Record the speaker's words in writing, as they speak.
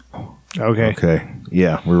Okay.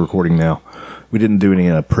 Yeah, we're recording now. We didn't do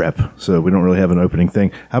any prep, so we don't really have an opening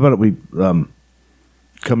thing. How about we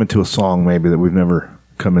come into a song maybe that we've never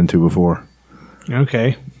come into before?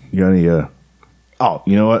 Okay. You got any... Oh,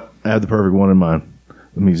 you know what? I have the perfect one in mind.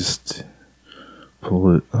 Let me just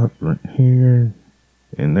pull it up right here.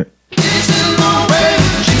 And there.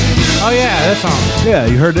 Oh, yeah, that song. Yeah,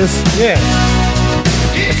 you heard this? Yeah.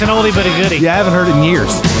 It's an oldie but a goodie. Yeah, I haven't heard it in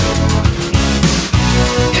years.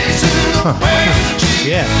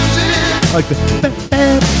 Yeah. I like the...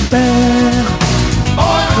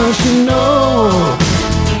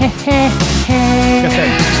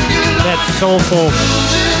 That soulful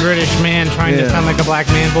British man trying to sound like a black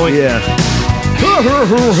man voice. Yeah.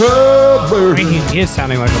 I mean, he is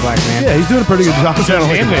sounding like a black man. Yeah, he's doing a pretty good job. Sounding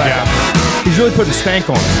like a Damn good black job. guy. He's really putting stank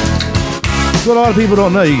on it. That's what a lot of people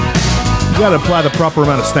don't know. You got to apply the proper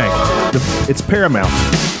amount of stank. It's paramount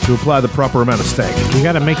to apply the proper amount of stank. You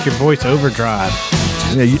got to make your voice overdrive.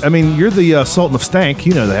 Yeah, you're the Sultan of Stank.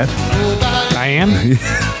 You know that. I am?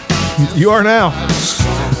 You are now.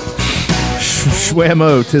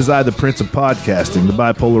 Shwamo, 'tis I, the Prince of Podcasting, the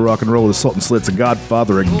bipolar rock and roll, the Sultan Slits, a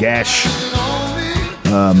godfather, a gash.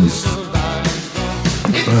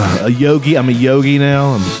 A yogi. I'm a yogi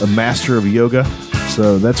now. I'm a master of yoga.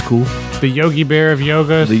 So that's cool. The Yogi Bear of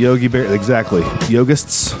yoga. The Yogi Bear, exactly.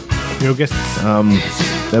 Yogists.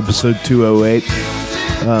 Episode 208.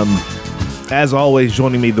 As always,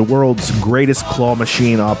 joining me, the world's greatest claw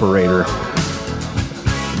machine operator.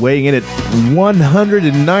 Weighing in at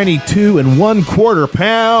 192 1/4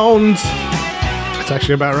 pounds. That's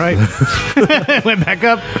actually about right. Went back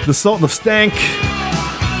up. The Sultan of Stank.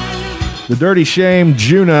 The Dirty Shame,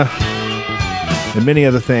 Juna, and many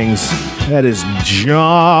other things. That is John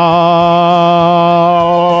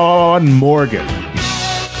Morgan.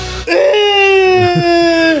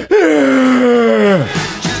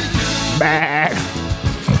 Back.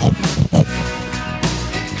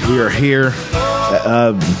 We are here,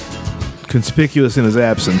 conspicuous in his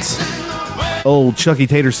absence. Old Chucky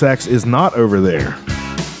Tater Sacks is not over there.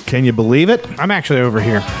 Can you believe it? I'm actually over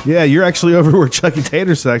here. Yeah, you're actually over where Chucky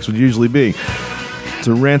Tater Sacks would usually be. It's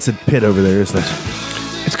a rancid pit over there, isn't it?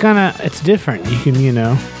 It's different. You can,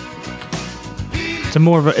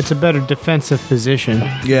 it's a better defensive position.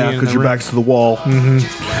 Yeah, because your back's to the wall.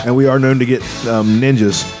 Mm-hmm. And we are known to get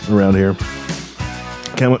ninjas around here.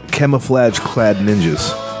 Camouflage-clad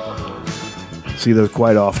ninjas. See those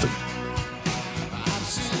quite often.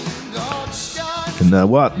 And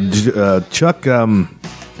Chuck,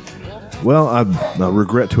 well, I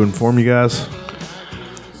regret to inform you guys,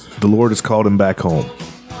 the Lord has called him back home.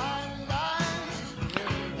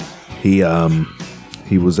 He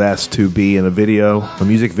was asked to be in a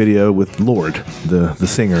music video with Lorde, the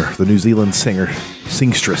singer, the New Zealand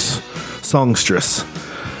songstress.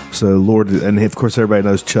 So Lorde, and of course everybody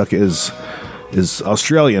knows Chuck is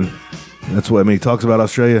Australian. That's what he talks about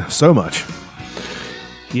Australia so much.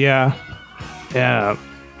 Yeah. Yeah.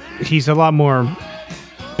 He's a lot more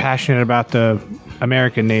passionate about the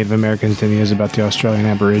Native Americans than he is about the Australian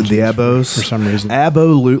Aborigines. The Abos? For some reason.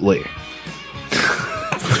 Absolutely.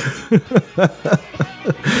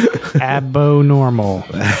 Abo-normal.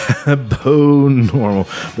 Abo-normal.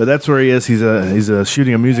 But that's where he is. He's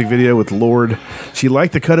shooting a music video with Lorde. She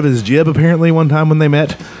liked the cut of his jib, apparently, one time when they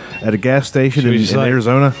met at a gas station in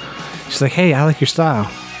Arizona. She's like, hey, I like your style.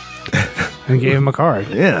 And gave him a card.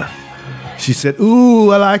 Yeah. She said,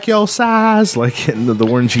 ooh, I like your size. Like in the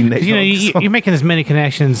Warren G. Nate. You're making as many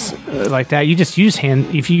connections like that. You just use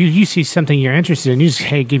if you see something you're interested in, you just,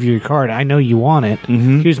 hey, give you your card. I know you want it.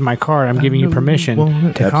 Mm-hmm. Here's my card. I'm giving you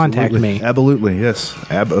permission to contact me. Absolutely. Yes.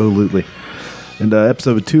 Absolutely. And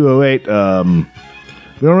episode 208, we don't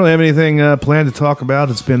really have anything planned to talk about.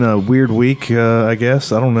 It's been a weird week, I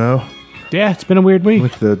guess. I don't know. Yeah, it's been a weird week.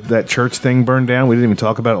 With that church thing burned down, we didn't even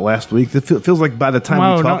talk about it last week. It feels like by the time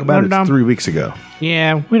we talk about it, it's 3 weeks ago.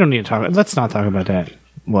 Yeah, we don't need to talk. Let's not talk about that.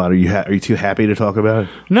 Well, are you too happy to talk about it?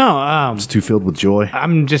 No, it's too filled with joy.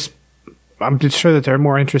 I'm just sure that there are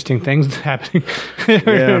more interesting things happening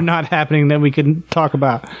or not happening that we can talk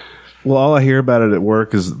about. Well, all I hear about it at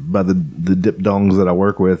work is by the dip dongs that I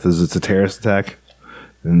work with is it's a terrorist attack,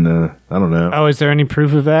 and I don't know. Oh, is there any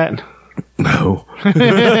proof of that? No. I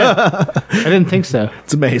didn't think so.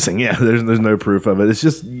 It's amazing. Yeah, there's no proof of it. It's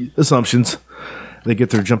just assumptions. They get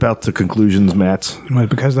their jump out to conclusions, Mats. Well,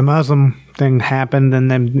 because the Muslim thing happened,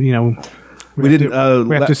 and then, we have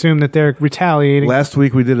to assume that they're retaliating. Last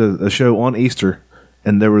week we did a show on Easter,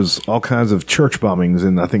 and there was all kinds of church bombings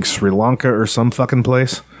in, I think, Sri Lanka or some fucking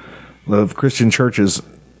place of Christian churches,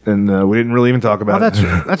 and we didn't really even talk about it.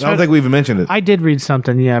 I don't think we even mentioned it. I did read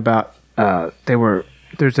something, about they were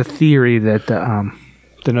there's a theory that the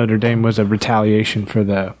Notre Dame was a retaliation for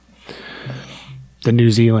the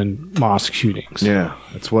New Zealand mosque shootings. Yeah,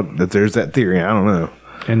 there's that theory. I don't know.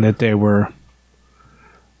 And that they were,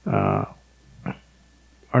 or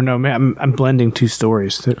no, man, I'm blending two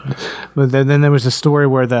stories. But then there was a story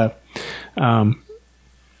where the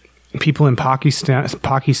people in Pakistan,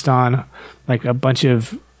 like a bunch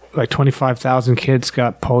of 25,000 kids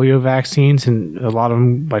got polio vaccines, and a lot of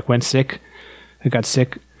them went sick. They got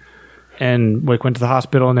sick and went to the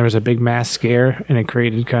hospital, and there was a big mass scare, and it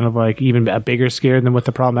created kind of even a bigger scare than what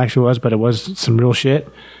the problem actually was, but it was some real shit.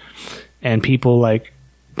 And people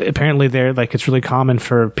apparently they're it's really common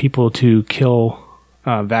for people to kill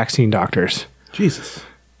vaccine doctors. Jesus.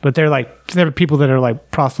 But they're people that are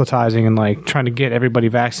proselytizing and trying to get everybody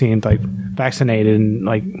vaccinated and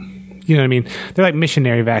you know what I mean? They're like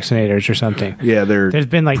missionary vaccinators or something. Yeah, there's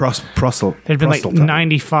been there's been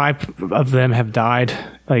 95 of them have died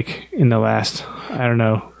in the last, I don't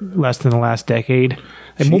know, less than the last decade.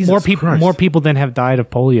 More people than have died of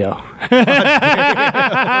polio.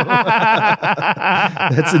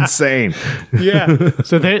 That's insane. Yeah.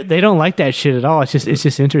 So they don't like that shit at all. It's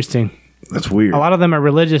just interesting. That's weird. A lot of them are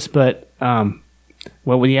religious, but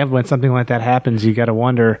when something like that happens, you got to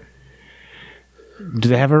wonder, do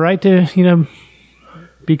they have a right to,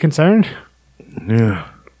 be concerned? Yeah.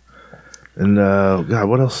 And God,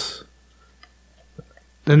 what else?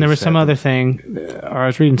 Then there was some other thing, or I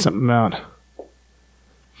was reading something about.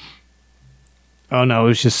 Oh no, it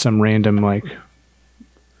was just some random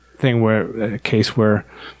thing a case where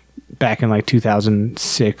back in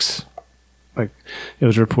 2006, it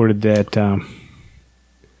was reported that the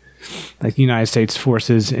United States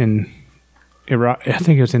forces in Iraq, I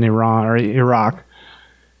think it was in Iran or Iraq,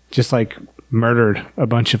 just murdered a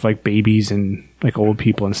bunch of babies and old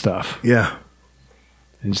people and stuff. Yeah.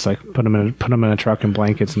 And just put them in a truck and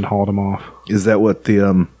blankets and hauled them off. Is that what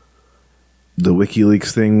the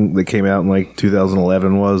WikiLeaks thing that came out in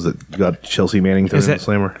 2011 was, that got Chelsea Manning thrown in the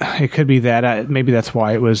slammer? It could be that. Maybe that's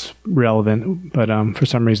why it was relevant. But for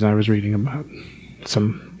some reason, I was reading about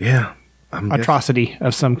some atrocity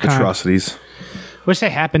of some kind. Atrocities, which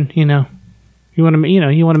they happen. You want to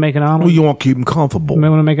make an omelet. Well, you want to keep them comfortable. You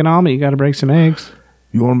want to make an omelet. You got to break some eggs.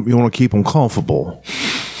 You want to keep them comfortable.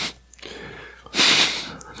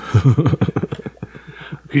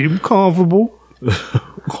 Keep them comfortable.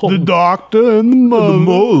 The doctor and the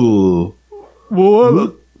mother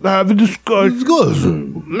will have a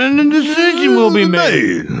discussion. And the decision will be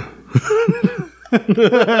made.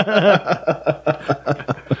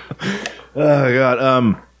 Oh,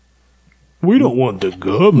 God. We don't want the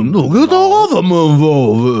government. No, get the government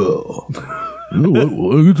involved.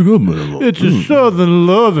 Why get the government involved? It's a Southern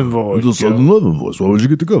Loving voice. It's a Southern Loving voice. Why would you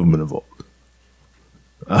get the government involved?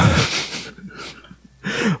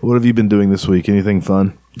 What have you been doing this week? Anything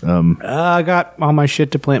fun? I got all my shit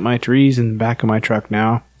to plant my trees in the back of my truck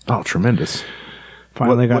now. Oh, tremendous.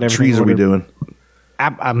 Finally got what everything trees ordered. Are we doing?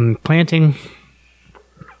 I'm planting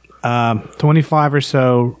 25 or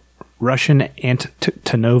so Russian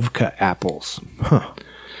Antonovka apples. Huh.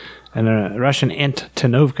 And a Russian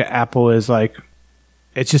Antonovka apple is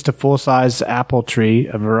it's just a full-size apple tree,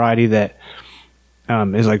 a variety that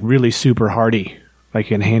is really super hardy.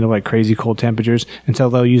 Can handle crazy cold temperatures, until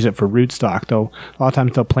they'll use it for rootstock. A lot of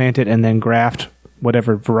times they'll plant it and then graft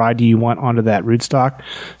whatever variety you want onto that rootstock,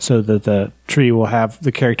 so that the tree will have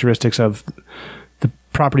the characteristics of the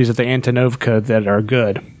properties of the Antonovka that are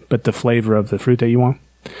good, but the flavor of the fruit that you want.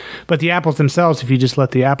 But the apples themselves, if you just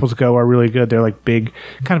let the apples go, are really good. They're big,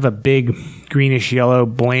 kind of a big greenish yellow,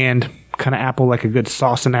 bland kind of apple, like a good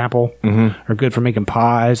saucing apple, or good for making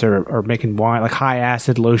pies or making wine, high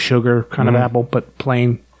acid, low sugar kind of apple, but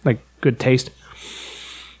plain, good taste.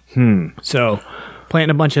 So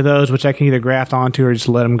planting a bunch of those, which I can either graft onto or just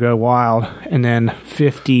let them go wild, and then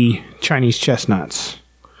 50 Chinese chestnuts,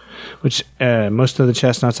 which most of the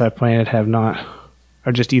chestnuts I've planted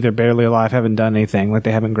are just either barely alive, haven't done anything,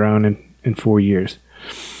 they haven't grown in 4 years.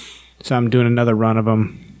 So I'm doing another run of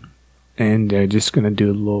them. And they're just going to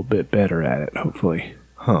do a little bit better at it, hopefully.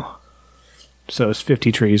 Huh. So it's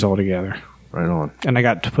 50 trees altogether. Right on. And I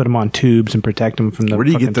got to put them on tubes and protect them from the. Where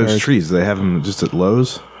do you get those trees? Do they have them just at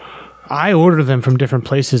Lowe's? I order them from different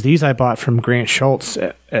places. These I bought from Grant Schultz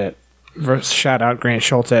at shout out Grant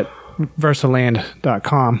Schultz at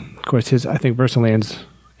Versaland.com. Of course, I think Versaland's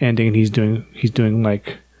ending, and he's doing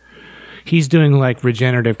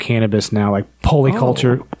regenerative cannabis now,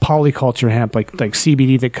 polyculture hemp, like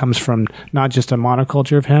CBD that comes from not just a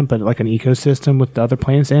monoculture of hemp, but an ecosystem with the other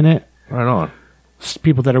plants in it. Right on.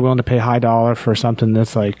 People that are willing to pay high dollar for something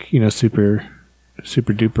that's super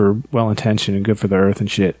super duper well intentioned and good for the earth and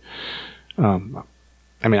shit. I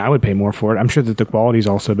mean, I would pay more for it. I'm sure that the quality is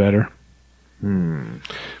also better.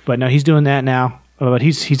 But no, he's doing that now. But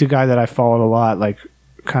he's a guy that I followed a lot, like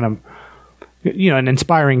kind of, an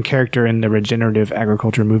inspiring character in the regenerative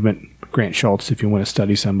agriculture movement. Grant Schultz, if you want to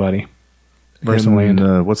study somebody.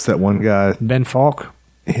 And, what's that one guy? Ben Falk.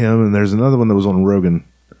 Him, and there's another one that was on Rogan.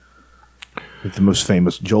 Like the most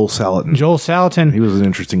famous, Joel Salatin. Joel Salatin. He was an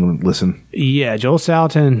interesting listen. Yeah, Joel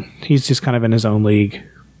Salatin, he's just kind of in his own league.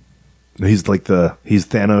 He's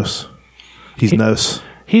Thanos. He's Nos.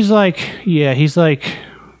 He's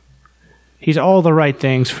all the right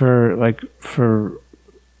things for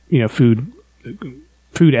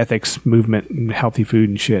food ethics movement and healthy food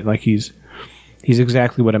and shit. Like he's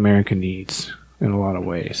exactly what America needs in a lot of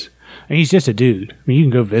ways. And he's just a dude. I mean, you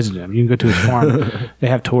can go visit him. You can go to his farm. They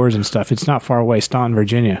have tours and stuff. It's not far away. Staunton,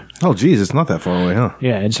 Virginia. Oh, geez, it's not that far away, huh?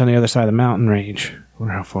 Yeah, it's on the other side of the mountain range. I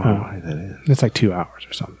wonder how far away that is. It's like 2 hours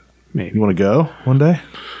or something, maybe. You want to go one day?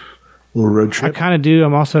 A little road trip? I kind of do.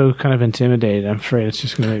 I'm also kind of intimidated. I'm afraid it's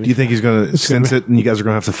just going to make me... Do you think he's going to sense it and you guys are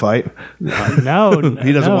going to have to fight? No.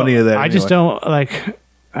 He doesn't want any of that I anyway. just don't, I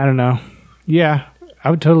don't know. Yeah, I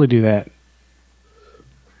would totally do that.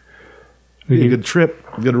 A good trip,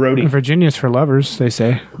 good roadie. Virginia's for lovers, they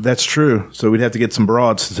say. That's true. So we'd have to get some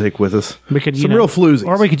broads to take with us. We could, some real floozies.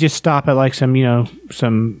 Or we could just stop at like some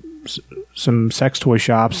sex toy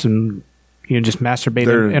shops and just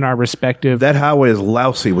masturbate in our respective. That highway is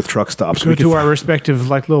lousy with truck stops. Go to our respective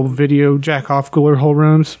like little video jack off cooler hole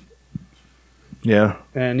rooms. Yeah,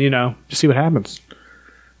 and just see what happens.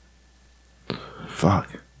 Fuck.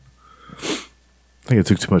 I think it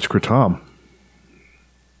took too much kratom.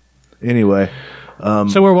 Anyway,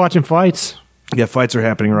 so we're watching fights. Yeah, fights are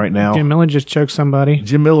happening right now. Jim Miller just choked somebody.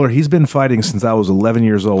 Jim Miller, he's been fighting since I was 11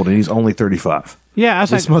 years old, and he's only 35. Yeah, I was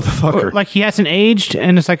this like, motherfucker. Like, he hasn't aged,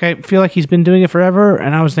 and it's like, I feel like he's been doing it forever,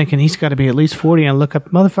 and I was thinking, he's got to be at least 40, and I look up,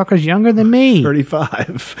 motherfucker's younger than me.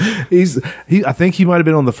 35. I think he might have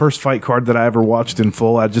been on the first fight card that I ever watched in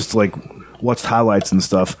full. I just, watched highlights and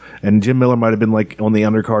stuff, and Jim Miller might have been, on the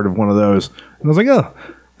undercard of one of those. And I was like, oh,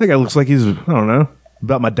 that guy looks like he's, I don't know,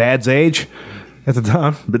 about my dad's age at the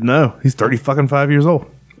time. But no, he's 5 years old.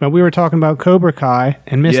 But we were talking about Cobra Kai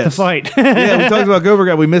and missed the fight. Yeah, we talked about Cobra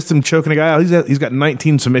Kai. We missed him choking a guy out. He's got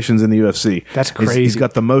 19 submissions in the UFC. That's crazy. He's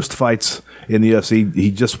got the most fights in the UFC. He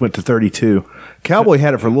just went to 32. Cowboy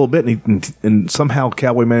had it for a little bit, and somehow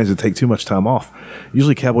Cowboy managed to take too much time off.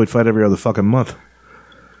 Usually Cowboy would fight every other fucking month.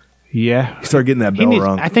 Yeah. He started getting that bell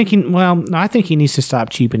wrong. I think he needs to stop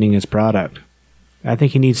cheapening his product. I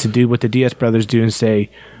think he needs to do what the Diaz brothers do and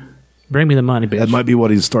say, bring me the money, bitch. That might be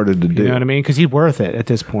what he's started to do. You know what I mean? Because he's worth it at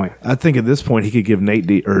this point. I think at this point he could give Nick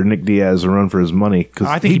Diaz a run for his money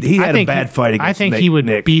because he had a bad fight against Nick. I think he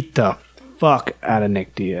would beat the fuck out of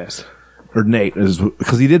Nick Diaz. Or Nate,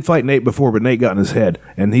 because he did fight Nate before, but Nate got in his head,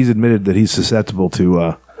 and he's admitted that he's susceptible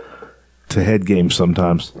to head games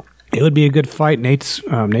sometimes. It would be a good fight. Nate's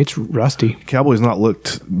rusty. Cowboy's not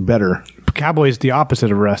looked better. Cowboy's the opposite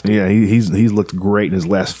of rusty. Yeah, he's looked great in his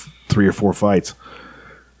last 3 or 4 fights.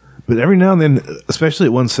 But every now and then, especially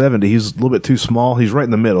at 170, he's a little bit too small. He's right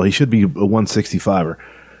in the middle. He should be a 165er.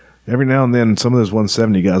 Every now and then, some of those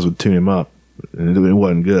 170 guys would tune him up, and it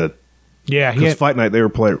wasn't good. Yeah, because fight night they were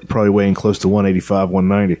probably weighing close to 185,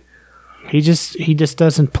 190. He just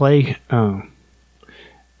doesn't play.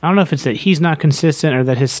 I don't know if it's that he's not consistent or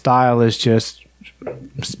that his style is just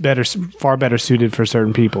far better suited for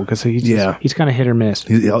certain people because he's kind of hit or miss.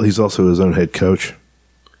 He's also his own head coach,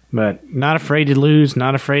 but not afraid to lose,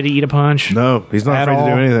 not afraid to eat a punch. No, he's not afraid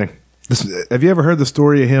to do anything. Have you ever heard the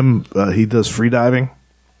story of him? He does free diving.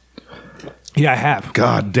 Yeah, I have.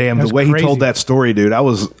 God damn, That's the way crazy. he told that story, dude. I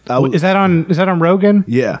was. Is that on Rogan?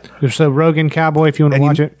 Yeah. So Rogan Cowboy, if you want to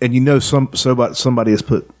watch it. And somebody has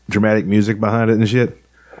put dramatic music behind it and shit,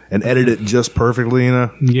 and edited it just perfectly,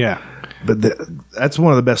 Yeah. But that's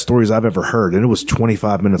one of the best stories I've ever heard, and it was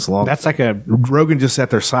 25 minutes long. That's like Rogan just sat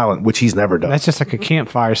there silent, which he's never done. That's just like a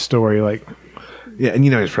campfire story, like. Yeah, and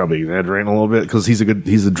he's probably exaggerating a little bit because he's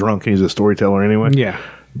a drunk and he's a storyteller anyway. Yeah.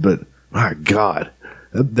 But my God.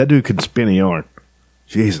 That dude could spin a yarn.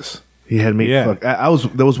 Jesus. He had me fucked. That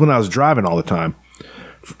was when I was driving all the time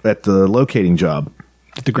at the locating job.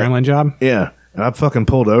 At the Gremlin job? Yeah. And I fucking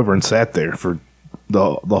pulled over and sat there for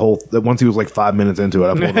the whole... Once he was like 5 minutes into it,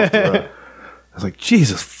 I pulled off the road. I was like,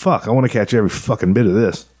 Jesus, fuck. I want to catch every fucking bit of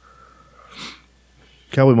this.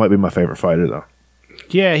 Cowboy might be my favorite fighter, though.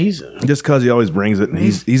 Yeah, he's... Just because he always brings it, and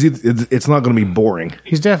it's not going to be boring.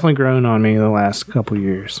 He's definitely grown on me the last couple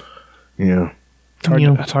years. Yeah.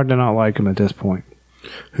 It's hard to not like him at this point.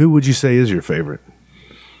 Who would you say is your favorite?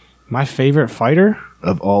 My favorite fighter?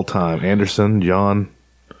 of all time? Anderson, John.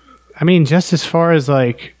 I mean, just as far as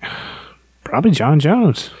like, probably John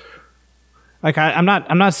Jones. Like I'm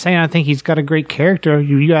not saying I think he's got a great character.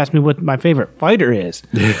 You asked me what my favorite fighter is.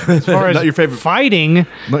 As far as Not your favorite fighting,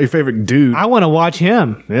 Not your favorite dude. I want to watch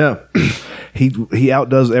him. Yeah. He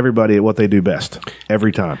outdoes everybody at what they do best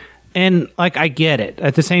every time. And like I get it.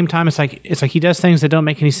 At the same time, it's like he does things that don't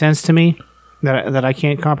make any sense to me that I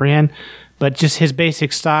can't comprehend. But just his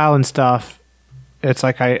basic style and stuff, it's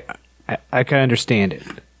like I can understand it.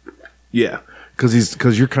 Yeah.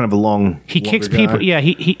 Because you're kind of a long. He kicks guy. people. Yeah,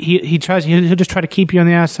 he tries. He'll just try to keep you on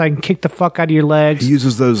the outside and kick the fuck out of your legs. He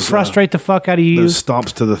uses those frustrate the fuck out of you. Those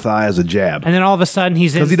stomps to the thigh as a jab. And then all of a sudden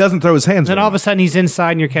he's Because he doesn't throw his hands. Then all of a sudden he's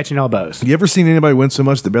inside and you're catching elbows. You ever seen anybody win so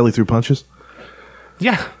much that barely threw punches?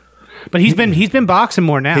 Yeah, but he's been boxing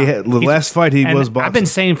more now. Last fight he was boxing. I've been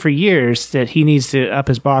saying for years that he needs to up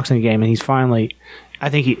his boxing game, and he's finally. I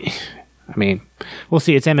think he. I mean, we'll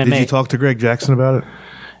see. It's MMA. Did you talk to Greg Jackson about it?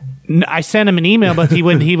 I sent him an email, but he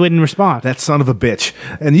wouldn't respond. That son of a bitch.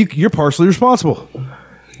 And you're partially responsible.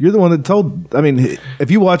 You're the one that told. I mean, if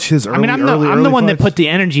you watch his early, I'm the one that put the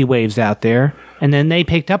energy waves out there, and then they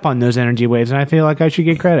picked up on those energy waves, and I feel like I should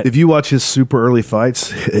get credit. If you watch his super early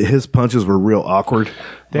fights, his punches were real awkward.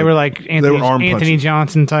 They were like Anthony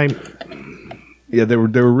Johnson type. Yeah, they were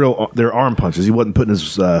real. They're arm punches. He wasn't putting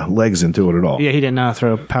his legs into it at all. Yeah, he didn't know how to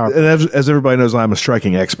throw power. And as everybody knows, I'm a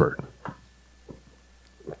striking expert.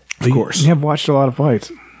 Of course. You have watched a lot of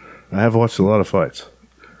fights. I have watched a lot of fights.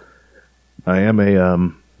 I am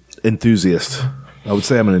a enthusiast. I would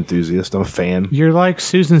say I'm an enthusiast. I'm a fan. You're like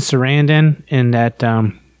Susan Sarandon in that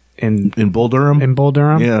in Bull Durham. In Bull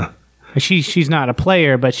Durham, yeah. She's not a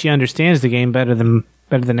player, but she understands the game better than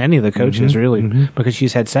any of the coaches, really, because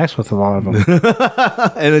she's had sex with a lot of them.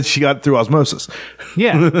 And then she got through osmosis.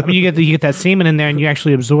 Yeah, I mean, you get that semen in there, and you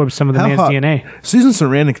actually absorb some of the man's DNA. Susan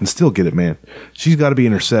Sarandon can still get it, man. She's got to be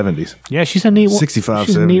in her 70s. Yeah, she's a neat 65,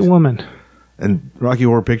 she's 70s. a neat woman. And Rocky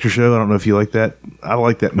Horror Picture Show, I don't know if you like that. I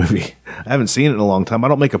like that movie. I haven't seen it in a long time. I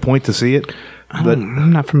don't make a point to see it. But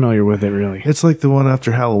I'm not familiar with it, really. It's like the one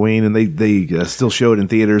after Halloween, and they still show it in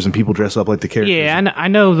theaters, and people dress up like the characters. Yeah, I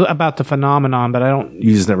know about the phenomenon, but I don't.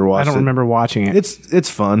 You just never watched it? I don't remember watching it. It's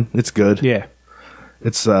fun. It's good. Yeah.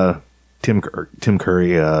 It's Tim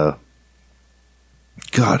Curry.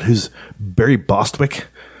 God, who's Barry Bostwick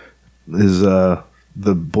is the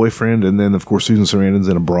boyfriend, and then of course Susan Sarandon's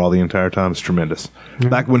in a bra the entire time. It's tremendous.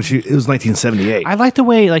 Back when it was 1978. I like the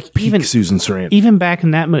way even Susan Sarandon, even back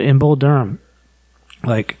in in Bull Durham,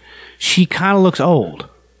 like she kind of looks old.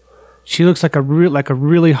 She looks like a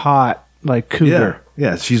really hot cougar.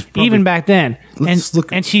 Yeah, she's probably, even back then,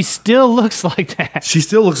 and she still looks like that. She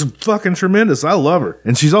still looks fucking tremendous. I love her,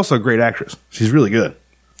 and she's also a great actress. She's really good.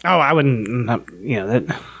 Oh, I wouldn't.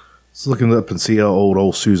 That. Let's look up and see how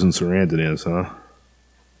old Susan Sarandon is, huh?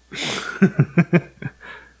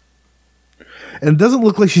 And it doesn't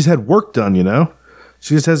look like she's had work done, you know?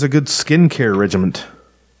 She just has a good skincare regimen.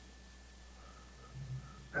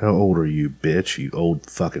 How old are you, bitch? You old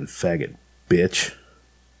fucking faggot bitch.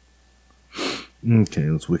 Okay,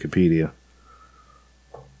 let's Wikipedia.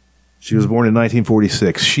 She was born in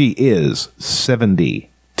 1946. She is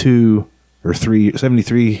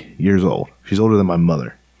 73 years old. She's older than my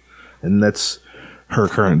mother. And that's her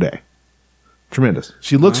current day. Tremendous.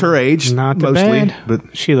 She looks her age, not mostly, bad.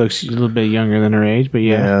 but she looks a little bit younger than her age. But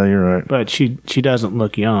yeah, you're right. But she doesn't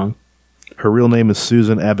look young. Her real name is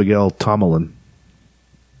Susan Abigail Tomlin.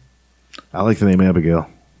 I like the name Abigail.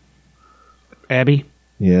 Abby.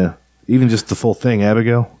 Yeah, even just the full thing,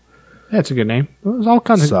 Abigail. That's a good name. There's all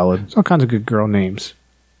kinds solid. There's all kinds of good girl names.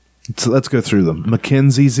 So let's go through them.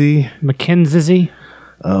 Mackenzie Z. McKenzie.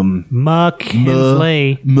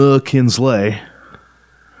 McKinsley.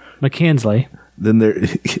 McKinsley. Then there,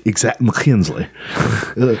 exact McKinsley.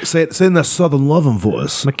 Say it in that Southern loving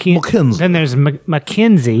voice. McKinsley. Then there's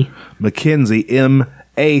Mackenzie. Mackenzie,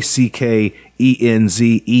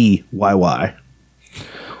 MacKenzeyY.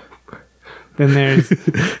 Then there's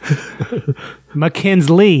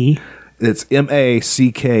McKinsley. It's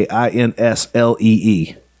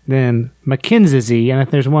MacKinslee. Then Mackenzie, and if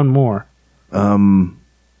there's one more. What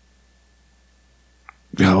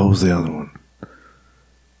was the other one?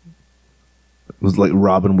 It was like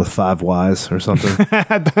Robin with 5 Ys or something.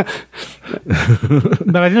 But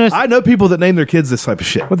I know people that name their kids this type of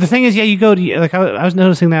shit. Well, the thing is, you go to I was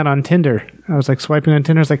noticing that on Tinder. I was swiping on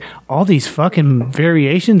Tinder. It's all these fucking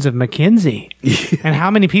variations of Mackenzie, and how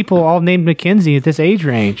many people all named Mackenzie at this age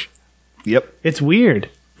range? Yep, it's weird.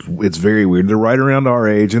 It's very weird. They're right around our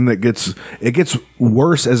age, and it gets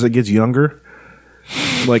worse as it gets younger.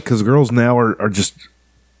 Because girls now are just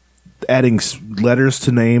adding letters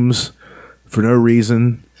to names for no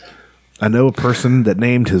reason. I know a person that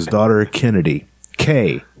named his daughter Kennedy.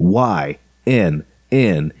 Kynnedei.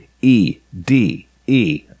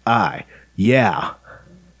 Yeah.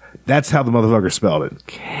 That's how the motherfucker spelled it.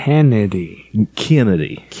 Kennedy.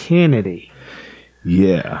 Kennedy.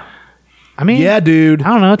 Yeah. I mean, yeah, dude. I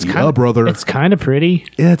don't know. It's kind of brother. It's kind of pretty.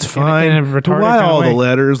 Yeah, it's fine. in a retarded But why kind of all way? the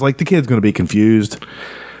letters? Like the kid's going to be confused.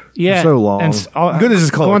 Yeah, for so long. And Good as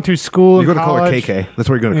just call going her, through school. You're going to call her college. KK. That's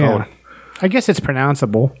what you're going to call Yeah. her. I guess it's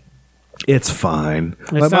pronounceable. It's fine.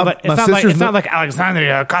 It's not like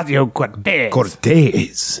Alexandria Ocasio-Cortez.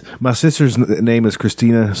 Cortez. My sister's name is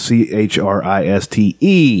Christina, Christena.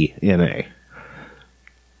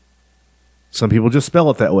 Some people just spell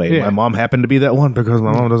it that way. Yeah. My mom happened to be that one because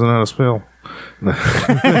my mom doesn't know how to spell. No,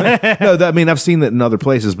 I mean I've seen that in other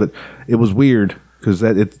places, but it was weird because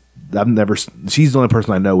I've never. She's the only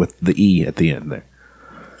person I know with the E at the end there.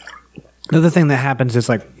 Another thing that happens is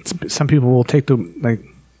like some people will take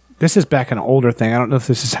this is back an older thing. I don't know if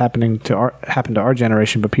this is happened to our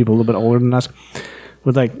generation, but people a little bit older than us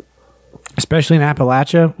would like, especially in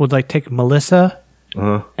Appalachia, would like take Melissa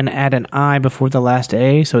and add an I before the last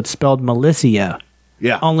A, so it's spelled Melissa.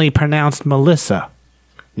 Yeah, Only pronounced Melissa.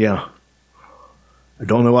 yeah. I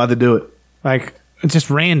don't know why they do it. Like it's just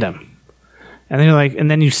random. And then you're like, and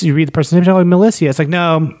then you read the person's name, you're like Melissa. It's like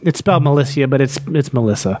no, it's spelled Melissa, but it's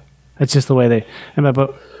Melissa. It's just the way they.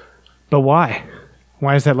 But why?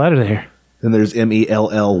 Why is that letter there? Then there's MellYSSA.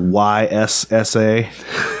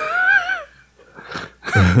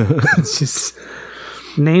 It's just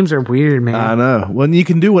names are weird, man. I know. Well, you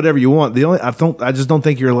can do whatever you want. I just don't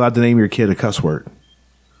think you're allowed to name your kid a cuss word.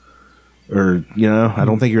 Or I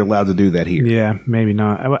don't think you're allowed to do that here. Yeah, maybe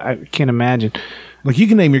not. I can't imagine. Like you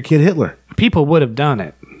can name your kid Hitler. People would have done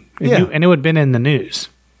it. And it would have been in the news.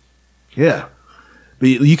 Yeah, but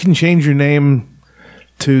you can change your name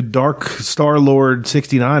to Dark Star Lord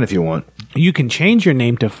 69 if you want. You can change your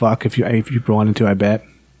name to fuck if you wanted to. I bet.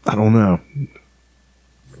 I don't know.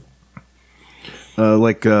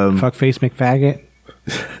 Fuckface McFaggot.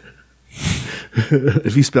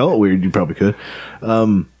 If you spell it weird, you probably could.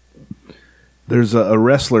 There's a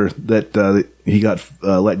wrestler that he got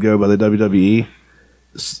let go by the WWE,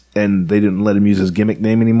 and they didn't let him use his gimmick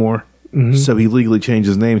name anymore. Mm-hmm. So he legally changed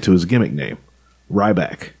his name to his gimmick name,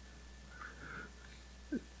 Ryback.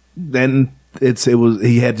 Then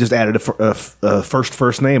he had just added a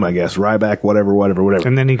first name, I guess, Ryback, whatever.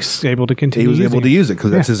 And then he's able to continue. He was able to use it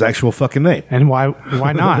because that's his actual fucking name. And why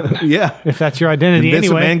not? Yeah, if that's your identity and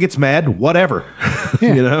anyway. Vince McMahon gets mad, whatever.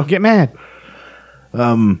 Yeah, get mad.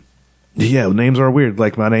 Yeah, names are weird.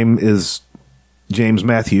 Like my name is James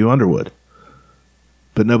Matthew Underwood,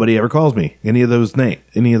 but nobody ever calls me any of those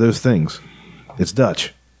things. It's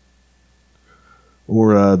Dutch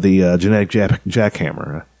or the genetic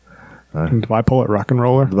jackhammer, The bipolar rock and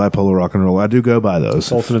roller. the bipolar rock and roll. I do go by those.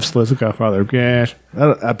 Sultan of Slizka, Father of Gash.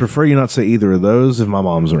 I prefer you not say either of those if my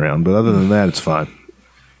mom's around, but other than that, it's fine.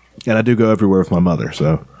 And I do go everywhere with my mother,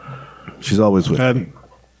 so she's always with me.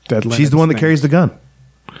 She's the one that carries the gun.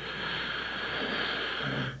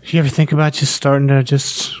 You ever think about just starting to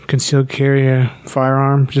just concealed carry a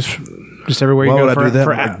firearm just everywhere you Why go? would I do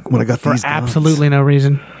that when I got for these guns? absolutely no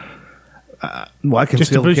reason. Well, I Just to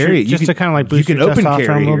conceal boost carry. your, just to kind of like boost you your can open testosterone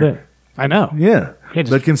carry a little here. bit. I know. Yeah, Yeah,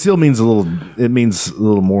 just- but conceal means it means a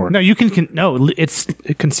little more. No, you can. No, it's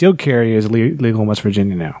concealed carry is legal in West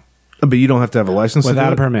Virginia now But you don't have to have a license to without do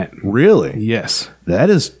a it? permit. Really? Yes. That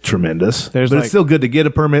is tremendous. There's but like- it's still good to get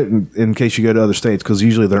a permit in case you go to other states because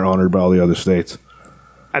usually they're honored by all the other states.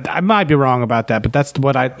 I might be wrong about that, but that's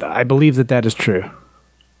what I believe that is true.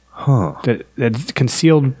 Huh. That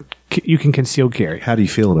concealed, you can conceal carry. How do you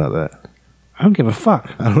feel about that? I don't give a fuck.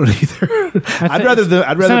 I don't either. I'd rather be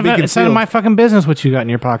It's none of concealed. my fucking business what you got in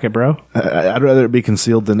your pocket, bro. I'd rather it be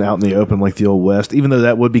concealed than out in the open like the old West. Even though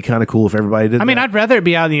that would be kind of cool if everybody did. I mean, that. I'd rather it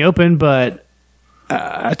be out in the open, but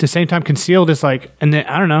at the same time, concealed is like, and then,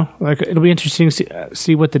 I don't know, like it'll be interesting to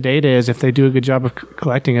see what the data is if they do a good job of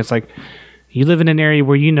collecting. It's like you live in an area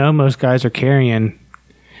where most guys are carrying,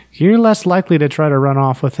 you're less likely to try to run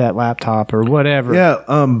off with that laptop or whatever.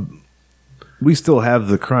 Yeah. We still have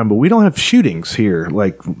the crime, but we don't have shootings here,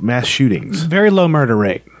 like mass shootings. Very low murder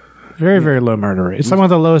rate. Very, very low murder rate. It's one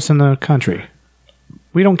of the lowest in the country.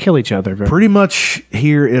 We don't kill each other. Pretty much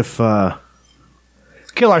here, if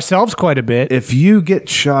Kill ourselves quite a bit. if you get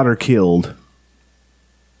shot or killed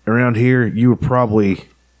around here, you were probably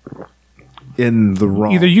in the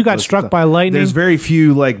wrong. Either you got struck by lightning, There's very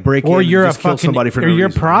few like break or you're a just kill fucking, somebody for or no you're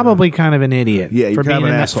reason. probably kind of an idiot. Yeah, you're for kind being of an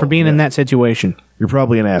in that, asshole. for being in Yeah. that situation. You're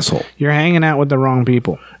probably an asshole. You're hanging out with the wrong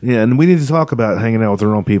people. Yeah, and we need to talk about hanging out with the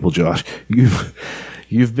wrong people, Josh.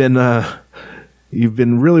 You've been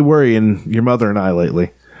really worrying your mother and I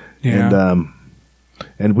lately. Yeah.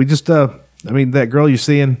 And we just I mean, that girl you're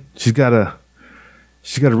seeing, she's got a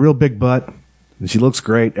real big butt and she looks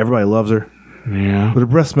great. Everybody loves her. Yeah. But her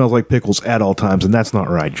breath smells like pickles at all times, and that's not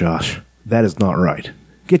right, Josh. That is not right.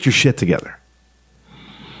 Get your shit together.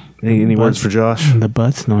 Any words for Josh? The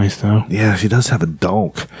butt's nice though. Yeah, she does have a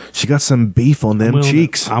donk. She got some beef on them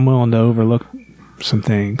cheeks. I'm willing to overlook some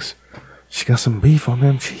things. She got some beef on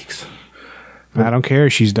them cheeks. I don't care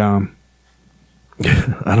if she's dumb.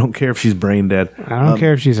 I don't care if she's brain dead. I don't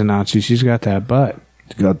care if she's a Nazi. She's got that butt.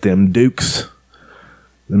 She got them dukes.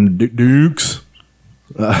 Them dukes.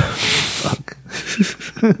 Fuck.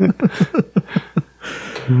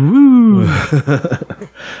 Woo.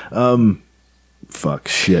 Fuck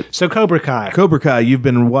shit. So Cobra Kai. Cobra Kai, you've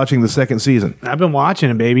been watching the second season. I've been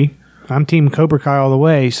watching it, baby. I'm Team Cobra Kai all the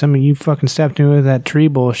way. Some of you fucking stepped into that tree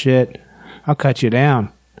bullshit. I'll cut you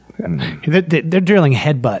down. They're drilling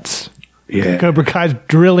headbutts. Yeah. Cobra Kai's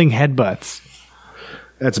drilling headbutts.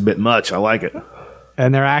 That's a bit much. I like it.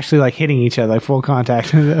 And they're actually like hitting each other, like full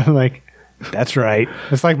contact. I'm like, that's right.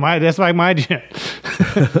 That's like my gym.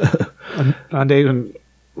 on days when,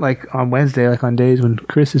 like on Wednesday, like on days when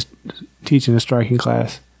Chris is teaching a striking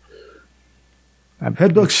class.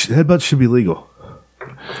 Headbutts should be legal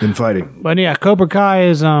in fighting. But yeah, Cobra Kai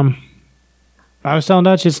is I was telling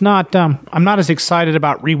Dutch, it's not I'm not as excited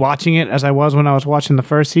about rewatching it as I was when I was watching the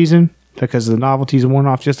first season because the novelty's worn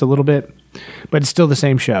off just a little bit. But it's still the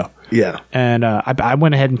same show. Yeah. And I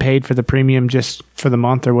went ahead and paid for the premium just for the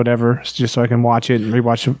month or whatever, just so I can watch it and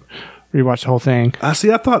rewatch the whole thing. I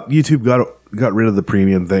thought YouTube got rid of the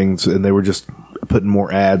premium things and they were just putting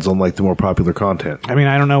more ads on like the more popular content. I mean,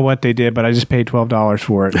 I don't know what they did, but I just paid $12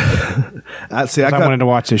 for it. I wanted to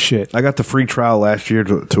watch this shit. I got the free trial last year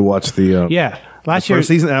to watch the last the year first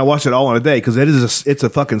season, and I watched it all in a day because it's a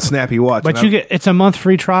fucking snappy watch. But it's a month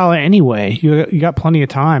free trial anyway. You got plenty of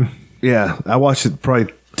time. Yeah, I watched it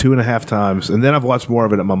probably 2.5 times, and then I've watched more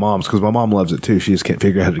of it at my mom's because my mom loves it too. She just can't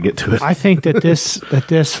figure out how to get to it. I think that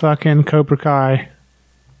this fucking Cobra Kai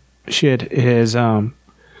shit is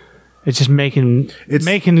it's just making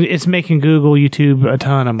Google, YouTube a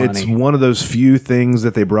ton of money. It's one of those few things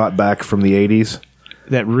that they brought back from the 80s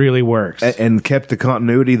that really works and kept the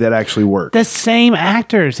continuity that actually worked. The same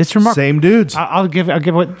actors. It's remarkable. Same dudes. I'll give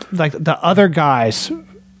what like the other guys,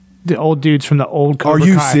 the old dudes from the old Cobra Are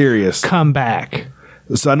you Kai serious? come back.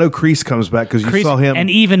 So I know Kreese comes back because you saw him, and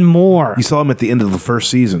even more. You saw him at the end of the first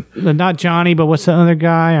season. Not Johnny, but what's the other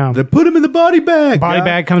guy? They put him in the body bag. Body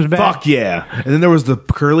bag comes back. Fuck yeah! And then there was the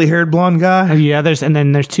curly-haired blonde guy. Yeah, there's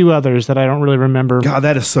two others that I don't really remember. God,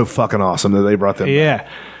 that is so fucking awesome that they brought them. Yeah,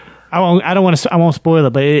 back. I won't spoil it,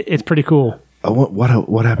 but it's pretty cool.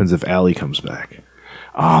 What happens if Allie comes back?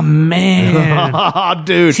 Oh man, oh,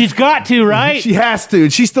 dude, she's got to, right? She has to.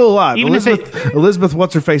 She's still alive. Even Elizabeth,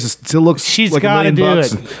 what's her face? Still looks. She's like got to do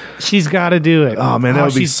 $1 it. She's got to do it. Oh man, that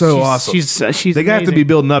would be so awesome. She's they have to be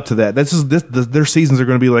building up to that. Their seasons are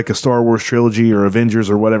going to be like a Star Wars trilogy or Avengers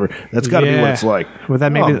or whatever. That's got to be what it's like. With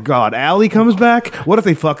that, maybe. Oh God, Allie comes back. What if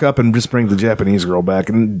they fuck up and just bring the Japanese girl back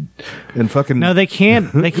and fucking? No, they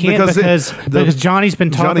can't. They can't because Johnny's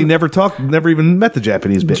been talking. Johnny never even met the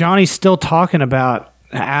Japanese bitch. Johnny's still talking about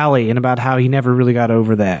Allie and about how he never really got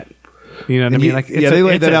over that. You know what I mean? Like, they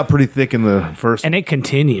laid that out pretty thick in the first, and it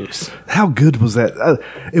continues. How good was that?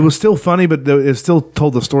 It was still funny, but it still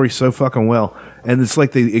told the story so fucking well. And it's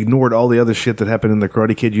like they ignored all the other shit that happened in the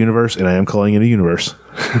Karate Kid universe, and I am calling it a universe.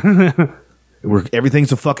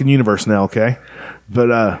 Everything's a fucking universe now, okay?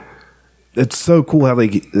 But it's so cool how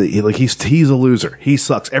he's a loser. He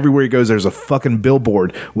sucks. Everywhere he goes, there's a fucking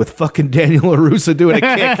billboard with fucking Daniel LaRusso doing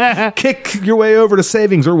a kick your way over to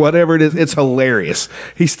savings or whatever it is. It's hilarious.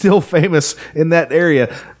 He's still famous in that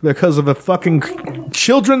area because of a fucking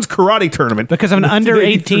children's karate tournament. Because of an under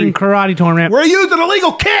 18 karate tournament. Where he used an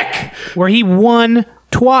illegal kick. Where he won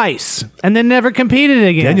twice and then never competed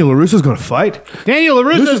again. Daniel LaRusso's going to fight. Daniel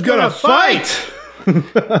LaRusso's going to fight.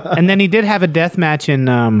 And then he did have a death match in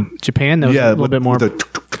Japan. That was a little bit more.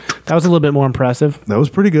 That was a little bit more impressive. That was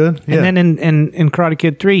pretty good. Yeah. And then in Karate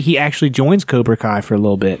Kid 3, he actually joins Cobra Kai for a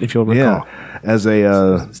little bit, if you'll recall. Yeah, as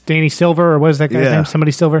a Danny Silver, or what is that guy's name?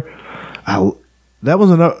 Somebody Silver.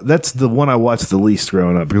 That's the one I watched the least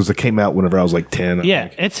growing up because it came out whenever I was like 10.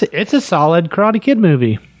 Yeah, it's a solid Karate Kid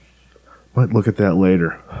movie. Might look at that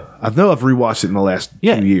later. I know I've rewatched it in the last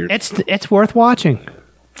 2 years. It's worth watching.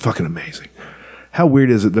 fucking amazing. How weird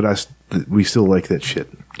is it that we still like that shit?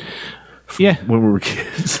 Yeah. When we were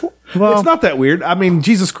kids. Well, it's not that weird. I mean,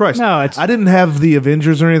 Jesus Christ. No, I didn't have the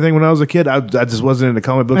Avengers or anything when I was a kid. I just wasn't into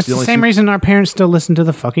comic books. It's the same reason our parents still listen to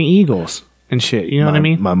the fucking Eagles and shit. You know what I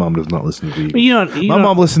mean? My mom does not listen to the Eagles. But my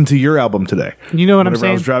mom listened to your album today. You know what I'm whenever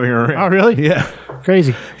saying? I was driving her around. Oh, really? Yeah.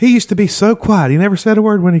 Crazy. He used to be so quiet. He never said a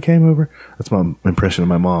word when he came over. That's my impression of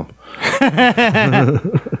my mom.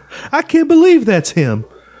 I can't believe that's him.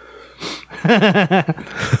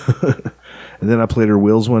 And then I played her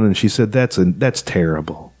Will's one, and she said, that's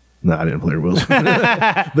terrible. No, I didn't play her Will's one.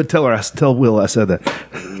 But tell Will I said that.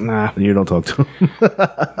 Nah. And you don't talk to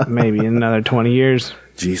him. Maybe in another 20 years.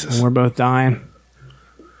 Jesus. When we're both dying.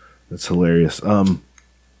 That's hilarious. Growing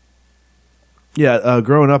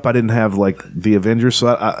up, I didn't have like the Avengers, so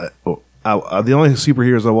I the only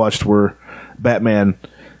superheroes I watched were Batman,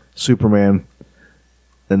 Superman,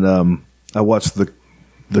 and I watched the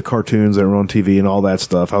cartoons that were on TV and all that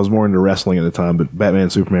stuff. I was more into wrestling at the time, but Batman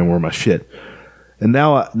and Superman were my shit. And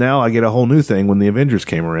now I get a whole new thing when the Avengers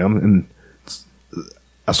came around, and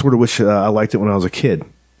I sort of wish I liked it when I was a kid.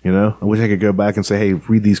 You know, I wish I could go back and say, "Hey,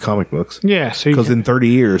 read these comic books." Yeah, so because in 30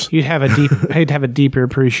 years, you'd have a deeper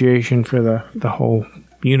appreciation for the whole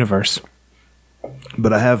universe.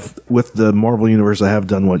 But I have, with the Marvel universe, I have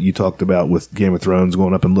done what you talked about with Game of Thrones,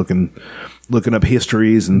 going up and looking up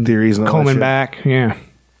histories and theories and all Combing that shit. back, yeah.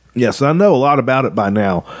 Yeah, so I know a lot about it by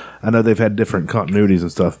now. I know they've had different continuities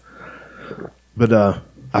and stuff. But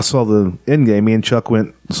I saw the Endgame. Me and Chuck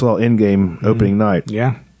saw Endgame opening night.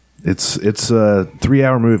 Yeah. It's a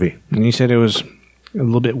 3-hour movie. And you said it was a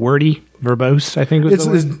little bit wordy, verbose, I think was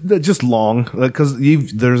the word. It's just long. Because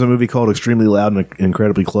there's a movie called Extremely Loud and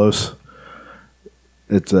Incredibly Close.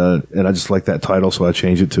 And I just like that title, so I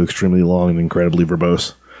changed it to Extremely Long and Incredibly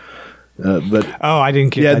Verbose. But I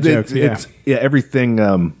didn't get that joke.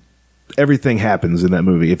 Everything happens in that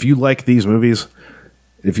movie. If you like these movies,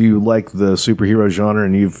 if you like the superhero genre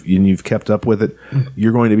and you've kept up with it,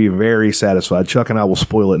 you're going to be very satisfied. Chuck and I will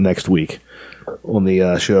spoil it next week on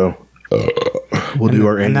the show. We'll do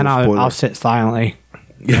our and then spoiler. I'll sit silently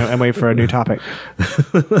and wait for a new topic,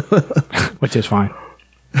 which is fine.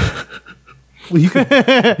 Well, you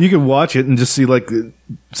can watch it and just see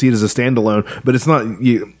it as a standalone, but it's not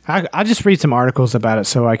you. I just read some articles about it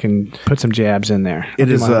so I can put some jabs in there. It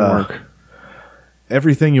is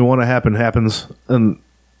everything you want to happen happens, and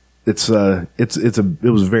it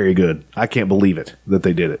was very good. I can't believe it that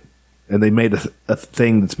they did it, and they made a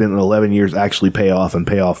thing that's been 11 years actually pay off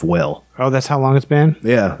well. Oh, that's how long it's been?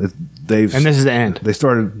 Yeah, and this is the end. They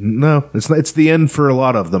started. No, it's not. It's the end for a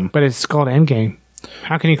lot of them. But it's called Endgame.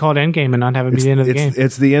 How can you call it Endgame and not have it be the end of the game?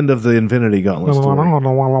 It's the end of the Infinity Gauntlet story.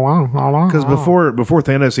 Because before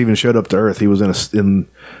Thanos even showed up to Earth, he was in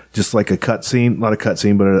just like a cutscene, not a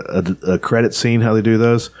cutscene, but a credit scene. How they do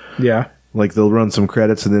those? Yeah, like they'll run some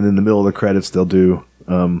credits, and then in the middle of the credits, they'll do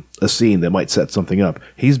a scene that might set something up.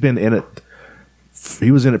 He's been in it.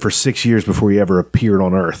 He was in it for 6 years before he ever appeared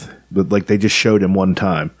on Earth. But like they just showed him one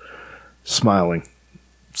time, smiling.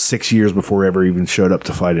 6 years before he ever even showed up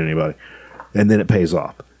to fight anybody. And then it pays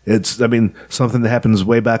off. It's something that happens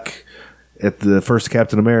way back at the first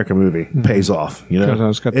Captain America movie pays off. You know,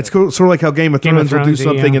 it's sort of like how Game of Thrones will do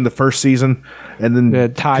something in the first season, and then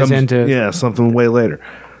it ties into something way later.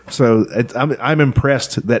 So I'm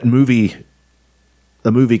impressed that a movie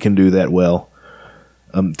can do that well.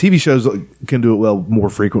 TV shows can do it well more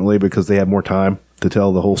frequently because they have more time to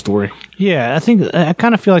tell the whole story. Yeah, I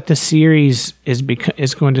kind of feel like the series is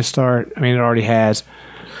going to start. I mean, it already has.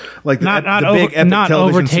 Like not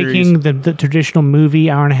overtaking the traditional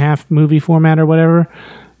hour and a half movie format or whatever,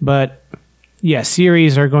 but yeah,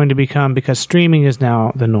 series are going to become, because streaming is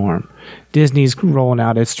now the norm. Disney's rolling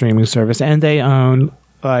out its streaming service, and they own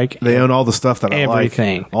all the stuff that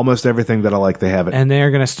everything. I like. Almost everything that I like, they have it. And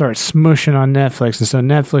they're going to start smushing on Netflix, and so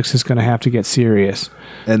Netflix is going to have to get serious.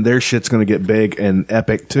 And their shit's going to get big and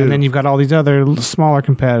epic, too. And then you've got all these other smaller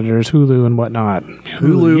competitors, Hulu and whatnot.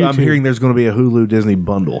 Hulu, I'm hearing there's going to be a Hulu Disney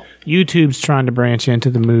bundle. YouTube's trying to branch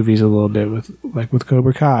into the movies a little bit with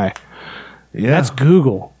Cobra Kai. Yeah. That's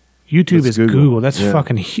Google. YouTube is Google. That's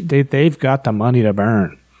fucking... They've got the money to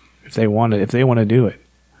burn if they want to do it.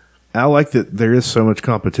 I like that there is so much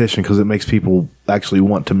competition because it makes people actually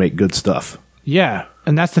want to make good stuff. Yeah,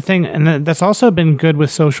 and that's the thing. And that's also been good with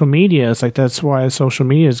social media. It's like that's why social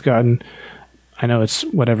media has gotten, I know it's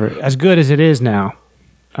whatever, as good as it is now.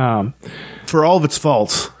 For all of its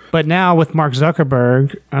faults. But now with Mark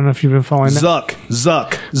Zuckerberg, I don't know if you've been following that.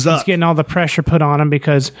 Zuck. He's getting all the pressure put on him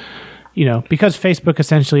because because Facebook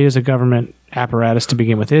essentially is a government apparatus to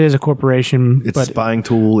begin with. It is a corporation. It's a spying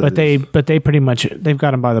tool. But they pretty much, they've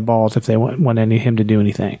got him by the balls if they want him to do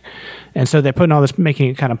anything. And so they're putting all this, making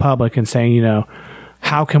it kind of public and saying,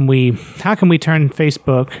 how can we turn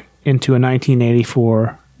Facebook into a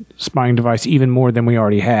 1984 spying device even more than we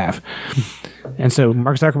already have? And so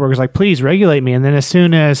Mark Zuckerberg is like, please regulate me. And then as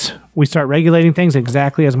soon as we start regulating things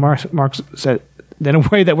exactly as Mark said, in a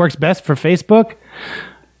way that works best for Facebook,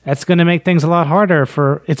 that's going to make things a lot harder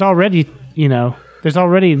it's already, there's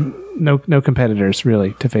already no competitors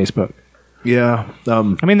really to Facebook. Yeah.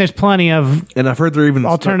 I mean, there's plenty of and I've heard there are even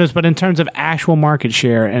alternatives, but in terms of actual market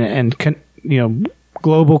share and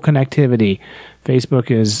global connectivity, Facebook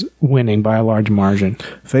is winning by a large margin.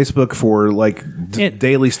 Facebook for like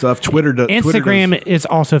daily stuff. Twitter Instagram is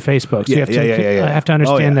also Facebook. So you have to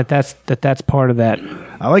understand that's part of that.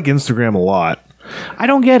 I like Instagram a lot. I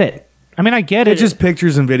don't get it. I mean, I get it. It's just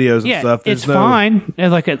pictures and videos and stuff. It's fine.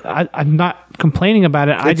 I'm not complaining about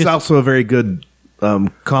it. It's also a very good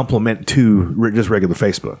complement to just regular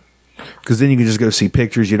Facebook, because then you can just go see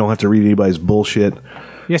pictures. You don't have to read anybody's bullshit.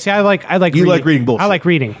 Yeah, see, I like you like reading bullshit. I like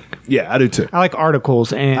reading. Yeah, I do too. I like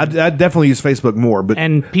articles, and I definitely use Facebook more,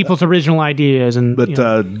 and people's original ideas,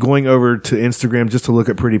 going over to Instagram just to look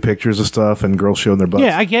at pretty pictures of stuff and girls showing their butts.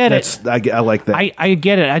 Yeah, I get it. I like that. I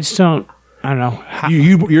get it. I just don't. I don't know.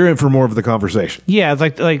 You're in for more of the conversation. Yeah, it's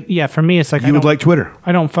like for me, it's like you would like Twitter.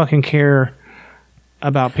 I don't fucking care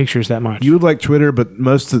about pictures that much. You would like Twitter, but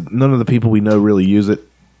none of the people we know really use it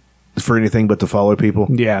for anything but to follow people.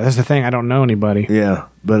 Yeah, that's the thing. I don't know anybody. Yeah,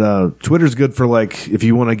 but Twitter's good for like if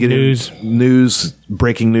you want to get news,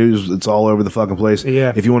 breaking news. It's all over the fucking place.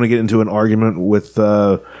 Yeah. If you want to get into an argument with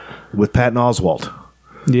Patton Oswalt,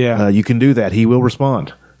 you can do that. He will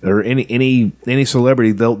respond. Or any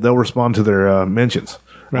celebrity, they'll respond to their mentions.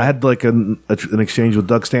 Right. I had like an exchange with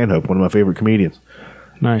Doug Stanhope, one of my favorite comedians.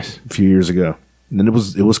 Nice. A few years ago. And it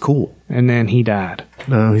was cool. And then he died.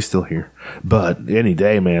 No, he's still here. But any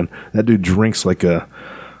day, man, that dude drinks like a.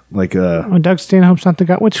 Oh, Doug Stanhope's not the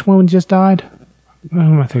guy. Which one just died? Who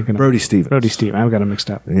am I thinking of? Brody Stevens. I've got him mixed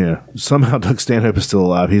up. Yeah. Somehow Doug Stanhope is still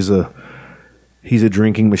alive. He's a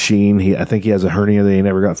drinking machine. I think he has a hernia that he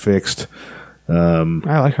never got fixed.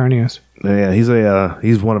 I like hernias. Yeah, he's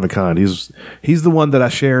one of a kind. He's the one that I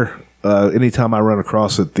share anytime I run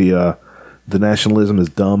across it. The nationalism is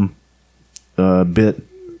dumb bit.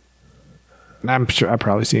 I'm sure I've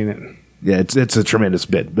probably seen it. Yeah, it's a tremendous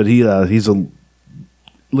bit. But he's a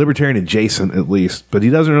libertarian adjacent at least. But he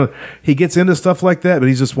doesn't really. He gets into stuff like that. But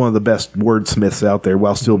he's just one of the best wordsmiths out there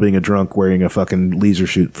while still being a drunk wearing a fucking leisure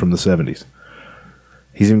suit from the 70s.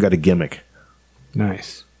 He's even got a gimmick.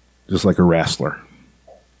 Nice. Just like a wrestler.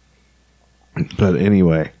 But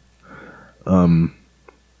anyway,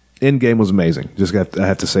 Endgame was amazing. I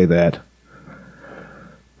have to say that.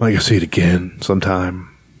 I can see it again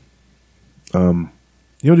sometime. You want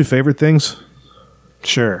to do favorite things?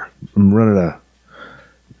 Sure. I'm running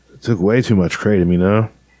it took way too much kratom,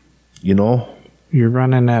 You know? You're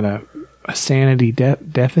running at a sanity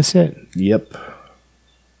deficit? Yep.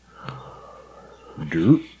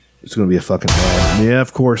 It's going to be a fucking ad. Yeah,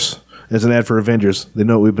 of course. It's an ad for Avengers. They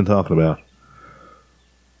know what we've been talking about.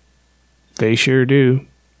 They sure do.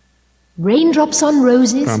 Raindrops on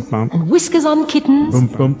roses Bump, bump. and whiskers on kittens,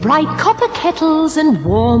 Bump, bump. bright copper kettles and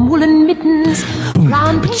warm woolen mittens,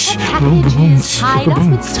 brown paper packages tied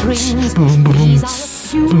up with strings. These are a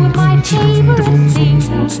few of my favorite things.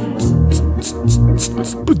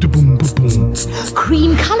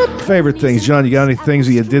 Cream-colored Favorite things, John. You got any things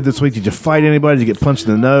that you did this week? Did you fight anybody? Did you get punched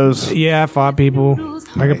in the nose? Yeah, I fought people.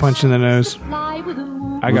 I got punched in the nose.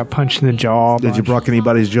 I got punched in the jaw. Did you block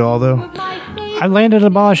anybody's jaw though? I landed a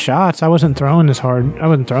lot of shots. I wasn't throwing as hard. I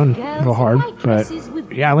wasn't throwing real hard, but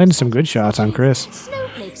yeah, I landed some good shots on Chris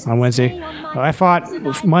on Wednesday. I fought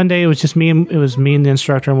Monday. It was just me. It was me and the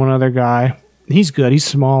instructor and one other guy. He's good. He's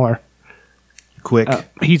smaller. Quick.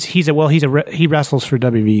 He wrestles for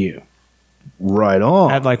WVU. Right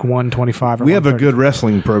on. At like 125 or we have a good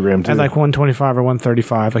wrestling program too. At like 125 or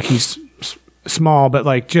 135. Like he's small, but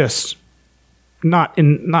like just. I'm not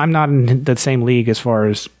in the same league as far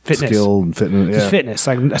as fitness. Skill and fitness. Just fitness.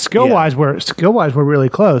 Like skill wise, we're really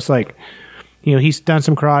close. Like, he's done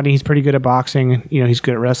some karate. He's pretty good at boxing. He's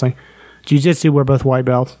good at wrestling. Jiu-jitsu, we're both white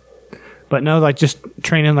belts. But no, like just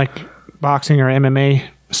training like boxing or MMA,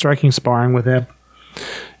 striking, sparring with him.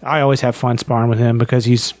 I always have fun sparring with him because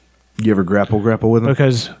he's. You ever grapple with him?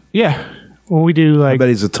 Because well, we do like. I bet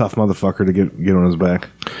he's a tough motherfucker to get on his back.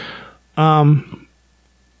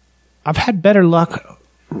 I've had better luck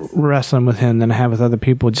wrestling with him than I have with other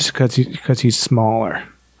people just because he's smaller.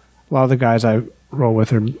 A lot of the guys I roll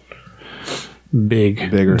with are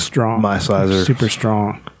Bigger. and strong, My size or- super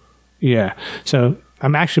strong. Yeah, so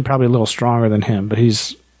I'm actually probably a little stronger than him, but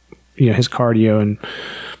he's, his cardio and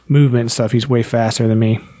movement and stuff, he's way faster than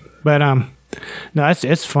me. But no,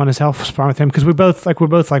 it's fun as hell sparring with him because we're both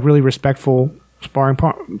really respectful sparring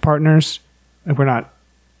partners. Like we're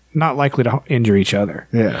not likely to injure each other.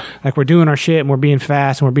 Yeah. Like we're doing our shit and we're being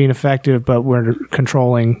fast and we're being effective, but we're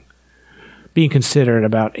controlling, being considerate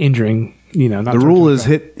about injuring. Not The rule is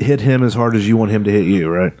hit him as hard as you want him to hit you,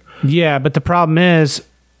 right? Yeah, but the problem is,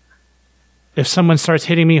 if someone starts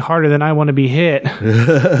hitting me harder than I want to be hit,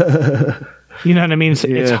 you know what I mean?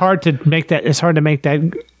 It's hard to make that. It's hard to make that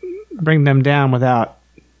bring them down without.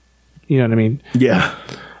 You know what I mean? Yeah.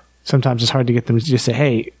 Sometimes it's hard to get them to just say,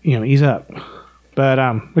 "Hey, ease up."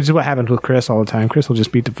 But which is what happens with Chris all the time. Chris will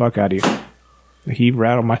just beat the fuck out of you. He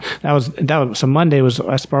rattled my. That was so Monday was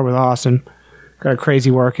I sparred with Austin. Got a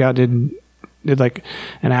crazy workout. Did like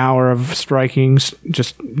an hour of striking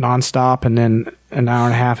just nonstop, and then an hour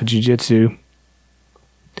and a half of jiu-jitsu.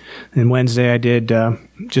 And Wednesday I did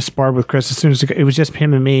just sparred with Chris as soon as it was just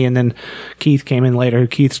him and me, and then Keith came in later.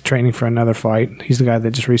 Keith's training for another fight. He's the guy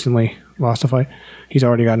that just recently lost a fight. He's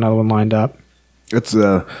already got another one lined up. It's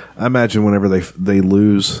I imagine whenever they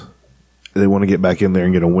lose, they want to get back in there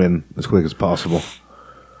and get a win as quick as possible.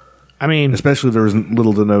 I mean, especially if there's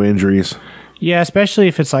little to no injuries. Yeah, especially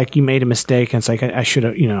if it's like you made a mistake and it's like I should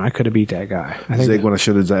have, I could have beat that guy. I think Zig when I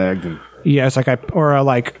should have zagged. Yeah, it's like I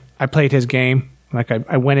played his game. Like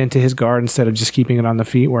I went into his guard instead of just keeping it on the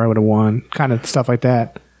feet where I would have won. Kind of stuff like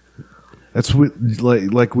that. That's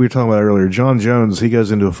like we were talking about earlier. John Jones, he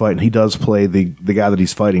goes into a fight and he does play the guy that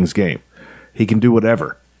he's fighting's game. He can do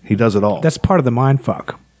whatever. He does it all. That's part of the mind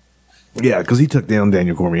fuck. Yeah, because he took down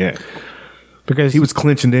Daniel Cormier. Because he was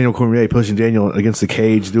clinching Daniel Cormier, pushing Daniel against the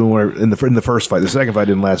cage, doing whatever in the first fight. The second fight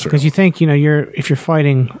didn't last. Because you think if you're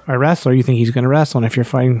fighting a wrestler, you think he's going to wrestle, and if you're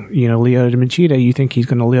fighting Lyoto Machida, you think he's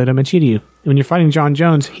going to Lyoto Machida you. When you're fighting John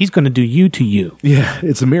Jones, he's going to do you to you. Yeah,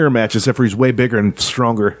 it's a mirror match, except for he's way bigger and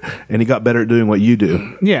stronger, and he got better at doing what you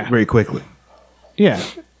do. Yeah, very quickly. Yeah,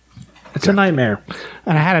 it's a nightmare.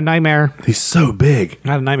 And I had a nightmare. He's so big.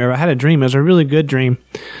 I had a nightmare. I had a dream. It was a really good dream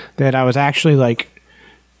that I was actually like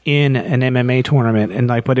in an MMA tournament, and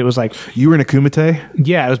but it was like you were in a kumite.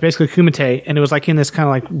 Yeah, it was basically kumite, and it was like in this kind of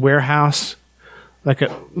like warehouse, like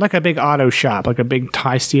a big auto shop, like a big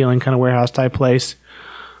tie stealing kind of warehouse type place,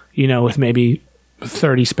 with maybe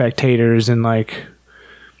 30 spectators and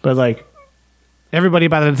but everybody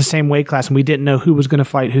about the same weight class, and we didn't know who was going to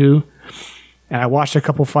fight who. And I watched a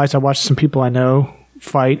couple fights. I watched some people I know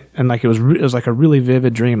fight, and it was like a really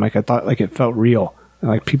vivid dream. I thought it felt real,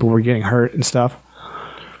 and people were getting hurt and stuff.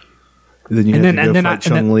 Then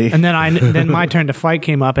then my turn to fight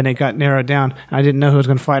came up, and it got narrowed down. I didn't know who was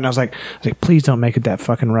going to fight, and I was like, please don't make it that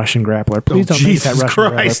fucking Russian grappler. Please don't make it that Russian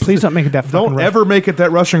grappler. Please don't make it that fucking Don't ever make it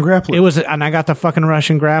that Russian grappler. It was, and I got the fucking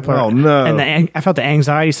Russian grappler. Oh, no. And I felt the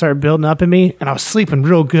anxiety start building up in me, and I was sleeping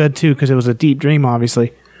real good, too, because it was a deep dream,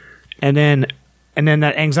 obviously. And then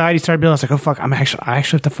that anxiety started building. I was like, oh, fuck, I actually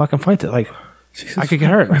have to fucking fight that. Jesus, I could get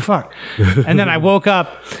hurt. Fuck. And then I woke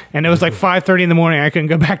up, and it was 5:30 in the morning. I couldn't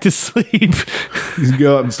go back to sleep. You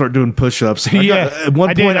go out and start doing push-ups. At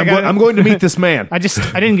one point, I'm going to meet this man. I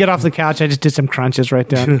didn't get off the couch. I just did some crunches right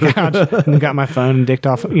there on the couch, and got my phone and dicked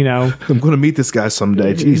off. I'm going to meet this guy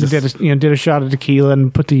someday. Jesus. Did a shot of tequila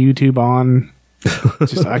and put the YouTube on.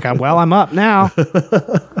 Just I'm up now.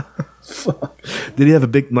 Did he have a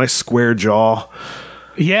big, nice square jaw?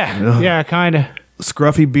 Yeah, kind of.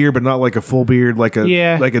 Scruffy beard, but not like a full beard, like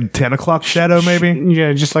a 10 o'clock shadow, maybe.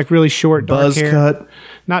 Yeah, just really short, dark buzz hair. cut,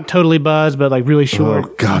 not totally buzz, but really short.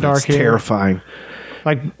 Oh God, dark hair. Terrifying.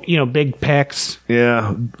 Big pecs.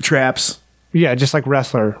 Yeah, traps. Yeah, just like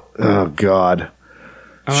wrestler. Oh God,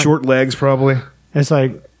 short legs probably. It's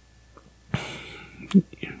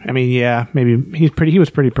maybe he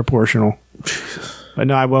was pretty proportional. Jesus. But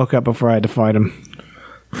no, I woke up before I had to fight him.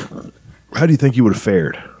 How do you think you would have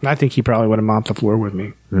fared? I think he probably would have mopped the floor with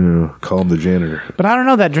me. Yeah, call him the janitor. But I don't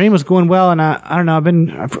know. That dream was going well, and I don't know.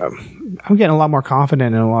 I'm getting a lot more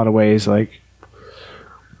confident in a lot of ways,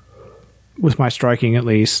 with my striking at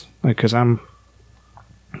least. Because I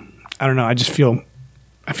don't know. I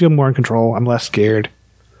feel more in control. I'm less scared.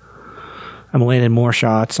 I'm landing more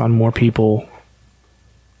shots on more people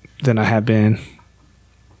than I have been.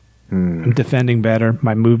 I'm defending better.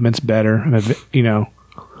 My movement's better. I'm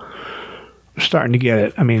starting to get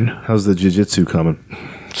it. How's the jiu-jitsu coming?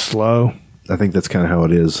 Slow. I think that's kind of how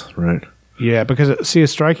it is, right? Yeah, because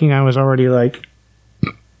striking, I was already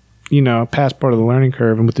past part of the learning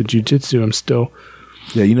curve, and with the jiu-jitsu, I'm still.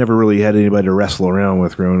 Yeah, you never really had anybody to wrestle around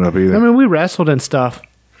with growing up either. We wrestled and stuff,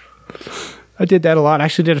 I did that a lot. I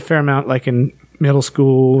actually did a fair amount, like in middle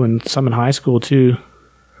school and some in high school too.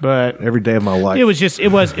 But Every day of my life. it was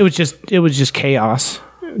just chaos.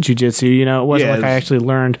 Jiu-jitsu, you know, it wasn't Yeah, like I actually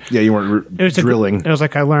learned. Yeah, you weren't It was drilling. it was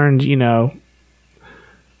like I learned, you know,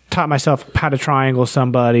 taught myself how to triangle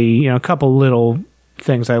somebody. You know, a couple little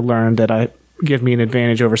things I learned that give me an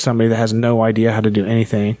advantage over somebody that has no idea how to do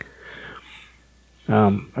anything. I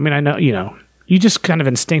mean, I know, you know, you just kind of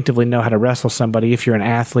instinctively know how to wrestle somebody if you're an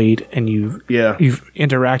athlete and you've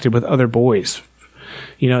interacted with other boys.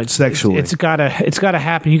 You know, Sexually. it's gotta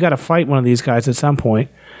happen. You got to fight one of these guys at some point.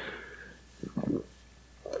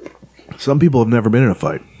 Some people have never been in a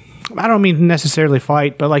fight. I don't mean necessarily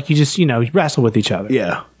fight, but like you just, you know, you wrestle with each other.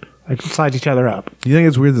 Yeah. Like size each other up. Do you think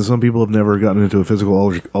it's weird that some people have never gotten into a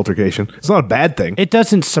physical altercation? It's not a bad thing. It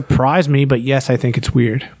doesn't surprise me, but yes, I think it's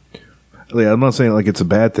weird. Yeah, I'm not saying like it's a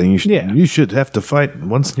bad thing. You should have to fight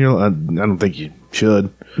once in your life. I don't think you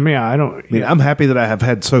should. Yeah, I mean, I'm happy that I have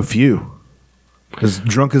had so few. As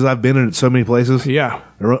drunk as I've been in so many places. Yeah.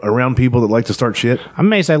 Around people that like to start shit. I'm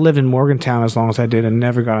amazed I lived in Morgantown as long as I did and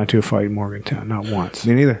never got into a fight in Morgantown. Not once.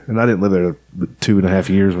 Me neither. And I didn't live there 2.5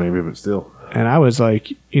 years maybe, but still. And I was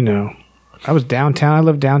like, you know, I was downtown. I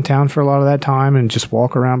lived downtown for a lot of that time and just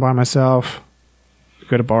walk around by myself.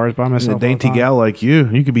 Go to bars by myself. A dainty gal like you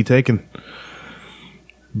could be taken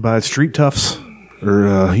by street toughs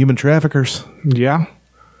or human traffickers. Yeah.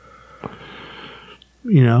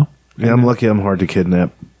 You know. Yeah, I'm lucky I'm hard to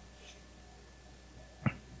kidnap.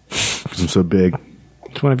 Because I'm so big.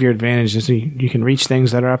 It's one of your advantages. You can reach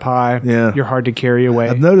things that are up high. Yeah. You're hard to carry away.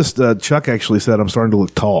 I've noticed Chuck actually said I'm starting to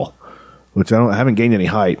look tall, which I haven't gained any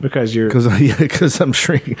height. Because you're... Because I'm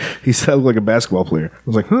shrinking. He said I look like a basketball player. I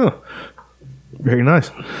was like, huh. Very nice.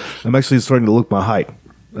 I'm actually starting to look my height,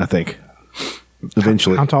 I think.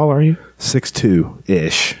 Eventually. How tall are you?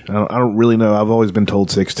 6'2"-ish. I don't really know. I've always been told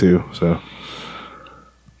 6'2", so...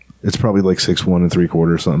 It's probably like 6'1 3/4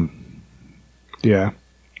 or something. Yeah.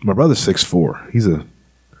 My brother's 6'4".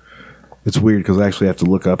 It's weird because I actually have to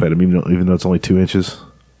look up at him even though it's only 2 inches.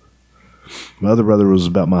 My other brother was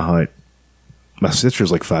about my height. My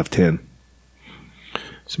sister's like 5'10".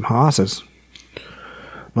 Some hosses.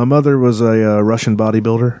 My mother was a Russian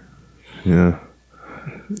bodybuilder. Yeah.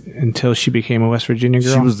 Until she became a West Virginia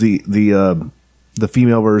girl. She was the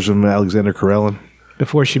female version of Alexander Karelin.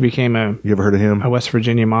 Before she became You ever heard of him? a West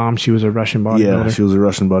Virginia mom, she was a Russian bodybuilder. Yeah, she was a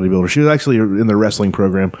Russian bodybuilder. She was actually in the wrestling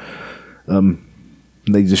program.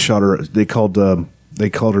 They just shot her. They called her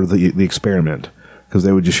the experiment because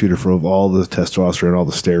they would just shoot her full of all the testosterone, all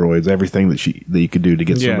the steroids, everything that you could do to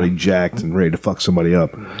get somebody jacked and ready to fuck somebody up.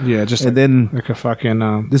 Yeah, just and then like a fucking.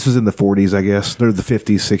 This was in the 40s, I guess. They're the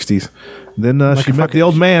 50s, 60s. Then Like she a met fucking- the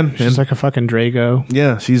old man. She's like a fucking Drago.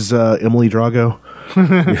 Yeah, she's Emily Drago.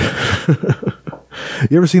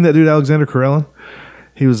 You ever seen that dude Alexander Karelin?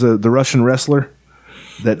 He was the Russian wrestler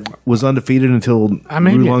that was undefeated until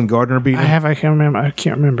Rulon Gardner beat him. I can't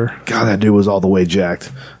remember. God, that dude was all the way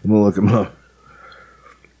jacked. I'm gonna look him up.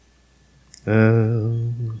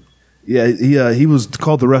 He was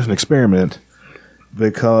called the Russian experiment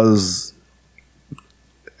because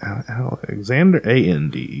Alexander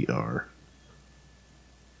Ander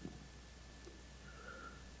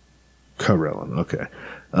Karelin. Okay,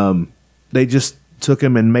 they just took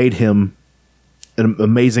him and made him an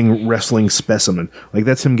amazing wrestling specimen. Like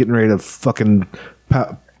that's him getting ready to fucking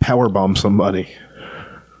power bomb somebody.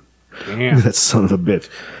 Damn. That son of a bitch.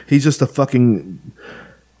 He's just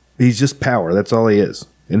he's just power. That's all he is.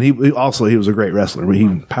 And he was a great wrestler.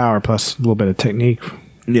 Power plus a little bit of technique.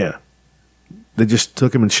 Yeah. They just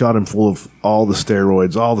took him and shot him full of all the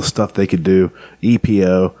steroids, all the stuff they could do,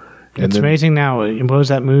 EPO. It's amazing now. What was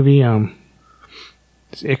that movie?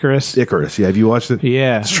 It's Icarus. Icarus, yeah. Have you watched it?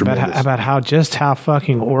 Yeah. It's tremendous. About how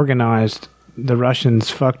fucking organized the Russians'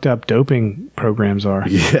 fucked up doping programs are.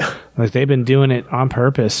 Yeah. Like they've been doing it on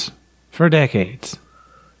purpose for decades.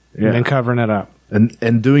 Yeah. And then covering it up.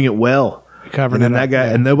 And doing it well. Covering and then it that up.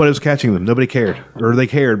 guy, and nobody was catching them. Nobody cared. Or they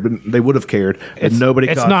cared, but they would have cared. And nobody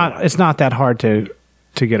caught them. It's not that hard to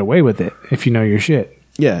get away with it if you know your shit.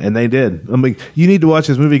 Yeah, and they did. I mean, you need to watch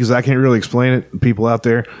this movie because I can't really explain it. People out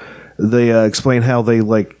there, they explain how they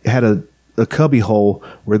like had a cubby hole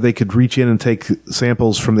where they could reach in and take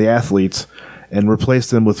samples from the athletes and replace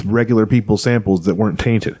them with regular people's samples that weren't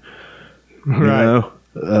tainted. Right. You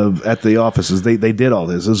know, at the offices, they did all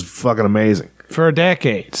this. It was fucking amazing For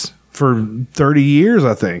decades. for 30 years,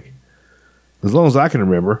 I think, as long as I can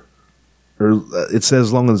remember. Or it says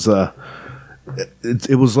as long as.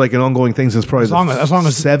 It was like an ongoing thing since probably As long as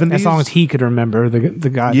 70s. he could remember the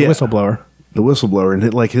guy, Yeah. the whistleblower. the whistleblower,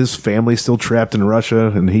 and like his family's still trapped in Russia,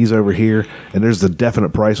 and he's over here, and there's a definite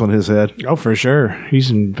price on his head. Oh, for sure.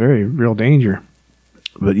 He's in very real danger.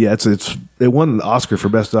 But yeah, it won an Oscar for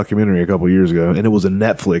best documentary a couple years ago, and it was a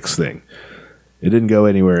Netflix thing. It didn't go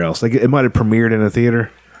anywhere else. Like it might have premiered in a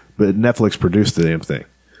theater, but Netflix produced the damn thing,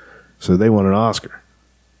 so they won an Oscar.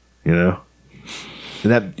 You know,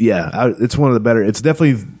 and it's one of the better. It's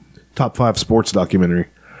definitely top 5 sports documentary.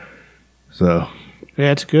 So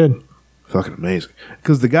yeah, it's good. Fucking amazing.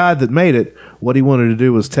 Because the guy that made it, what he wanted to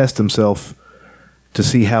do was test himself to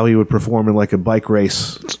see how he would perform in like a bike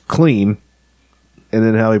race clean, and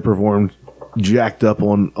then how he performed jacked up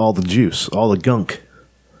on all the juice, all the gunk.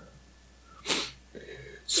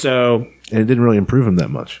 So, and it didn't really improve him that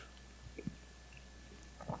much.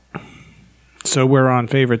 So we're on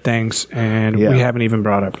favorite things, and we haven't even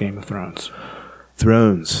brought up Game of Thrones.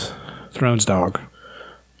 Thrones dog.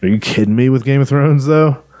 Are you kidding me with Game of Thrones,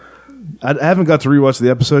 though? I haven't got to rewatch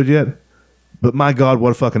the episode yet, but my God,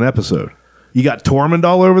 what a fucking episode. You got Tormund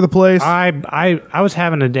all over the place. I was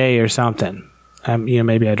having a day or something.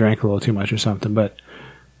 Maybe I drank a little too much or something, but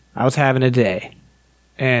I was having a day.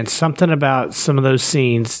 And something about some of those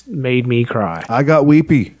scenes made me cry. I got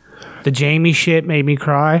weepy. The Jamie shit made me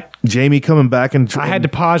cry. Jamie coming back and I had to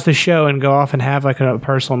pause the show and go off and have like a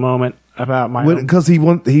personal moment about my own. Because he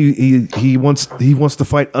wants to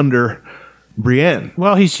fight under Brienne.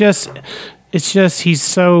 Well, he's such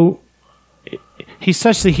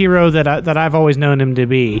the hero that I've always known him to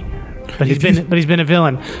be. But he's been a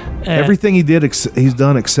villain. Everything he did, he's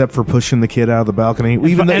done except for pushing the kid out of the balcony.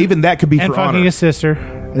 Even that could be for honor. And fucking his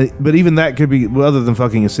sister. But even that could be, well, other than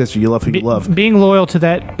fucking his sister, you love who you love. Being loyal to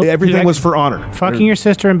that. Everything was for honor. Fucking your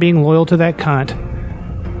sister and being loyal to that cunt.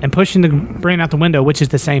 And pushing the brain out the window, which is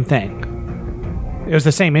the same thing. It was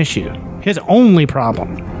the same issue. His only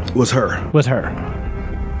problem was her.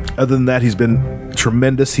 Other than that, he's been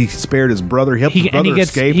tremendous. He spared his brother. He helped his brother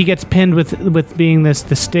escape. He gets pinned with being the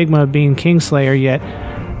stigma of being Kingslayer, yet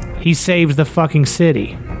he saved the fucking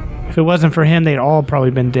city. If it wasn't for him, they'd all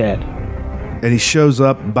probably been dead. And he shows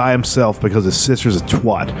up by himself because his sister's a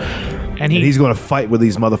twat. And he's going to fight with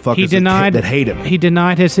these motherfuckers that hate him. He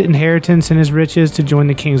denied his inheritance and his riches to join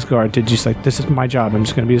the Kingsguard, to just like, this is my job. I'm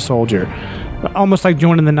just going to be a soldier. Almost like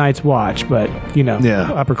joining the Night's Watch, but,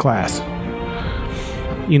 upper class.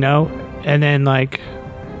 And then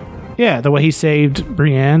the way he saved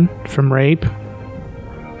Brienne from rape,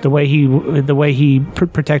 the way he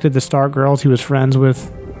protected the Stark girls he was friends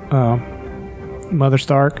with, Mother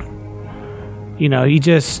Stark. He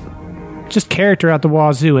just character out the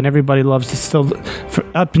wazoo, and everybody loves to still,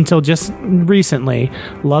 up until just recently,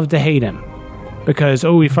 loved to hate him because he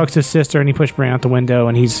fucks his sister and he pushed Brienne out the window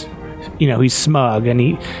and he's smug and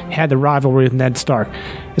he had the rivalry with Ned Stark.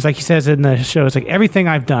 It's like he says in the show, it's like everything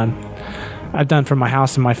I've done for my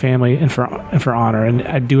house and my family and for honor, and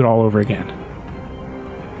I'd do it all over again.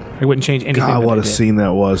 I wouldn't change anything. God, what a scene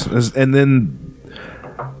that was. And then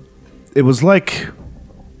it was like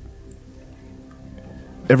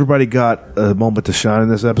everybody got a moment to shine in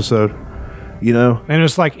this episode, And it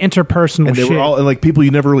was like interpersonal and they shit. were all like people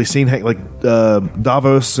you never really seen, like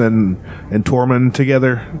Davos and Tormund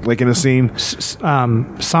together, like in a scene.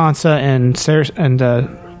 Sansa and Sarah and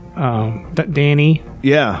Dany.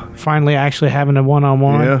 Yeah. Finally actually having a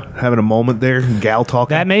one-on-one. Yeah, having a moment there. Gal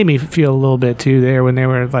talking. That made me feel a little bit, too, there when they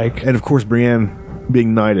were like... And, of course, Brienne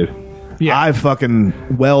being knighted. Yeah. I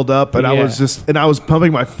fucking welled up, and I was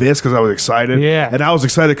pumping my fist because I was excited. Yeah. And I was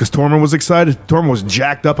excited because Tormund was excited. Tormund was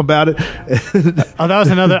jacked up about it. Oh, that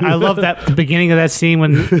was another... I love that, the beginning of that scene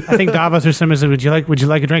when I think Davos or someone said, would you like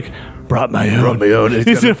a drink? Brought my own.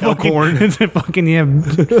 It's got elk horn. It's a fucking,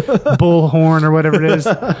 bull horn or whatever it is,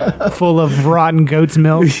 full of rotten goat's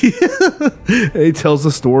milk. He tells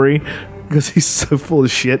the story because he's so full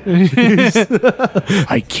of shit.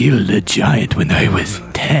 I killed a giant when I was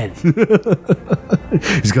 10.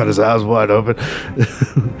 He's got his eyes wide open.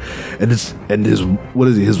 and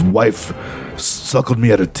his wife suckled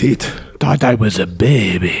me at her teeth. Thought I was a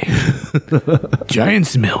baby.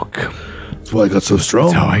 Giant's milk. That's why I got so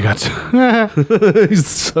strong. That's how I got He's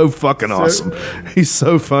so fucking awesome. He's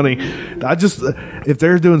so funny. If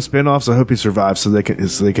they're doing spin-offs, I hope he survives so they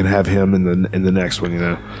can have him in the next one,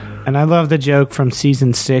 And I love the joke from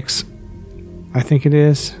season 6. I think it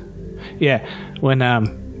is. Yeah, when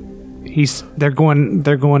they're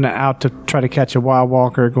going out to try to catch a wild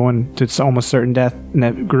walker, going to almost certain death in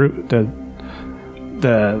that group,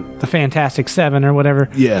 the Fantastic Seven or whatever.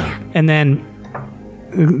 Yeah, and then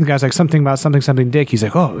the guy's like something about something dick. He's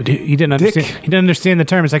like, oh, he didn't understand. Dick. He didn't understand the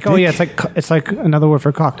term. It's like, dick. Oh yeah, it's like another word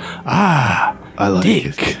for cock. Ah, I like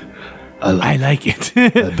dick. it. I like it.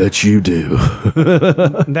 I bet you do.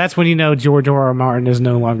 That's when you know George R.R. Martin is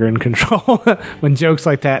no longer in control. When jokes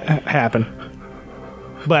like that happen.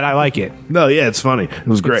 But I like it. No, yeah, it's funny. It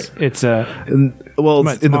was great. It's And, well,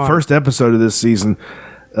 It's in the modern. first episode of this season,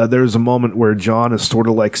 there's a moment where John is sort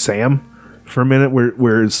of like Sam for a minute,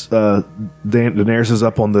 where it's, Daenerys is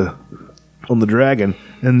up on the dragon,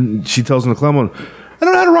 and she tells him to climb on. I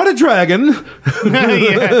don't know how to ride a dragon.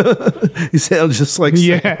 yeah. He sounds just like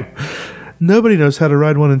Sam. Yeah. Nobody knows how to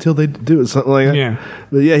ride one until they do it. Something like that. Yeah.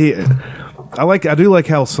 But yeah, I do like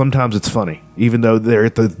how sometimes it's funny, even though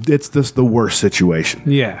it's just the worst situation.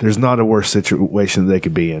 Yeah. There's not a worse situation they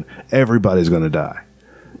could be in. Everybody's going to die.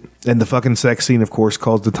 And the fucking sex scene, of course,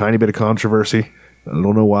 caused a tiny bit of controversy. I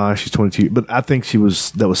don't know why. She's 22, but I think that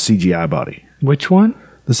was CGI body. Which one?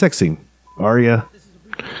 The sex scene, Arya,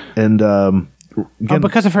 and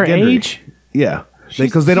Because of her Gendry. age? Yeah,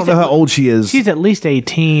 because they don't know how old she is. She's at least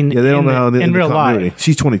 18. Yeah, they don't know how in in the real continuity. life.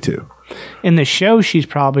 She's 22. In the show, she's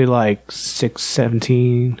probably like 6,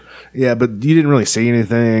 17. Yeah, but you didn't really see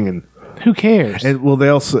anything, and Who cares? well, they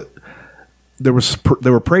also they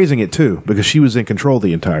were praising it too because she was in control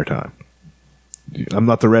the entire time. I'm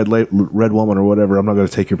not the red woman or whatever. I'm not going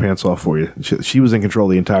to take your pants off for you. She was in control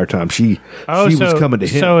the entire time. She was coming to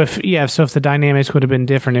him. So if the dynamics would have been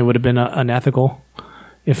different, it would have been unethical.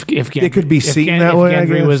 If Gendry, it could be seen that way. If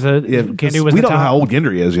Gendry was the yeah, Gendry was we the don't know top, how old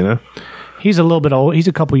Gendry is. You know, he's a little bit old. He's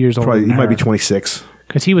a couple years older. probably he than might be her. 26.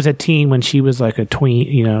 Because he was a teen when she was like a tween.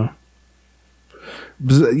 You know.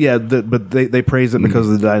 Yeah, but they praised it because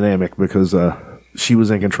of the dynamic because she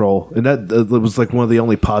was in control, and that was like one of the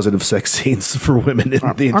only positive sex scenes for women in the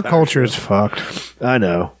Our entire culture is fucked. I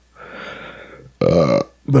know.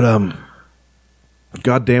 But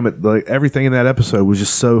God damn it, like everything in that episode was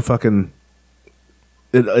just so fucking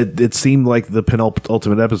it seemed like the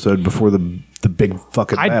penultimate episode before the big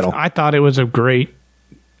fucking battle. I thought it was a great.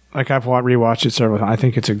 Like I've rewatched it several times. I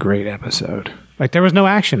think it's a great episode. Like there was no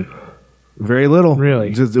action. Very little.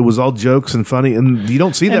 Really. Just, it was all jokes and funny, and you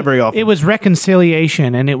don't see that very often. It was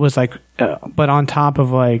reconciliation, and it was like, but on top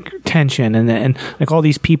of like tension, and like all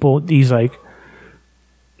these people, these like,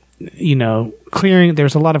 you know, clearing.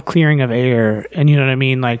 There's a lot of clearing of air, and you know what I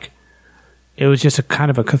mean. Like, it was just a kind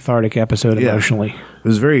of a cathartic episode emotionally. It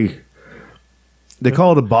was very. They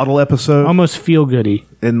call it a bottle episode. Almost feel goody.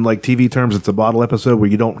 In like TV terms, it's a bottle episode where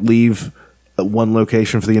you don't leave one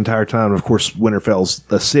location for the entire time. Of course, Winterfell's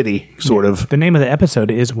a city, sort of. The name of the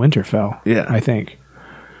episode is Winterfell. Yeah. I think.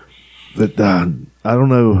 But I don't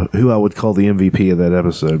know who I would call the MVP of that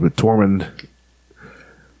episode, but Tormund,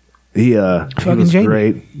 he was Jaime.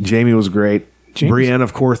 great. Jamie was great. James. Brienne,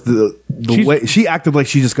 of course, the way she acted like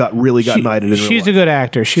she just got knighted in real She's life. a good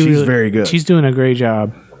actor. She's very good. She's doing a great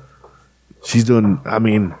job. She's doing, I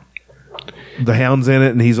mean, the Hound's in it,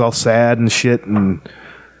 and he's all sad and shit, and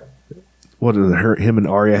him and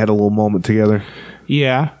Arya had a little moment together.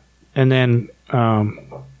 Yeah. And then,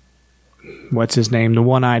 what's his name? The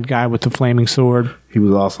one-eyed guy with the flaming sword. He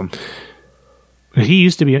was awesome. He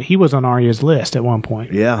was on Arya's list at one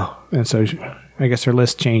point. Yeah. And so I guess her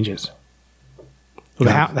list changes.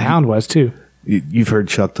 Well, the Hound was too. You've heard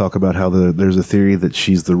Chuck talk about how there's a theory that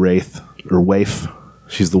she's the Wraith, or Waif.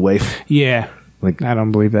 She's the Waif. Yeah. Like, I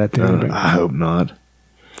don't believe that theory. but- I hope not.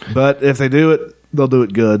 But if they do it, they'll do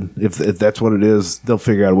it good. If that's what it is, they'll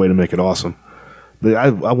figure out a way to make it awesome. But I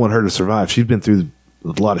want her to survive. She's been through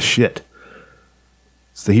a lot of shit.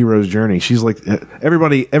 It's the hero's journey. She's like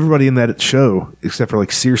everybody in that show, except for like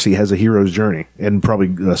Cersei, has a hero's journey, and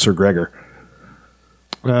probably Sir Gregor,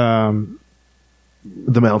 the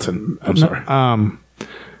Mountain. I'm sorry.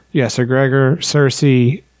 Yeah, Sir Gregor,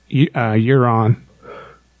 Cersei, Euron,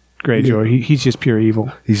 Greyjoy. He's just pure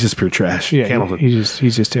evil. He's just pure trash. Yeah, Cannleton.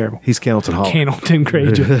 he's just terrible. He's Cannleton Hall. Cannleton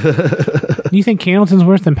Greyjoy. You think Cannleton's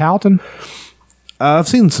worse than Palatine? I've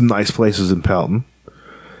seen some nice places in Palatine.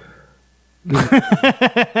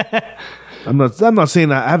 I'm not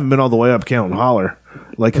saying I haven't been all the way up Cannleton Holler,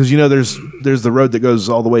 like, because there's the road that goes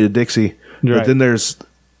all the way to Dixie, Right. but then there's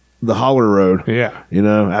the Holler Road. Yeah.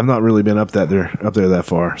 I've not really been up there that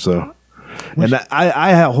far. So, and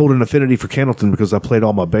I hold an affinity for Cannleton because I played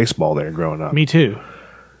all my baseball there growing up. Me too.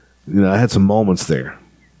 I had some moments there.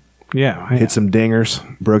 Yeah. Hit some dingers,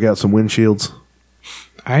 broke out some windshields.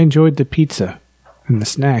 I enjoyed the pizza and the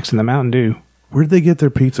snacks and the Mountain Dew. Where did they get their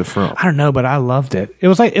pizza from? I don't know, but I loved it. It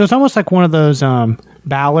was almost like one of those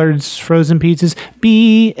Ballard's frozen pizzas.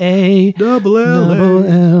 BALLA.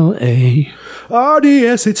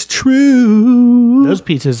 RDS, it's true. Those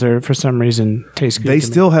pizzas are for some reason taste good. They to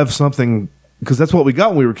me. still have something because that's what we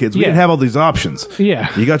got when we were kids. We Yeah. didn't have all these options. Yeah.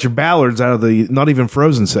 You got your Ballards out of the not even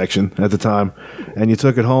frozen section at the time, and you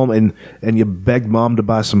took it home and you begged mom to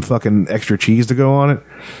buy some fucking extra cheese to go on it,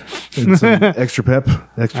 and some extra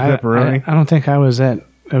pepperoni. I don't think I was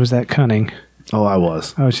that cunning. Oh, I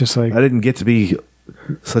was. I was just like, I didn't get to be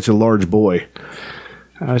such a large boy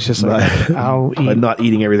I was just like, I'll by eat. not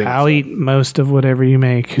eating everything. I'll eat most of whatever you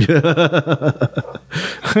make.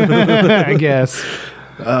 I guess.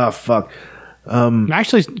 Ah, fuck. I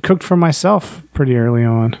actually cooked for myself pretty early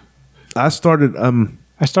on. I started.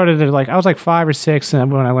 I started at I was like 5 or 6,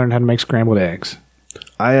 and when I learned how to make scrambled eggs.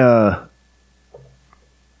 I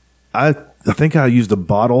think I used a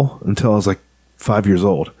bottle until I was like 5 years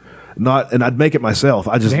old. And I'd make it myself.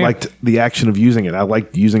 I just Damn. liked the action of using it. I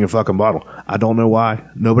liked using a fucking bottle. I don't know why.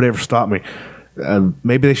 Nobody ever stopped me.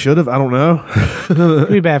 Maybe they should have. I don't know. It'd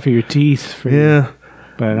be bad for your teeth. Yeah.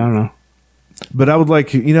 But I don't know. But I would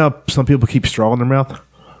some people keep straw in their mouth.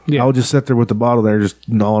 Yeah. I would just sit there with the bottle there, just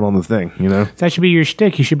gnawing on the thing, That should be your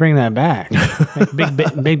shtick. You should bring that back. Like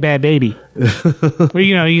big bad baby. Well,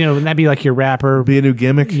 that'd be like your rapper. Be a new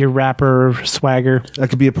gimmick. Your rapper swagger. That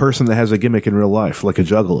could be a person that has a gimmick in real life, like a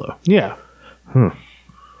juggalo. Yeah.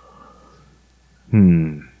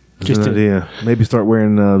 Just an idea. Maybe start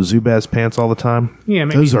wearing Zubaz pants all the time. Yeah,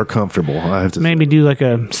 maybe. Those are comfortable. I have to Maybe do like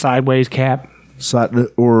a sideways cap.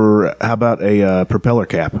 or how about a propeller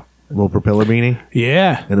cap, a little propeller beanie,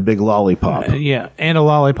 Yeah. and a big lollipop, Yeah, and a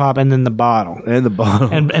lollipop, and then the bottle, and the bottle,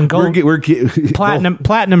 and gold,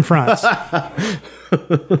 platinum fronts.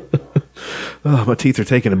 Oh, my teeth are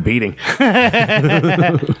taking a beating.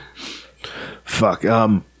 Fuck.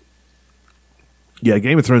 Yeah,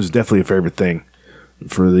 Game of Thrones is definitely a favorite thing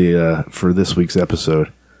for this week's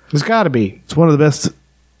episode. It's got to be. It's one of the best.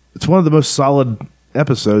 It's one of the most solid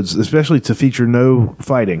episodes, especially to feature no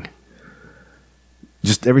fighting.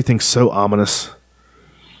 Just everything's so ominous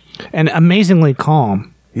And amazingly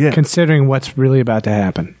calm. Yeah. Considering what's really about to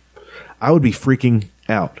happen. I would be freaking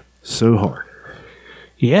out so hard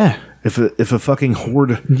Yeah. if a fucking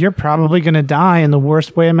horde. You're probably going to die in the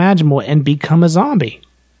worst way imaginable and become a zombie.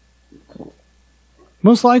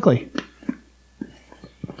 Most likely.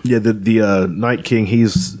 Yeah, the Night King.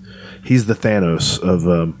 He's the Thanos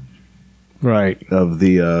of Right. of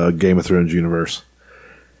the Game of Thrones universe.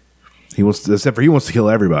 He wants to kill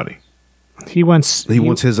everybody. He wants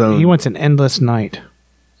his own. He wants an endless night.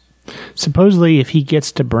 Supposedly, if he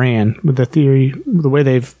gets to Bran, with the theory, the way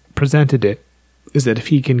they've presented it, is that if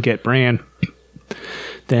he can get Bran,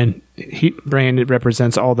 then Bran it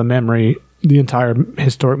represents all the memory, the entire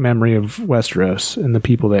historic memory of Westeros and the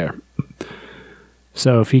people there.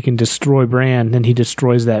 So if he can destroy Bran, then he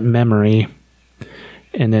destroys that memory,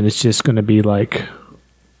 and then it's just going to be like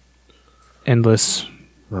endless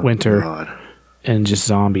winter God. and just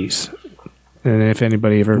zombies. And if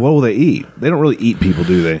anybody ever, What will they eat? They don't really eat people,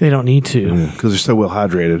 do they? they don't need to. Because they're so well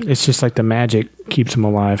hydrated. It's just like the magic keeps them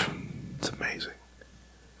alive. It's amazing.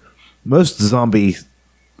 Most zombie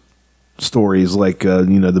stories, like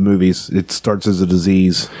the movies, it starts as a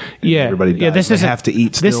disease. And Yeah, everybody dies. yeah. This They isn't have to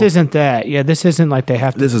eat. Still. This isn't that. Yeah, this isn't like they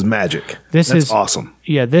have to. This is magic. This That's is awesome.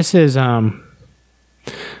 Yeah, this is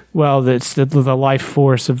well, it's the life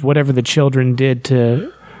force of whatever the children did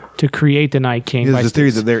to create the Night King. There's by the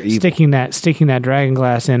theory that they're evil. sticking that dragon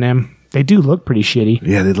glass in him. They do look pretty shitty.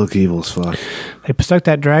 Yeah, they look evil as fuck. They stuck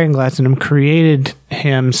that dragon glass in him, created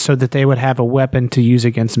him so that they would have a weapon to use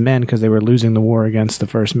against men because they were losing the war against the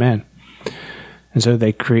first men. And so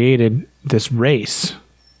they created this race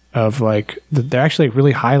of they're actually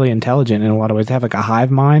really highly intelligent in a lot of ways. They have like a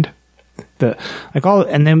hive mind.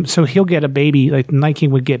 And then so he'll get a baby, like the Night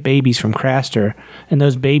King would get babies from Craster, and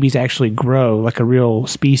those babies actually grow like a real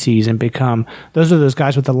species and become, those are those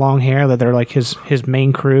guys with the long hair that they're like his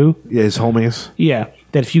main crew. Yeah, his homies. Yeah,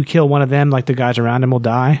 that if you kill one of them, like the guys around him will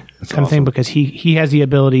die, That's kind of thing, awesome. because he has the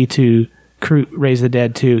ability to raise the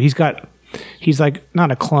dead too. He's like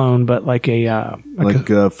not a clone, but like a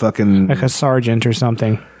Fucking like a sergeant or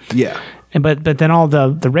something. yeah. And but then all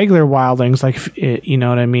the regular wildlings, like you know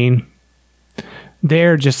what I mean,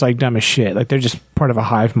 they're just like dumb as shit. Like they're just part of a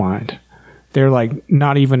hive mind. They're like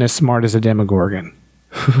not even as smart as a Demogorgon.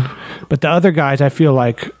 But the other guys, I feel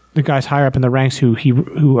like the guys higher up in the ranks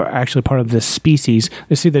who are actually part of this species.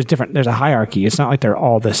 There's a hierarchy. It's not like they're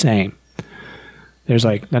all the same. There's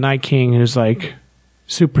like the Night King who's like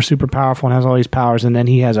super, super powerful and has all these powers, and then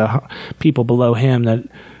he has people below him that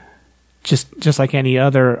just like any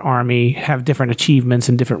other army have different achievements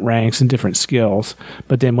and different ranks and different skills.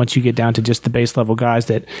 But then once you get down to just the base level guys,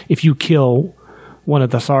 that if you kill one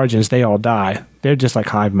of the sergeants, they all die. They're just like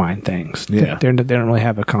hive mind things. Yeah. They don't really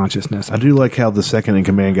have a consciousnness. I do like how the second in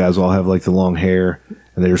command guys all have like the long hair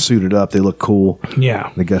and they're suited up. They look cool.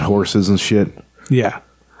 Yeah. They got horses and shit. Yeah.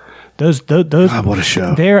 Those God, what a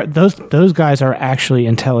show. Those guys are actually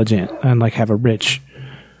intelligent and like have a rich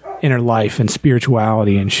inner life and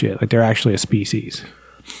spirituality and shit. Like they're actually a species.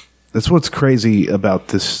 That's what's crazy about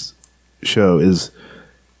this show is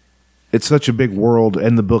it's such a big world,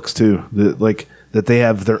 and the books too. That they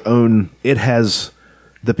have their own. It has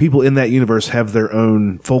the people in that universe have their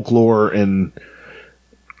own folklore and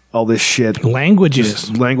all this shit. Languages,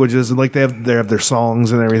 and like they have their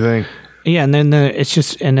songs and everything. Yeah, and then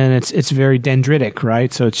it's very dendritic,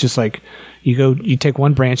 right? So it's just like you take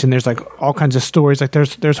one branch and there's like all kinds of stories. Like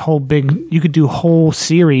there's whole big. You could do whole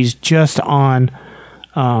series just on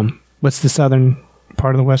what's the southern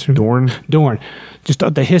part of the western Dorne. Just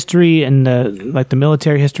the history and the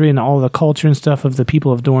military history and all the culture and stuff of the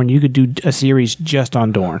people of Dorne. You could do a series just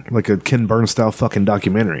on Dorne, like a Ken Burns style fucking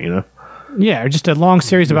documentary, you know? Yeah, or just a long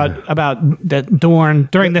series about that Dorne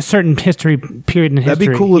during this certain history period in history.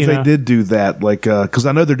 That'd be cool if they did do that, like because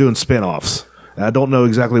I know they're doing spin-offs. I don't know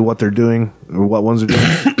exactly what they're doing or what ones they're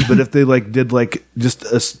doing, but if they like did like just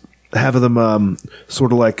have them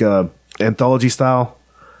sort of like anthology style,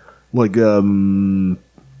 like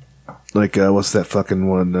what's that fucking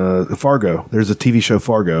one? Fargo. There's a TV show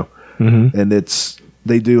Fargo, and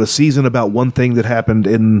they do a season about one thing that happened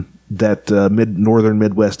in that northern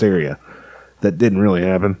Midwest area that didn't really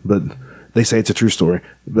happen, but they say it's a true story.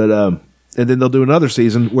 But and then they'll do another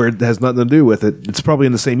season where it has nothing to do with it. It's probably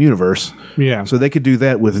in the same universe. Yeah. So they could do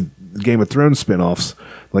that with Game of Thrones spinoffs,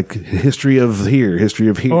 like history of here,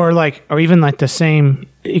 or even like the same.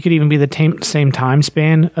 It could even be the same time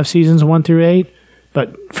span of seasons 1 through 8.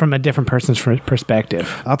 But from a different person's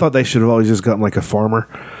perspective. I thought they should have always just gotten like a farmer,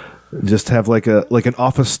 just have like an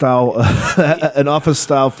office style,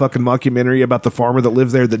 fucking mockumentary about the farmer that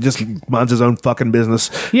lives there that just minds his own fucking business.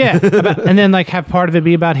 Yeah, and then like have part of it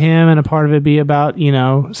be about him, and a part of it be about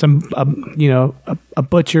a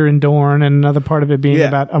butcher in Dorne, and another part of it being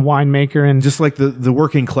about a winemaker, and just like the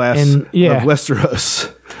working class of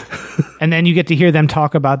Westeros. And then you get to hear them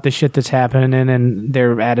talk about the shit that's happening and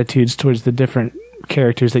their attitudes towards the different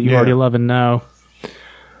characters that you already love and know.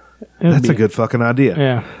 That's a good fucking idea.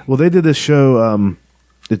 Yeah. Well, they did this show.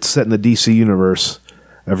 It's set in the DC universe.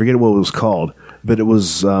 I forget what it was called, but it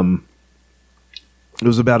was about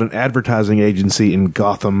an advertising agency in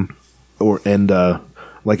Gotham, like in the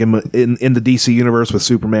DC universe with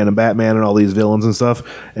Superman and Batman and all these villains and stuff.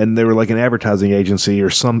 And they were like an advertising agency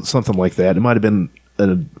or something like that. It might have been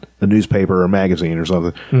a newspaper or a magazine or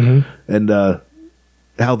something. Mm-hmm. And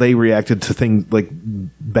how they reacted to things like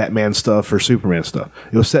Batman stuff or Superman stuff.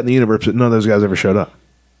 It was set in the universe, but none of those guys ever showed up.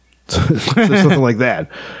 So something like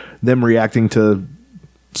that. Them reacting to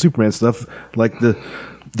Superman stuff, like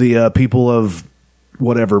the people of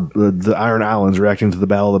whatever, the Iron Islands reacting to the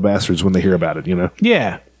Battle of the Bastards when they hear about it, you know?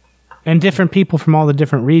 Yeah. And different people from all the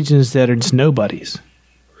different regions that are just nobodies.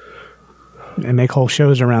 And make whole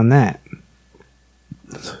shows around that.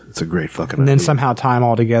 It's a great fucking And then idea. somehow tie them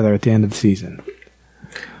all together at the end of the season.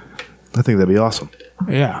 I think that'd be awesome.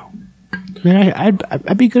 Yeah. I mean,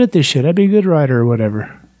 I'd be good at this shit. I'd be a good writer or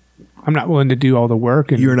whatever. I'm not willing to do all the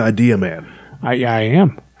work. And You're an idea man. I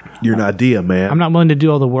am. You're an idea man. I'm not willing to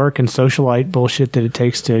do all the work and socialite bullshit that it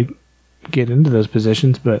takes to get into those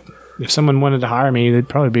positions, but if someone wanted to hire me, it'd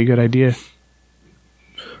probably be a good idea.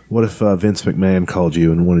 What if Vince McMahon called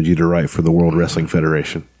you and wanted you to write for the World Wrestling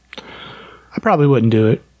Federation? I probably wouldn't do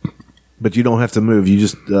it. But you don't have to move. You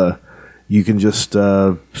just you can just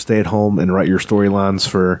stay at home and write your storylines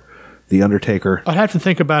for The Undertaker. I'd have to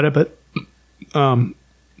think about it, but I'd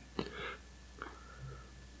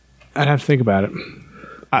have to think about it.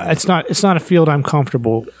 It's not a field I'm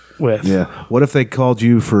comfortable with. Yeah. What if they called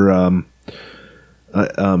you for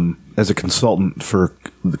as a consultant for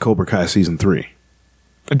the Cobra Kai season 3?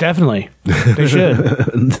 Definitely, they should.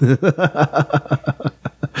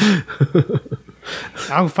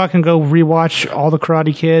 I'll fucking go rewatch all the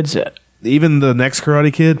Karate Kids. Even the next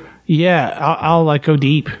Karate Kid? Yeah, I'll like go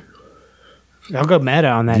deep. I'll go meta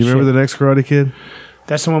on that. Do you remember the next Karate Kid?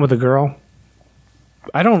 That's the one with the girl.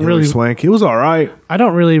 I don't Hilary really Swank. It was all right. I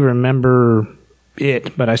don't really remember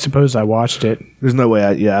it, but I suppose I watched it. There's no way.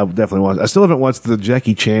 I definitely watched. I still haven't watched the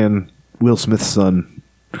Jackie Chan, Will Smith's son,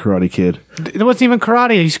 Karate Kid. It wasn't even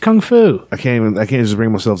karate. He's kung fu. I can't just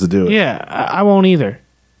bring myself to do it. Yeah, I won't either.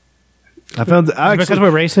 I found because we're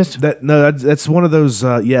racist. That's one of those.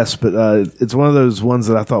 Yes, but it's one of those ones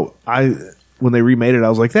that I thought when they remade it, I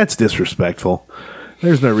was like, that's disrespectful.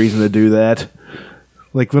 There's no reason to do that.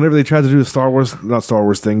 Like whenever they tried to do the not Star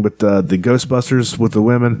Wars thing, but the Ghostbusters with the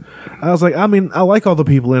women, I was like, I mean, I like all the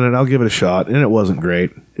people in it. I'll give it a shot, and it wasn't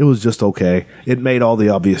great. It was just okay. It made all the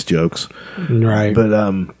obvious jokes, Right. but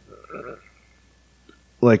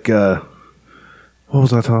like what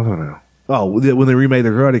was I talking about? Oh, when they remade the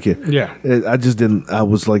Karate Kid. Yeah. I just didn't. I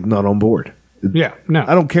was like not on board. Yeah. No.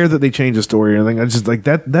 I don't care that they change the story or anything. I just like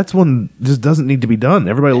that. That's one just doesn't need to be done.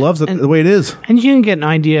 Everybody loves it the way it is. And you can get an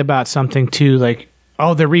idea about something too, like,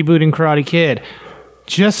 oh, they're rebooting Karate Kid.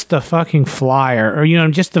 Just the fucking flyer, or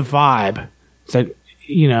just the vibe. That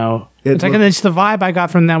it's like, and it's the vibe I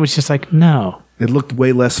got from that was just like, no. It looked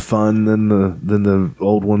way less fun than the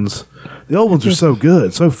old ones. The old ones were so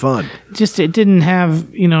good, so fun. It didn't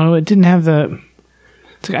have the.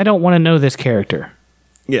 It's like, I don't want to know this character.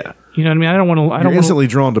 Yeah, You know what I mean? I don't want to. I you're don't instantly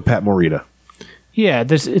drawn to Pat Morita. Yeah, it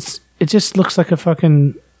just looks like a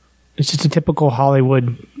fucking. It's just a typical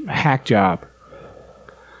Hollywood hack job.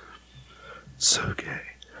 So gay.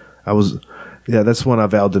 That's one I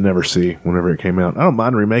vowed to never see whenever it came out. I don't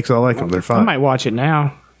mind remakes. I like them. They're I fine. might watch it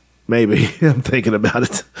now Maybe. I'm thinking about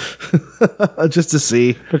it. Just to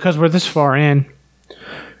see. because we're this far in.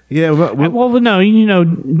 Yeah. Well, no,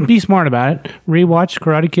 be smart about it. Rewatch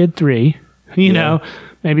Karate Kid 3.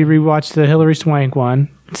 Maybe rewatch the Hilary Swank one.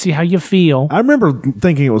 See how you feel. I remember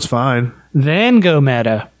thinking it was fine Then go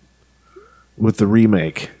meta with the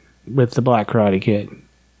remake. with the Black Karate Kid.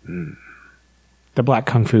 The Black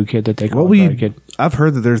Kung Fu Kid that they call Karate Kid. I've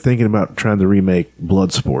heard that they're thinking about trying to remake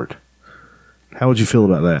Bloodsport. How would you feel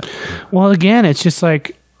about that? Well, again, it's just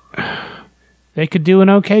like they could do an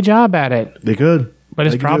okay job at it, They could. but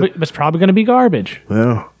it's They could probably going to be garbage.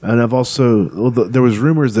 Well, and I've also there was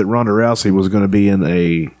rumors that Ronda Rousey was going to be in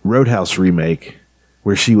a Roadhouse remake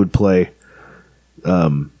where she would play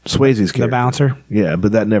Swayze's character, The bouncer. Yeah,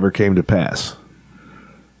 but that never came to pass.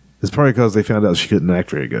 It's probably because they found out she couldn't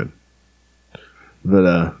act very good.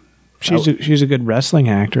 But She's a good wrestling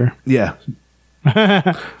actor. yeah,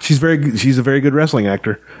 she's a very good wrestling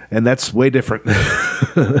actor, and that's way different.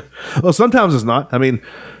 Well, sometimes it's not. I mean,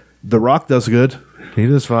 The Rock does good. He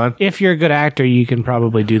does fine. If you're a good actor, you can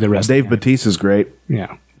probably do the wrestling. Dave Bautista's great.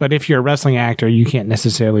 Yeah, but if you're a wrestling actor, you can't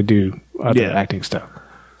necessarily do other Yeah. acting stuff.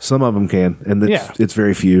 Some of them can, and it's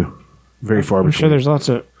very few, very far I'm between. sure there's lots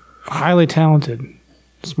of highly talented,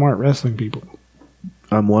 smart wrestling people.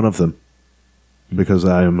 I'm one of them because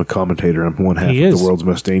I am a commentator. I'm one half He of is. the world's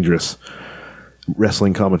most dangerous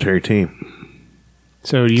wrestling commentary team.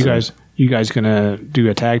 So you guys gonna do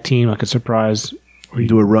a tag team, like a surprise?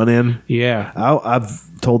 Do a run in. Yeah. I've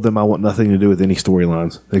told them I want nothing to do with any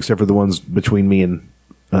storylines except for the ones between me and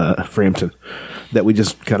Frampton that we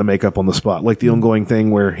just kind of make up on the spot, like the ongoing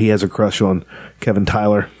thing where he has a crush on Kevin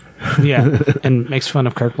Tyler. Yeah, and makes fun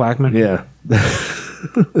of Kirk Blackman. Yeah.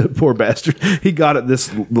 Poor bastard. He got it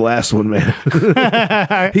the last one,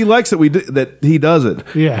 man. He likes that he does it.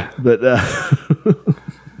 Yeah. But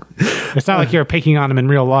It's not like you're picking on him in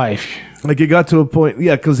real life. like it got to a point,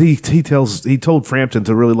 yeah, because he told Frampton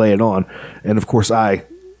to really lay it on, and of course I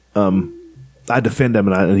defend him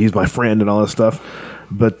and he's my friend and all this stuff,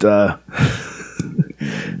 but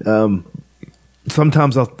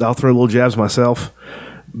sometimes I'll throw little jabs myself.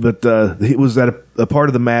 But he was at a part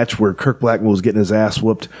of the match where Kirk Blackman was getting his ass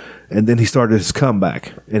whooped, and then he started his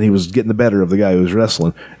comeback, and he was getting the better of the guy who was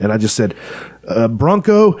wrestling. And I just said,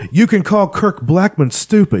 Bronco, you can call Kirk Blackman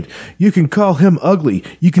stupid. You can call him ugly.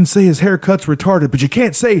 You can say his haircut's retarded, but you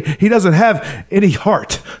can't say he doesn't have any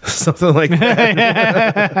heart. Something like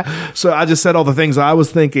that. So I just said all the things I was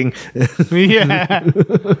thinking. Yeah.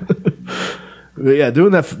 But yeah,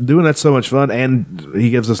 doing that's so much fun, and he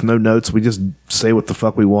gives us no notes. We just say what the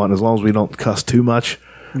fuck we want, as long as we don't cuss too much.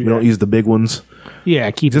 We don't use the big ones, Yeah,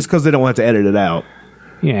 just because they don't want to edit it out.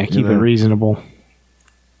 keep know. it reasonable.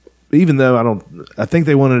 Even though I think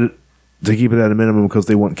they wanted to keep it at a minimum because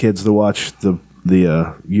they want kids to watch the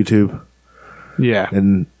YouTube. Yeah.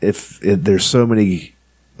 And if there's so many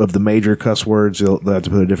of the major cuss words, they'll have to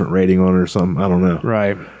put a different rating on it or something. I don't know,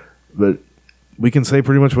 Right. but we can say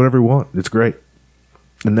pretty much whatever we want. It's great,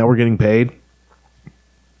 and now we're getting paid.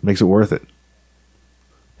 Makes it worth it.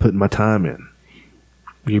 Putting my time in.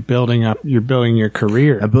 You're building your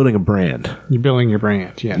career. I'm building a brand. You're building your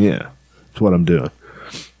brand. Yeah. Yeah, that's what I'm doing.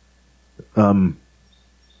 That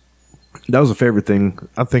was a favorite thing.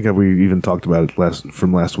 I think we even talked about it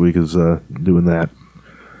from last week. Is doing that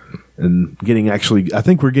and getting I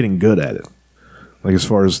think we're getting good at it. Like as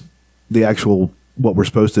far as the actual what we're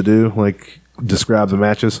supposed to do, like describe the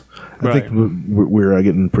matches. I Right. think we're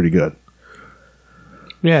getting pretty good.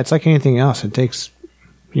 Yeah, it's like anything else. It takes,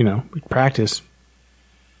 practice.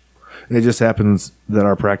 It just happens that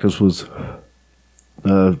our practice was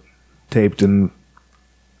taped and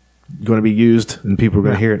going to be used, and people are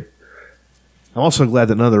going to hear it. I'm also glad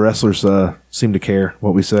that none of the wrestlers seem to care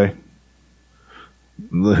what we say.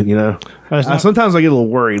 You know, sometimes I get a little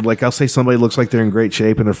worried. Like I'll say somebody looks like they're in great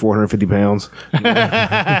shape and they're 450 pounds. You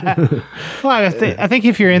know? Well, I think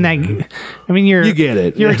if you're in that, I mean, you get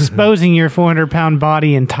it. You're exposing your 400-pound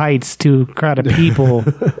body in tights to a crowd of people.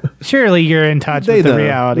 Surely you're in touch with the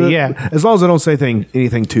reality. Yeah, as long as I don't say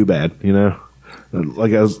anything too bad, you know.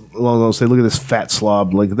 Like as long as I don't say, look at this fat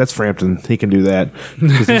slob. Like that's Frampton. He can do that.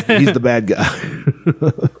 'Cause he's the bad guy.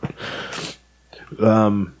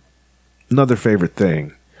 Another favorite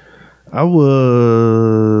thing. I was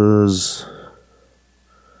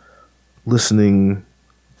listening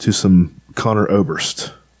to some Conor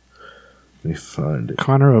Oberst. Let me find it.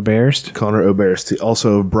 Conor Oberst. Conor Oberst,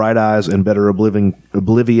 also of Bright Eyes and Better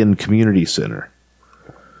Oblivion Community Center.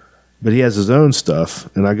 But he has his own stuff,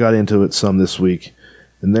 and I got into it some this week.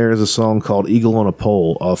 And there is a song called Eagle on a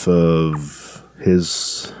Pole off of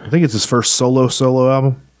his, I think it's his first solo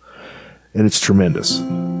album. And it's tremendous.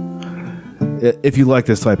 If you like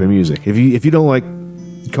this type of music. If you don't like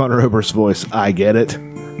Conor Oberst's voice, I get it.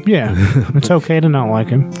 Yeah, it's okay to not like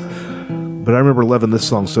him. But I remember loving this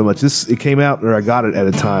song so much. It came out, or I got it at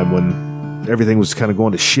a time when everything was kind of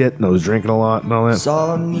going to shit, and I was drinking a lot and all that.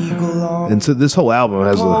 And so this whole album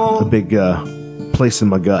has a big place in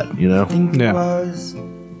my gut, you know? Yeah.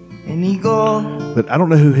 But I don't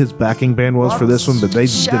know who his backing band was for this one, but they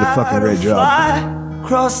did a fucking great job.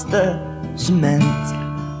 Across the cement.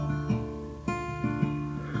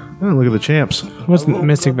 Oh, look at the champs. It wasn't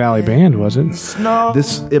Mystic Valley Band, was it?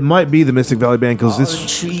 It might be the Mystic Valley Band because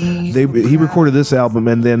he recorded this album,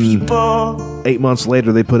 and then 8 months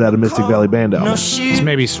later they put out a Mystic Valley Band album. It's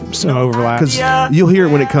maybe some overlap. Because you'll hear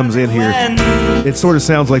it when it comes in here. It sort of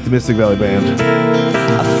sounds like the Mystic Valley Band.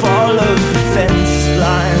 I followed the fence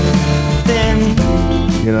line, then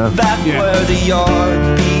You know? back where the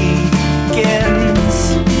yard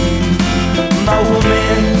begins. My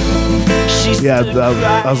woman. Yeah,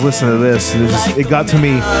 I was listening to this, and it got to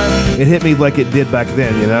me. It hit me like it did back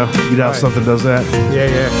then, you know? You know how something does that?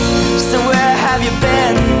 Yeah. So where have you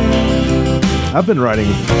been? I've been writing,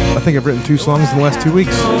 I think I've written 2 songs in the last 2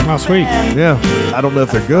 weeks. Oh, sweet. Yeah. I don't know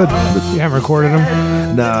if they're good, but You haven't recorded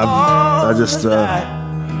them? nah, I just,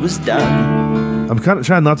 Was done. I'm kind of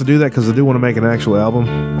trying not to do that because I do want to make an actual album.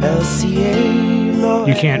 LCA.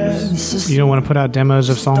 You can't. You don't want to put out demos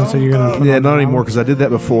of songs that you're gonna. Put Yeah, on not the anymore album? because I did that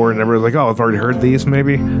before, and everyone's like, "Oh, I've already heard these,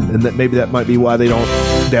 maybe," and that might be why they don't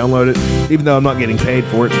download it, even though I'm not getting paid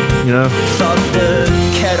for it, you know.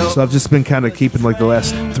 So I've just been kind of keeping like the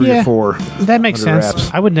last 3 or 4. That makes under sense.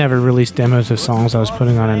 wraps. I would never release demos of songs I was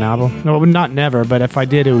putting on an album. No, not never, but if I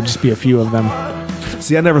did, it would just be a few of them.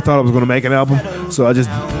 See, I never thought I was going to make an album, so I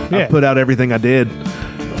put out everything I did.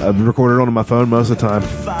 I recorded it on my phone most of the time,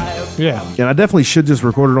 Yeah. and I definitely should just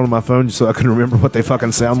record it on my phone so I can remember what they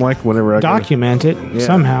fucking sound like whenever I Document it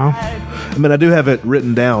somehow. I mean, I do have it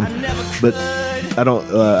written down, but I don't.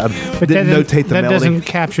 I didn't notate the that melody. doesn't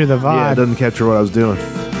capture the vibe. Yeah, it doesn't capture what I was doing.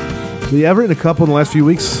 But yeah, I've written a couple in the last few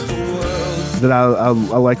weeks that I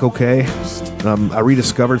like. Okay, I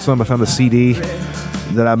rediscovered some. I found a CD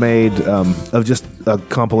that I made of just a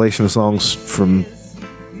compilation of songs from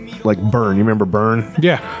like Burn. You remember Burn?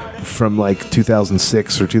 Yeah. From like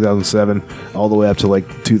 2006 or 2007 all the way up to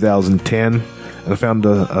like 2010. And I found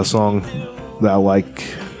a song that I like,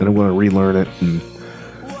 and I'm going to relearn it, and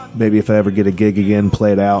maybe if I ever get a gig again,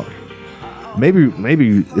 play it out. Maybe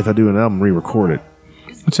if I do an album, re-record it.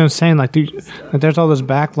 That's what I'm saying. Like, there's all those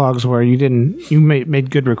backlogs where you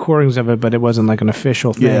made good recordings of it, but it wasn't like an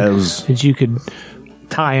official thing. Yeah, it was. That you could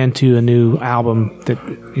tie into a new album that,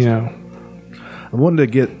 you know. I wanted to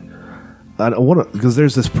get. I want to, because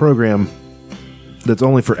there's this program that's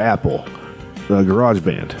only for Apple,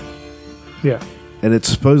 GarageBand, Yeah. and it's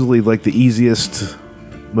supposedly like the easiest,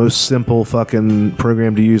 most simple fucking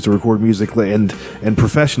program to use to record music, and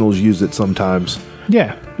professionals use it sometimes.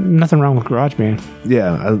 Yeah. Nothing wrong with GarageBand.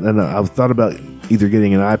 Yeah, I've thought about either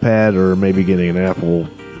getting an iPad or maybe getting an Apple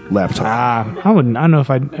laptop. I wouldn't. I don't know if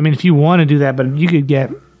I mean, if you want to do that, but you could get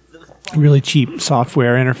really cheap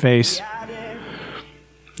software interface.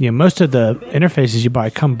 Yeah, most of the interfaces you buy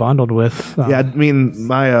come bundled with. Yeah, I mean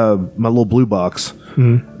my little blue box.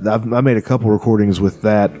 I made a couple recordings with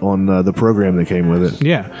that on the program that came with it.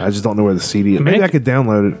 Yeah. I just don't know where the CD is. Maybe I could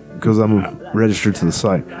download it because I'm registered to the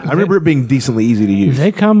site. I remember it being decently easy to use.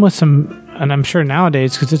 They come with some, and I'm sure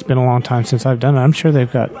nowadays, because it's been a long time since I've done it, I'm sure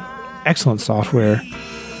they've got excellent software.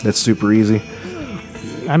 That's super easy.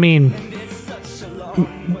 I mean,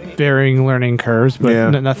 varying learning curves, but Yeah.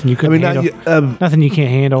 nothing you couldn't handle. Nothing you can't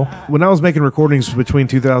handle. When I was making recordings between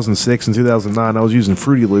 2006 and 2009, I was using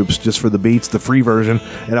Fruity Loops just for the beats, the free version,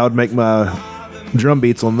 and I would make my drum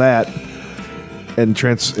beats on that and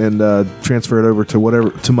transfer it over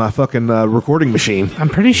to my fucking recording machine. I'm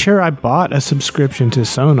pretty sure I bought a subscription to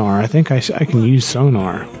Sonar. I think I can use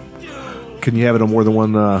Sonar. Can you have it on more than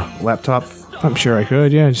one laptop? I'm sure I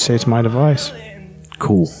could. Yeah, just say it's my device.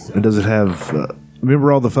 Cool. And does it have?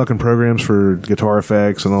 Remember all the fucking programs for guitar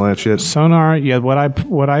effects and all that shit? Sonar. Yeah, what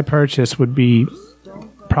I purchased would be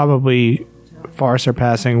probably far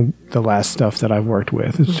surpassing the last stuff that I've worked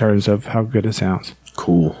with in terms of how good it sounds.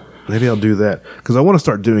 Cool. Maybe I'll do that because I want to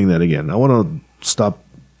start doing that again. I want to stop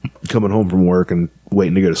coming home from work and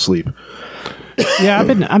waiting to go to sleep. Yeah, I've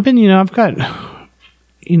been. I've got.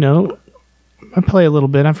 I play a little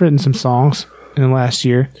bit. I've written some songs in the last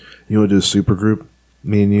year. You want to do a super group?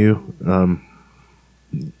 Me and you,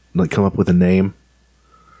 like come up with a name,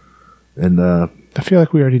 and I feel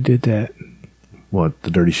like we already did that. what,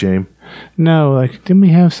 the Dirty Shame? No, like didn't we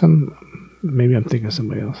have some? Maybe I'm thinking of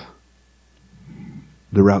somebody else.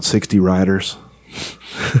 The Route 60 Riders.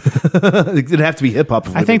 It'd have to be hip hop.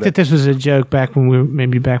 I think that this was a joke back when we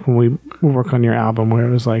were working on your album, where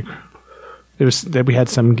it was like that we had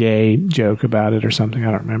some gay joke about it or something.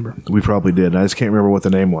 I don't remember. We probably did. I just can't remember what the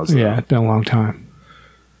name was. Yeah, it's been a long time.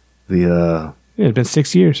 The It's been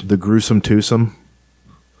 6 years. the Gruesome Twosome.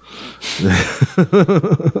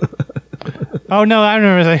 Oh no, I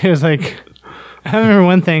remember. It was like I remember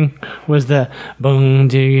one thing was the boom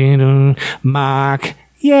ding mark.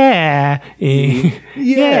 Yeah,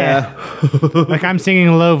 yeah. Like I'm singing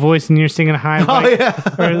a low voice and you're singing a high. Like,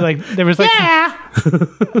 yeah. Or like there was like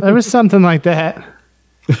there was something like that.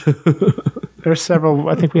 There were several.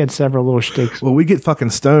 I think we had several little shticks. Well, we get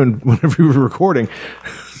fucking stoned whenever we were recording,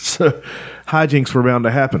 so hijinks were bound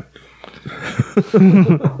to happen.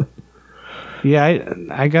 Yeah,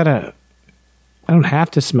 I gotta. I don't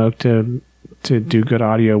have to smoke to do good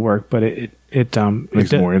audio work, but it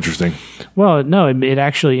Makes it more interesting. Well, no, it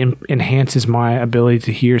actually enhances my ability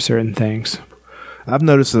to hear certain things. I've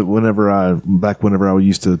noticed that whenever I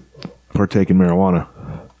used to partake in marijuana,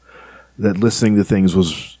 that listening to things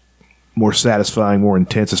was more satisfying, more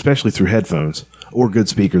intense, especially through headphones or good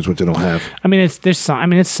speakers, which I don't have. I mean, it's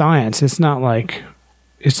science. It's not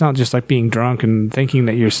just like being drunk and thinking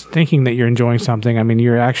that you're enjoying something. I mean,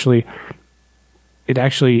 it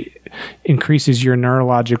actually increases your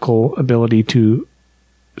neurological ability to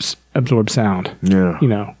absorb sound.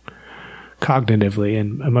 Yeah. Cognitively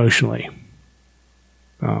and emotionally.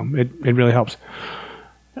 It really helps.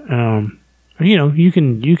 You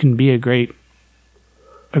can be a great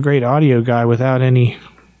audio guy without any,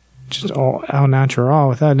 just all au natural,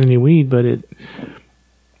 without any weed, but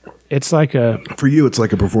it's like for you, it's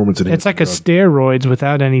like a performance enhancement. It's like a steroids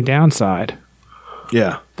without any downside.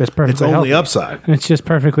 Yeah. That's perfectly It's only healthy. upside. It's just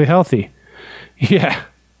perfectly healthy. Yeah.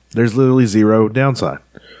 There's literally zero downside.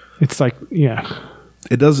 It's like, yeah.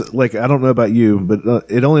 It does, like, I don't know about you, but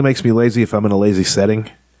it only makes me lazy if I'm in a lazy setting.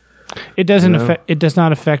 It doesn't affect. It does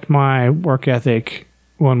not affect my work ethic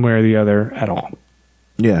one way or the other at all.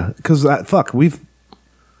 Yeah, because we've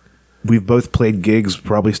both played gigs,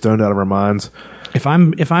 probably stoned out of our minds. If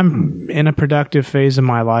I'm in a productive phase of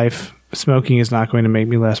my life, smoking is not going to make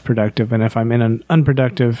me less productive, and if I'm in an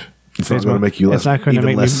unproductive It's phase, not going to make you less. it's not going to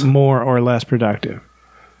make less. me more or less productive.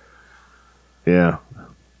 Yeah,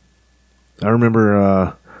 I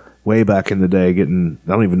remember way back in the day getting.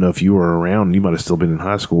 I don't even know if you were around. You might have still been in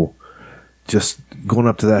high school. Just going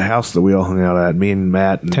up to that house that we all hung out at. Me and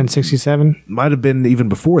Matt. And 1067 might have been even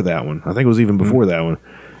before that one. I think it was even before that one.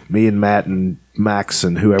 Me and Matt and Max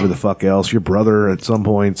and whoever the fuck else. Your brother at some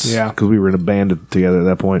points. Yeah. Because we were in a band together at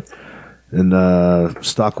that point. And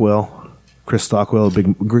Stockwell, Chris Stockwell,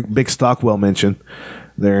 big Stockwell mention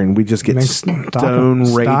there. And we just get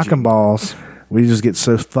stone raging. Stocking balls. We just get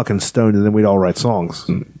so fucking stoned and then we'd all write songs.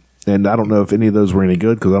 And I don't know if any of those were any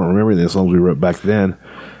good because I don't remember any of the songs we wrote back then.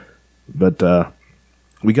 But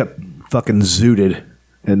we got fucking zooted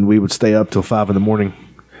and we would stay up till 5 a.m.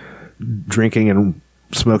 drinking and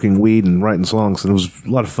smoking weed and writing songs, and it was a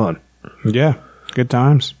lot of fun. Yeah, good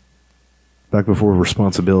times. Back before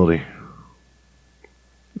responsibility.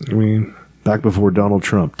 I mean, back before Donald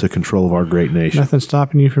Trump took control of our great nation. Nothing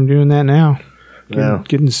stopping you from doing that now.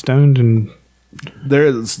 Getting stoned and there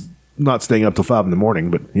is not staying up till 5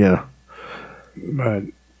 a.m, but yeah. But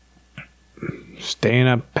staying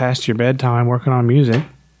up past your bedtime working on music.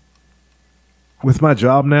 With my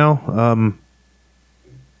job now,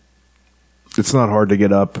 it's not hard to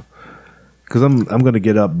get up because I'm going to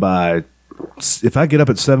get up by if I get up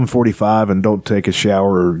at 7:45 and don't take a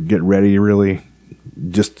shower or get ready, really,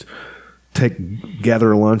 just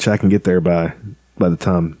gather a lunch, I can get there by the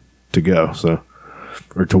time to go,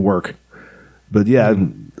 or to work. But yeah,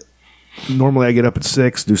 normally I get up at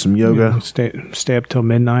 6, do some yoga. Stay up till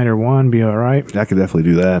midnight or 1, be all right. I could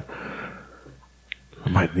definitely do that. I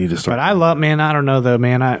might need to start. But I don't know though,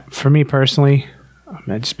 man. For me personally,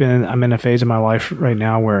 I'm in a phase of my life right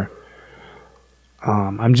now where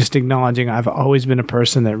I'm just acknowledging I've always been a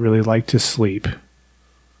person that really liked to sleep,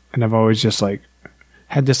 and I've always just like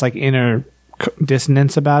had this like inner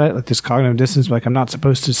dissonance about it, like this cognitive dissonance, like I'm not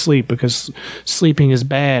supposed to sleep because sleeping is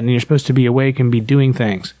bad, and you're supposed to be awake and be doing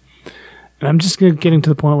things. And I'm just getting to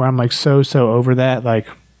the point where I'm like so over that. Like,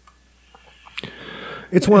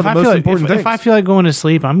 it's one of the most important things. If I feel like going to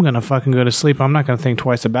sleep, I'm going to fucking go to sleep. I'm not going to think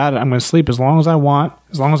twice about it. I'm going to sleep as long as I want,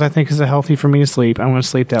 as long as I think it's healthy for me to sleep. I'm going to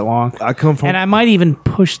sleep that long. And I might even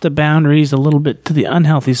push the boundaries a little bit to the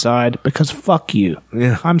unhealthy side because fuck you.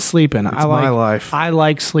 Yeah. I'm sleeping. It's my life. I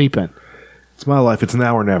like sleeping. It's my life. It's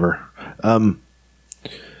now or never.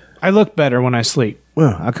 I look better when I sleep.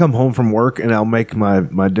 Well, I come home from work and I'll make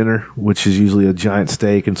my dinner, which is usually a giant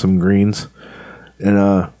steak and some greens.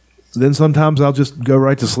 And then sometimes I'll just go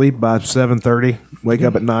right to sleep by 7:30, wake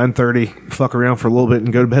up at 9:30, fuck around for a little bit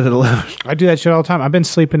and go to bed at 11. I do that shit all the time. I've been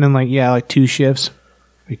sleeping in like 2 shifts.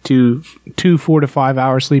 Like two 4 to 5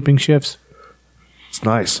 hour sleeping shifts. It's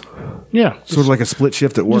nice. Yeah. Sort of like a split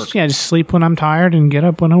shift at work. Just sleep when I'm tired and get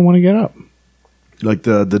up when I want to get up. Like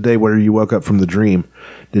the day where you woke up from the dream,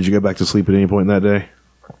 did you go back to sleep at any point in that day?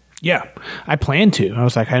 Yeah, I planned to. I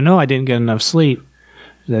was like, I know I didn't get enough sleep.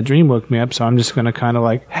 That dream woke me up, so I'm just going to kind of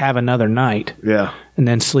like have another night. Yeah. And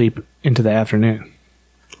then sleep into the afternoon.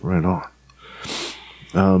 Right on.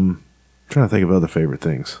 Trying to think of other favorite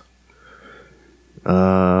things. We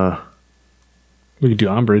could do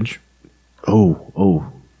Umbridge.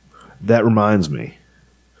 Oh. That reminds me.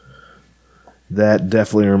 That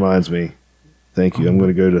definitely reminds me. Thank you. I'm going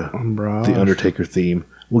to go to the Undertaker theme.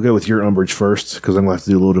 We'll go with your Umbridge first, because I'm going to have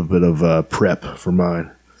to do a little bit of prep for mine.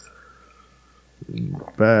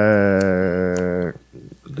 Back.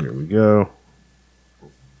 There we go.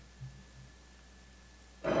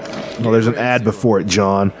 Oh, there's an ad before it,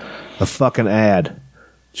 John. A fucking ad.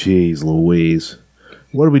 Jeez Louise.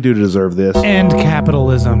 What do we do to deserve this? End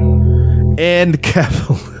capitalism. End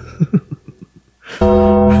capitalism.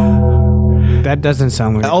 That doesn't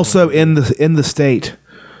sound like also in the state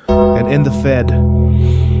and in the Fed.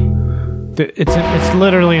 It's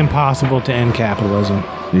literally impossible to end capitalism.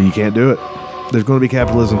 You can't do it. There's going to be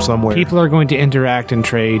capitalism somewhere. People are going to interact and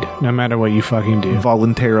trade no matter what you fucking do.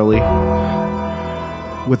 Voluntarily.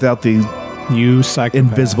 Without the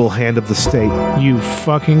invisible hand of the state. You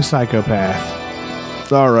fucking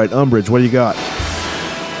psychopath. All right, Umbridge, what do you got?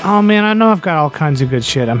 Oh man, I know I've got all kinds of good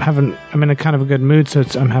shit. I'm in a kind of a good mood, so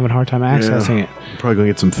I'm having a hard time accessing it. I'm probably gonna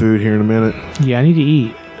get some food here in a minute. Yeah, I need to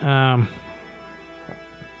eat. I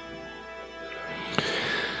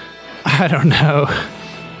don't know.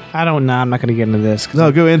 I'm not going to get into this.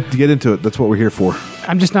 No, get into it. That's what we're here for.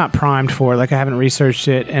 I'm just not primed for it. Like, I haven't researched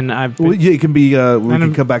it, and I've been, well, yeah, it can be. We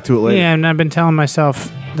can come back to it later. Yeah, and I've been telling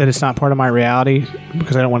myself that it's not part of my reality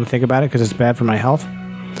because I don't want to think about it because it's bad for my health.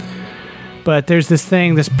 But there's this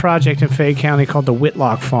project in Fayette County called the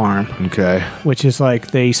Whitlock Farm. Okay. Which is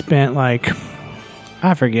like they spent like,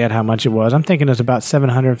 I forget how much it was. I'm thinking it was about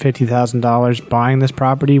 $750,000 buying this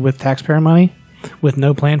property with taxpayer money, with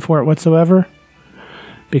no plan for it whatsoever,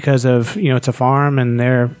 because of it's a farm and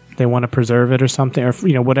they want to preserve it or something, or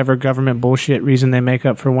whatever government bullshit reason they make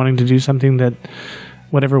up for wanting to do something, that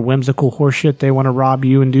whatever whimsical horseshit they want to rob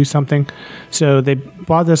you and do something. So they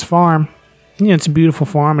bought this farm. It's a beautiful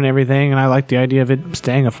farm and everything, and I like the idea of it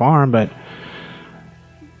staying a farm, but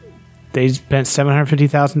they spent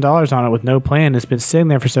 $750,000 on it with no plan. It's been sitting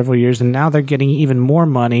there for several years, and now they're getting even more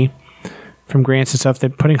money from grants and stuff.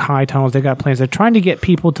 They're putting high tunnels. They got plans. They're trying to get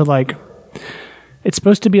people to like. It's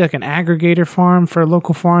supposed to be like an aggregator farm for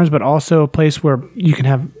local farms, but also a place where you can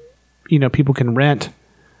have, people can rent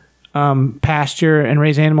pasture and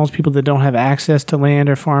raise animals. People that don't have access to land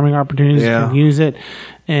or farming opportunities can use it,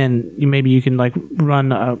 and maybe you can like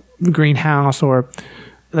run a greenhouse, or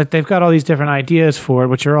like they've got all these different ideas for it,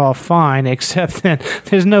 which are all fine, except that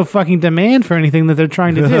there's no fucking demand for anything that they're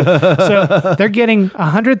trying to do. So they're getting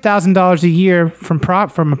 $100,000 a year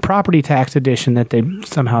from a property tax addition that they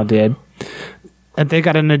somehow did. And they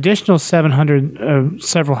got an additional several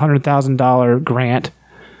 $100,000 grant.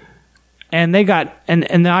 And they got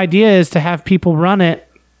and the idea is to have people run it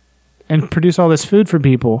and produce all this food for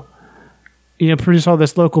people. Produce all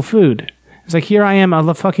this local food. It's like, here I am,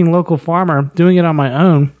 a fucking local farmer doing it on my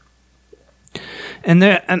own. and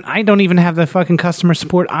I don't even have the fucking customer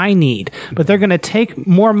support I need. But they're going to take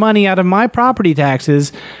more money out of my property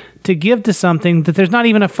taxes to give to something that there's not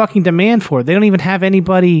even a fucking demand for. They don't even have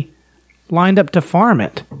anybody lined up to farm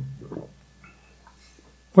it.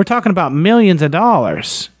 We're talking about millions of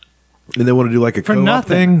dollars. And they want to do like a For co-op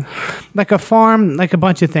nothing. thing? Like a farm, like a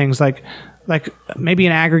bunch of things, like maybe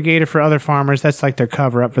an aggregator for other farmers. That's like their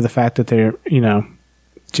cover up for the fact that they're,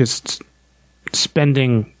 just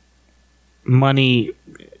spending money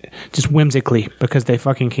just whimsically because they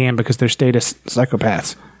fucking can, because they're status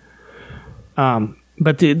psychopaths.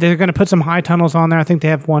 But they're going to put some high tunnels on there. I think they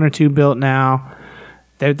have 1 or 2 built now.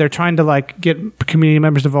 They're trying to like get community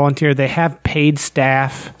members to volunteer. They have paid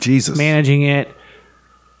staff Jesus. managing it.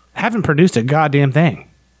 Haven't produced a goddamn thing.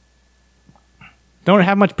 Don't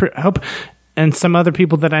have much hope. And some other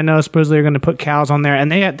people that I know supposedly are going to put cows on there,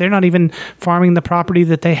 and they're not even farming the property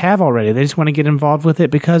that they have already. They just want to get involved with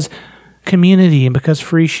it because community and because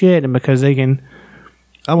free shit and because they can.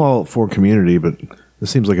 I'm all for community, but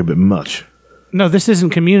this seems like a bit much. No, this isn't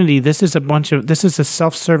community. This is a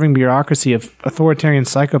self-serving bureaucracy of authoritarian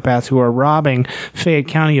psychopaths who are robbing Fayette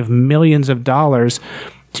County of millions of dollars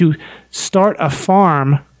to start a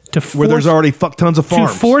farm Where there's already fuck tons of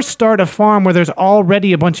farms. Start a farm where there's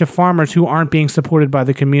already a bunch of farmers who aren't being supported by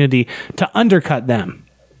the community to undercut them.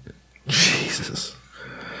 Jesus.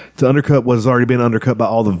 To undercut what has already been undercut by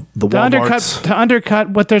all the Walmarts. To undercut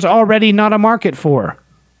what there's already not a market for.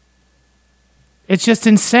 It's just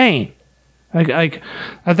insane. Like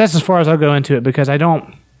that's as far as I'll go into it, because I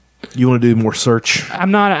don't. You want to do more search?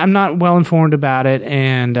 I'm not well informed about it,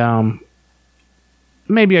 and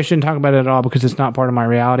maybe I shouldn't talk about it at all because it's not part of my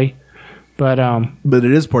reality. But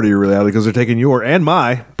it is part of your reality because they're taking your and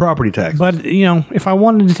my property tax. But if I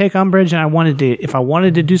wanted to take umbrage and if I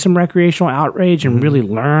wanted to do some recreational outrage and really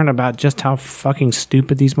learn about just how fucking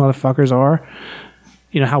stupid these motherfuckers are,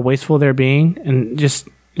 how wasteful they're being, and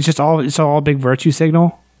it's all a big virtue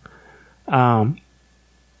signal. I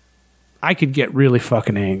could get really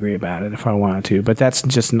fucking angry about it if I wanted to, but that's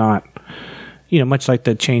just not, much like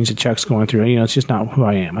the change that Chuck's going through. It's just not who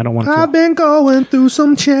I am. I don't want to. I've been going through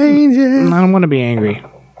some changes. I don't want to be angry.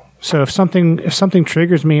 So if something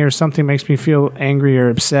triggers me or something makes me feel angry or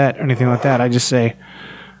upset or anything like that, I just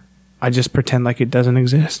pretend like it doesn't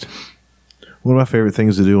exist. One of my favorite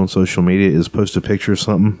things to do on social media is post a picture of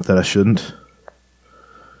something that I shouldn't.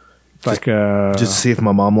 Like just to see if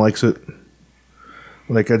my mom likes it.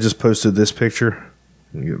 Like I just posted this picture.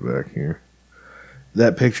 Let me get back here.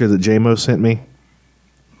 That picture that JMO sent me.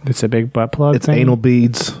 It's a big butt plug. It's thing? anal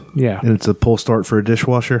beads. Yeah. And it's a pull start for a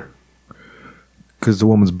dishwasher. Because the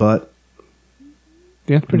woman's butt.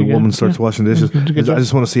 Yeah, pretty the good. woman starts washing dishes. I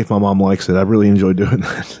just want to see if my mom likes it. I really enjoy doing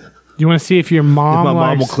that. You want to see if your mom if my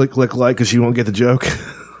mom will click like because she won't get the joke.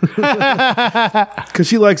 Because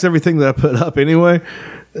she likes everything that I put up anyway.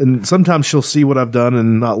 And sometimes she'll see what I've done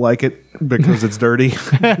and not like it because it's dirty. So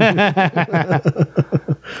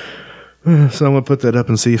I'm going to put that up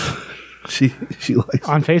and see if she likes it.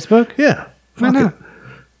 On Facebook? Yeah. Why not?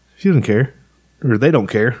 She doesn't care. Or they don't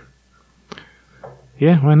care.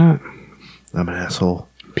 Yeah, why not? I'm an asshole.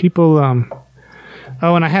 People, oh,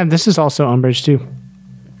 and this is also umbrage too.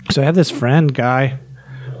 So I have this friend guy.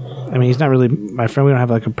 I mean, he's not really my friend. We don't have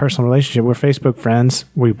like a personal relationship. We're Facebook friends.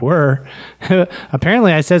 We were.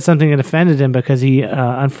 Apparently, I said something that offended him because he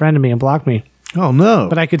unfriended me and blocked me. Oh, no.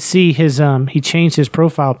 But I could see his, he changed his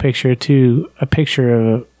profile picture to a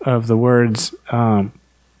picture of the words,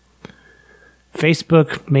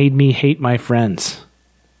 Facebook made me hate my friends.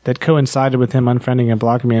 That coincided with him unfriending and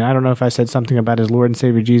blocking me. And I don't know if I said something about his Lord and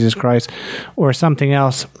Savior Jesus Christ or something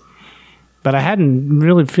else. But I hadn't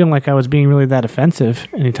really feeling like I was being really that offensive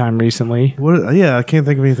anytime recently. What? Yeah, I can't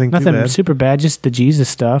think of anything Nothing too bad. super bad, just the Jesus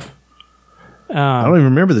stuff. I don't even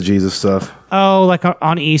remember the Jesus stuff. Oh, like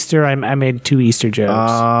on Easter, I made 2 Easter jokes.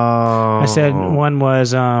 Oh. I said one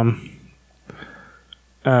was, I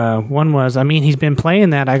mean, he's been playing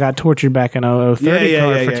that. I got tortured back in 0030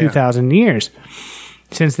 card for 2,000 years.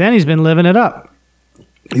 Since then, he's been living it up.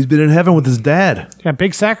 He's been in heaven with his dad. Yeah,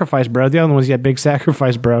 big sacrifice, bro. The other one was, big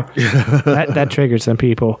sacrifice, bro. that triggered some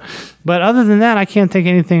people. But other than that, I can't think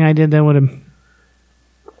anything I did that would have,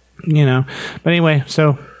 But anyway,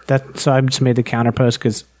 so I just made the counter post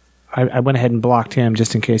because I went ahead and blocked him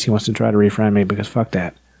just in case he wants to try to refriend me, because fuck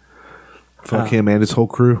that. Fuck him and his whole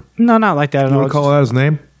crew. No, not like that at all. You want to call out his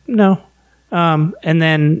name? No. And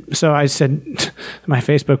then, so I said, my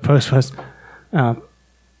Facebook post was,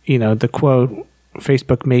 the quote,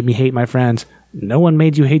 Facebook made me hate my friends. No one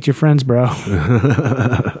made you hate your friends, bro.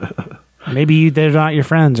 Maybe they're not your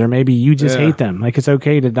friends, or maybe you just Yeah. hate them. Like it's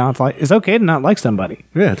okay to not like somebody.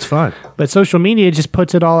 Yeah, it's fine. But social media just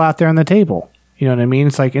puts it all out there on the table. You know what I mean?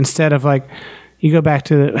 It's like instead of like you go back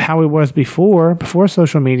to how it was before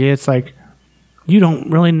social media, it's like you don't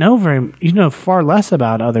really know you know far less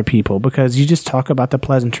about other people because you just talk about the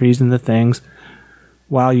pleasantries and the things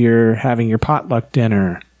while you're having your potluck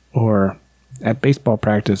dinner or at baseball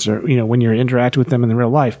practice, or you know when you're interacting with them in the real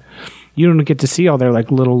life. You don't get to see all their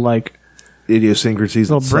like little like Idiosyncrasies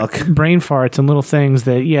that little suck. brain farts and little things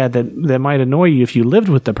that might annoy you if you lived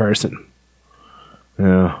with the person.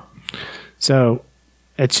 Yeah. So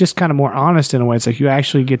it's just kind of more honest in a way. It's like you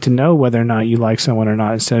actually get to know whether or not you like someone or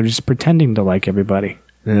not instead of just pretending to like everybody.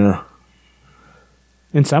 Yeah.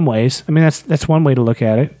 In some ways, I mean that's one way to look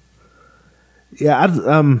at it. Yeah,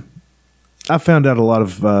 I found out a lot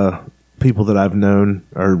of people that I've known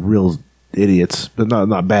are real idiots, but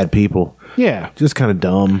not bad people. Yeah, Just kind of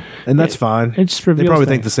dumb, and that's fine. it just They reveals probably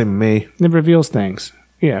think things. the same of me. It reveals things.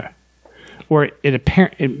 Yeah, or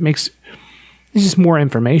it makes it's just more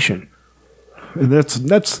information. And that's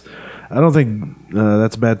I don't think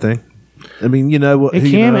that's a bad thing. I mean, you know, It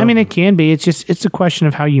you can. know, I mean, it can be. It's a question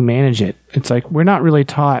of how you manage it. It's like we're not really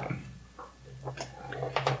taught.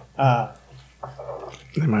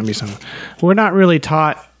 There might be something. We're not really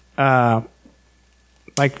taught,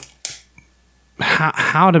 like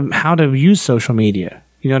how to use social media.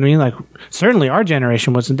 You know what I mean? Like certainly our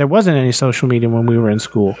generation wasn't. There wasn't any social media when we were in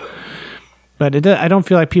school. But I don't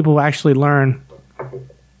feel like people actually learn.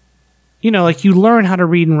 You know, like you learn how to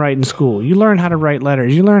read and write in school. You learn how to write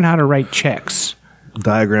letters. You learn how to write checks.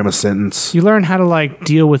 diagram a sentence. You learn how to like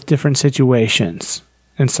deal with different situations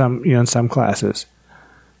in some classes.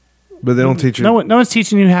 But they don't teach you. No one's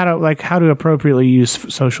teaching you how to appropriately use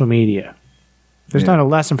social media. There's not a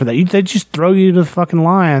lesson for that. They just throw you to the fucking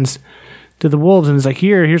lions, to the wolves, and it's like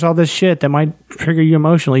here's all this shit that might trigger you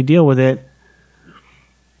emotionally. Deal with it.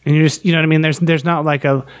 And you're just, you know what I mean? There's not like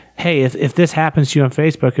a, hey, if this happens to you on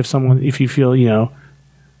Facebook, if you feel, you know,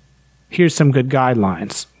 here's some good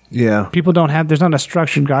guidelines. Yeah. People don't have, there's not a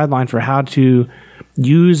structured guideline for how to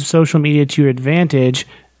use social media to your advantage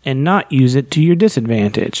and not use it to your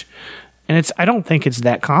disadvantage. And I don't think it's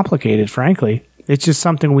that complicated, frankly. It's just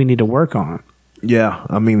something we need to work on. Yeah.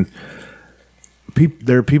 I mean,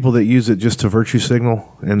 there are people that use it just to virtue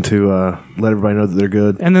signal and to let everybody know that they're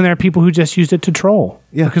good. And then there are people who just use it to troll.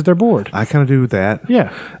 Yeah. Because they're bored. I kind of do that.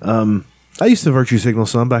 Yeah. I used to virtue signal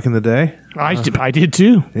some back in the day. I did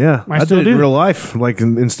too. Yeah, I I still did it do. in real life, like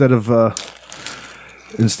instead of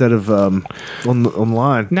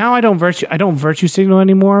online. Now I don't virtue signal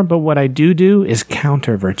anymore, but what I do is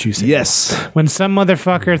counter virtue signal. Yes, When some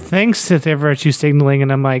motherfucker thinks that they're virtue signaling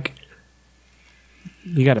and I'm like,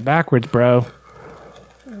 you got it backwards, bro.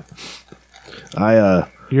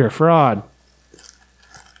 You're a fraud.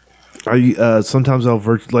 Sometimes I'll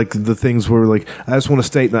like the things where like I just want to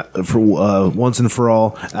state that for once and for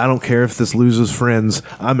all, I don't care if this loses friends.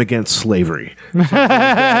 I'm against slavery. I'm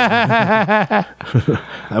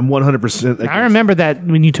 100%. I remember that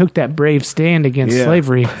when you took that brave stand against Yeah.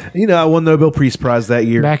 slavery You know, I won the Nobel Peace Prize that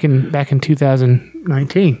year. back in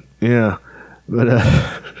 2019. Yeah, but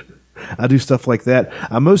I do stuff like that.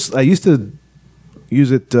 I used to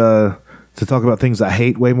use it to talk about things I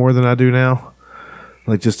hate way more than I do now.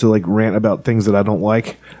 Like just to like rant about things that I don't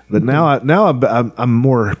like. But now I'm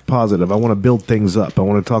more positive. I want to build things up. I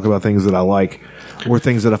want to talk about things that I like or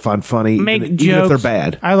things that I find funny, Make even jokes. if they're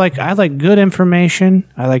bad. I like good information.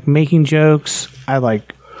 I like making jokes. I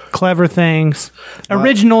like clever things.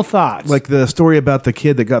 Original thoughts. Like the story about the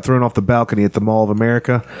kid that got thrown off the balcony at the Mall of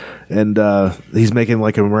America, and he's making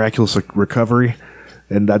like a miraculous recovery.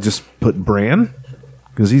 And I just put Bran.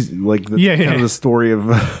 Because he's like kind of the story of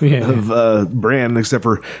Bran, except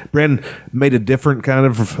for Bran made a different kind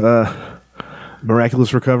of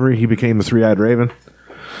miraculous recovery. He became the Three-Eyed Raven,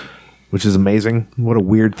 which is amazing. What a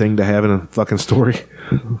weird thing to have in a fucking story.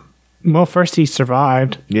 well, first he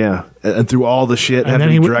survived, Yeah, and through all the shit, and having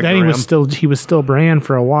then to be dragged around, he was still Bran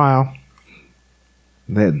for a while.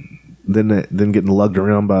 then getting lugged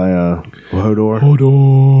around by Hodor.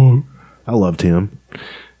 Hodor. I loved him.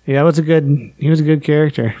 Yeah, he was a good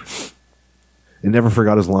character. He never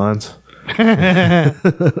forgot his lines.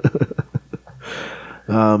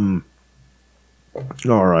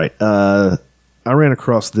 All right. I ran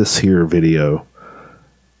across this here video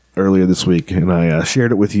earlier this week, and I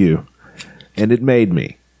shared it with you, and it made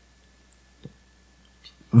me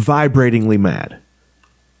vibratingly mad.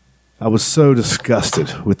 I was so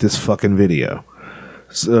disgusted with this fucking video.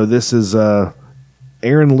 So this is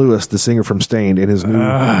Aaron Lewis, the singer from Stained, in his new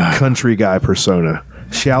country guy persona.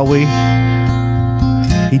 Shall we?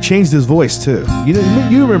 He changed his voice too.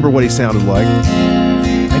 You remember what he sounded like?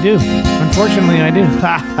 I do. Unfortunately, I do.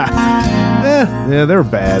 Yeah, they were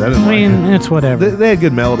bad. I didn't like mean, it. it's whatever. They had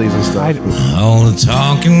good melodies and stuff. All the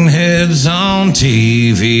talking heads on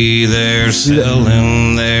TV, they're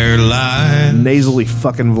selling their lives. Nasally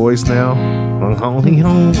fucking voice now.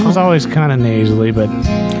 It was always kind of nasally, but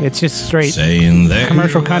it's just straight Saying their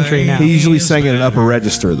commercial country now. He usually sang in an upper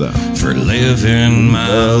register though. for living my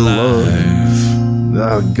life.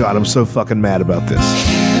 Oh God, I'm so fucking mad about this.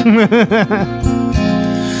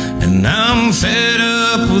 And I'm fed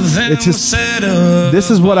up with them It's just- set up. This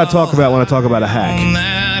is what I talk about when I talk about a on hack.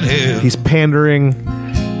 that hill. He's pandering.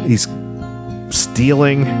 He's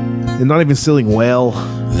stealing. And not even stealing well.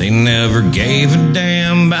 They never gave a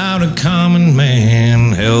damn about a common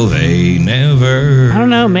man. Hell, they never. I don't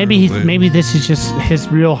know. Maybe this is just his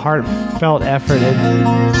real heartfelt effort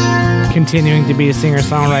at continuing to be a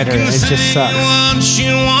singer-songwriter. It just sucks. What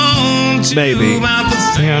you want to Maybe. about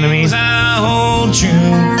the You know what I mean? things I hold true.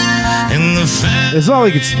 And the fact It's not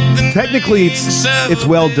like it's technically it's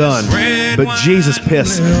well done, but Jesus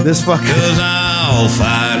piss, this fucking. 'cause I'll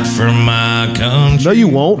fight for my country. No, you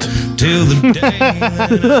won't. Till the day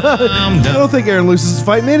that I'm I done. don't think Aaron Lewis is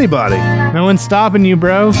fighting anybody. No one's stopping you,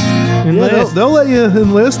 bro. Yeah, Enlist. they'll let you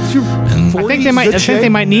enlist. I think they might. I think they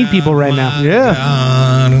might need people right now. Yeah.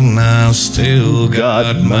 God, and I've still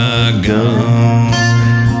got my gun.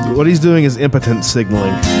 What he's doing is impotent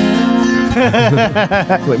signaling.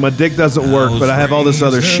 Like my dick doesn't work, but I have all this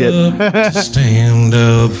other shit. To stand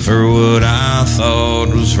up for what I thought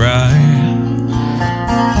was right.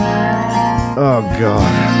 Oh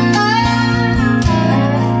God.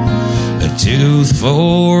 A tooth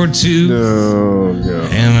for a tooth Oh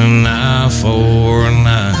God. and an eye for an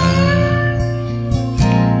eye.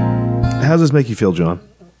 How does this make you feel, John?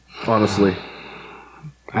 Honestly.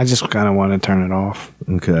 I just kind of want to turn it off.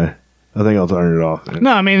 Okay. I think I'll turn it off.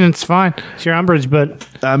 No, I mean it's fine. It's your umbrage, but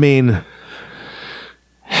I mean,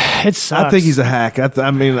 it sucks. I think he's a hack. I It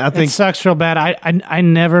think sucks real bad. I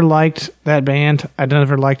never liked that band. I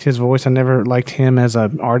never liked his voice. I never liked him as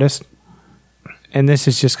an artist. And this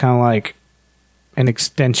is just kind of like an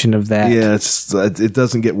extension of that. yeah, it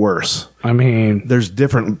doesn't get worse. I mean, There's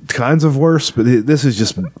different kinds of worse, but this is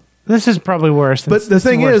just. this is probably worse. Than, But the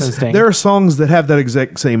thing worse is, than Sting. there are songs that have that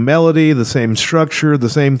exact same melody, the same structure, the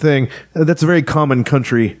same thing. That's a very common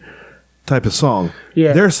country type of song.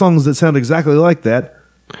 Yeah. There are songs that sound exactly like that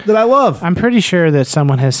I love. I'm pretty sure that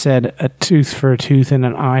someone has said a tooth for a tooth and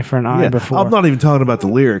an eye for an eye Yeah, before. I'm not even talking about the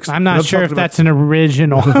lyrics. I'm not sure if talking about- that's an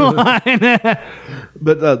original line.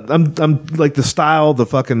 But I'm like the style, the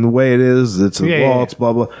fucking way it is. It's a Yeah, yeah, waltz,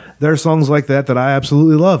 blah blah. There are songs like that I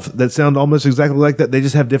absolutely love that sound almost exactly like that. They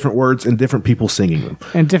just have different words and different people singing them.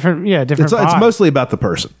 And different It's vibes. mostly about the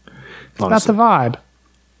person. about Honestly. the vibe.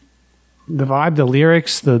 The vibe, the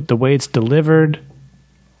lyrics, the way it's delivered.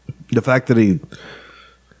 The fact that he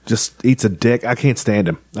just eats a dick, I can't stand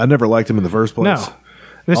him. I never liked him in the first place. No.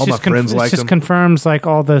 This All just my friends liked just him. confirms like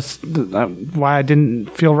all this why I didn't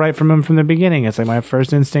feel right from him from the beginning. It's like my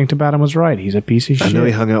first instinct about him was right. He's a piece of I shit. know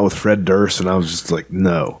he hung out with Fred Durst, and I was just like,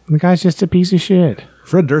 no. The guy's just a piece of shit.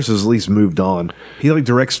 Fred Durst has at least moved on. He like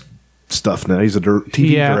directs stuff now. He's a TV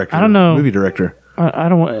Yeah, director. I don't know. Movie director. I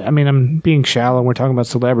don't. I mean, I'm being shallow. We're talking about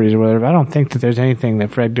celebrities or whatever. I don't think that there's anything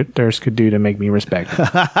that Fred Durst could do to make me respect him.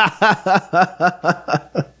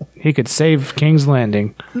 He could save King's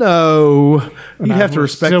Landing. No. You'd I have to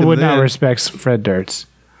respect still him would not then. respect Fred Durst.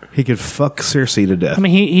 He could fuck Cersei to death. I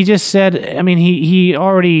mean, he just said. I mean, he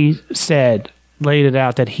already laid it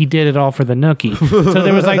out that he did it all for the nookie. So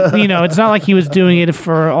there was like, it's not like he was doing it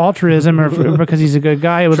for altruism or because he's a good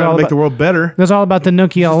guy. It was trying all to make about, the world better. it was all about the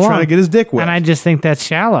nookie all along. Trying to get his dick wet. And I just think that's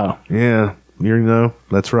shallow. Yeah.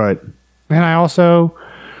 That's right. And I also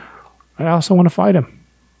want to fight him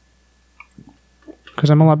because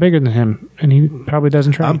I'm a lot bigger than him, and he probably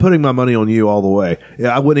doesn't try. I'm putting my money on you all the way.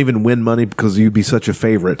 Yeah, I wouldn't even win money because you'd be such a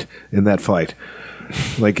favorite in that fight.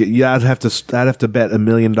 Like, yeah, I'd have to bet $1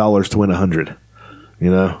 million to win 100.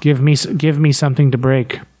 Give me something to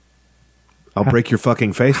break. I'll break your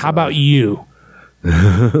fucking face. How about you?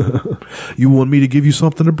 You want me to give you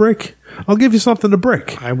something to break? I'll give you something to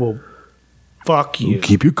break. I will fuck you.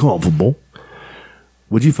 Keep you comfortable.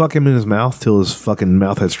 Would you fuck him in his mouth till his fucking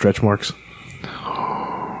mouth had stretch marks?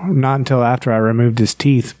 Not until after I removed his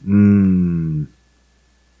teeth.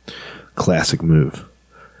 Classic move.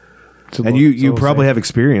 And you probably have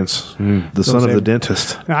experience. The son of the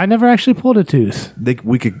dentist. I never actually pulled a tooth.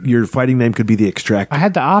 Your fighting name could be the Extractor. I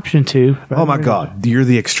had the option to. Oh my God! You're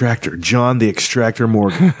the Extractor, John the Extractor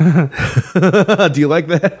Morgan. Do you like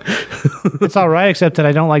that? It's all right, except that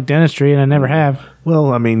I don't like dentistry, and I never have.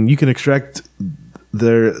 Well, I mean, you can extract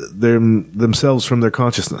themselves from their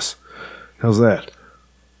consciousness. How's that?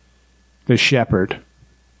 The shepherd.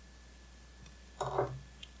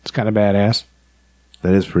 It's kind of badass.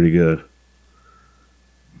 That is pretty good.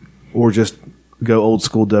 Or just go old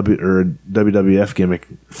school WWF gimmick,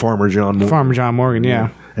 Farmer John Morgan. Farmer John Morgan, yeah.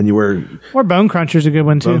 And you wear... Or Bone Cruncher's a good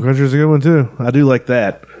one, too. Bone Cruncher's a good one, too. I do like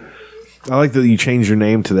that. I like that you changed your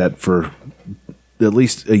name to that for at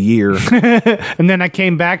least a year. And then I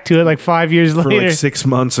came back to it like 5 years later. For like 6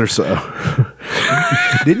 months or so.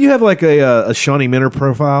 Didn't you have like a Shawnee Minter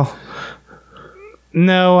profile?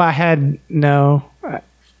 No, I had... No.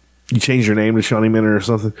 You changed your name to Shawnee Minter or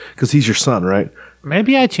something? Because he's your son, right?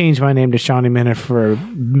 Maybe I changed my name to Shawnee Minter for a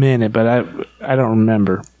minute, but I don't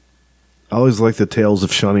remember. I always like the Tales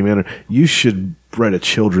of Shawnee Minter. You should write a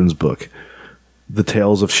children's book. The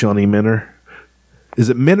Tales of Shawnee Minter. Is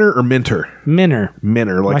it Minter or Minter? Minter.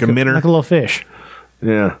 Minter, like a minter? Like a little fish.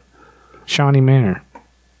 Yeah. Shawnee Minter.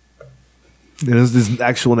 And his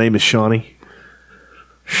actual name is Shawnee?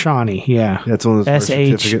 Shawnee, yeah. That's on his birth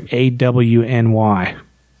certificate. SHAWNY.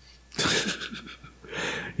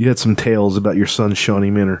 You had some tales about your son, Shawnee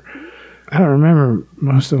Minter. I don't remember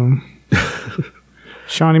most of them.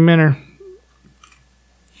 Shawnee Minter.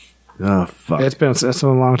 Oh, fuck. That's been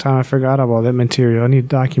a long time. I forgot about all that material. I need to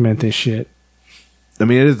document this shit. I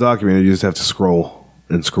mean, it is documented. You just have to scroll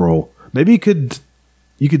and scroll. Maybe you could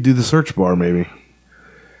do the search bar, maybe,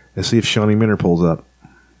 and see if Shawnee Minter pulls up.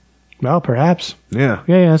 Well, perhaps. Yeah.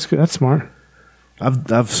 Yeah, that's good. That's smart.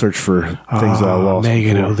 I've searched for things that I lost.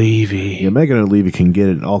 Megan before. O'Leary. Yeah, Megan O'Leary can get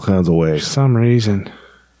it in all kinds of ways. For some reason.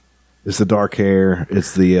 It's the dark hair.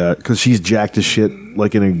 It's the because she's jacked as shit,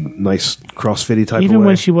 like in a nice CrossFitty type of way. Even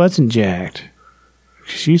when she wasn't jacked,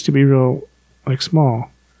 she used to be real, like,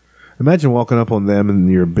 small. Imagine walking up on them and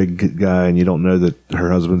you're a big guy and you don't know that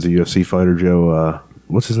her husband's a UFC fighter, Joe.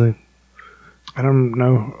 What's his name? I don't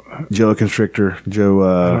know. Joe Constrictor. Joe.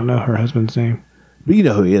 I don't know her husband's name. But you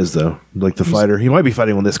know who he is, though. Like the fighter. He might be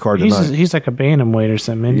fighting on this card tonight. He's like a bantamweight or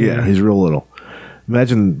something. Yeah, he's real little.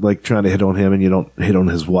 Imagine like trying to hit on him and you don't hit on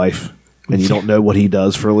his wife and you don't know what he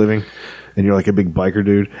does for a living and you're like a big biker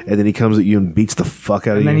dude and then he comes at you and beats the fuck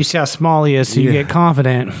out of you. And then you see how small he is, so you get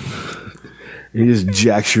confident. He just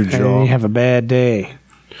jacks your And jaw. then you have a bad day.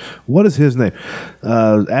 What is his name?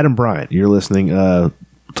 Adam Bryant. You're listening.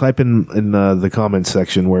 Type in the comments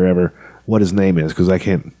section wherever what his name is because I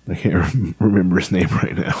can't remember his name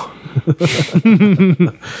right now.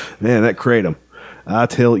 Man, that kratom. I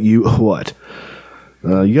tell you what.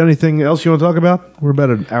 You got anything else you want to talk about? We're about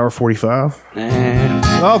an hour 45.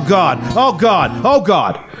 Oh God! Oh God! Oh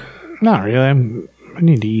God! Not really. I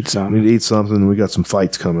need to eat something. We need to eat something. We got some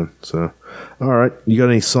fights coming. So, all right. You got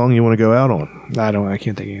any song you want to go out on? I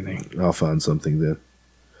can't think of anything. I'll find something then.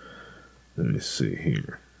 Let me see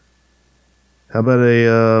here. How about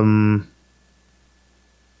a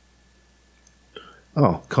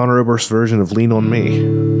Conor Oberst version of "Lean on Me"?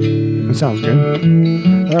 That sounds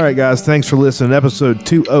good. All right, guys. Thanks for listening. Episode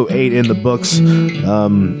 208 in the books.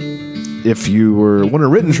 If you want a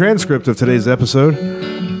written transcript of today's episode,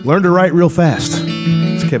 learn to write real fast.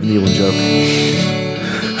 It's a Kevin Nealon joke.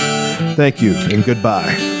 Thank you and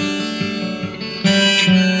goodbye.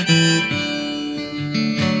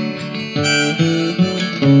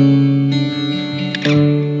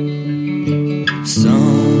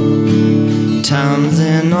 Sometimes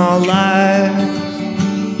in our lives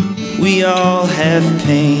we all have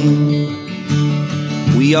pain,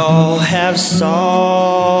 we all have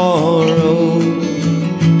sorrow,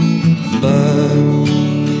 but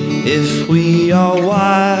if we are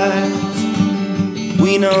wise,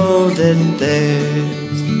 we know that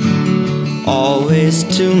there's always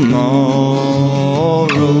tomorrow.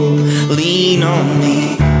 Lean on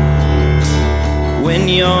me when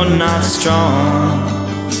you're not strong,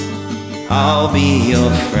 I'll be your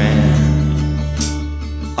friend,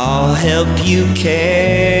 I'll help you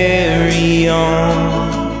carry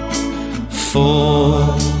on,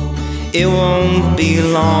 for it won't be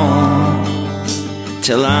long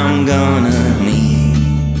till I'm gonna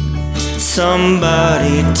need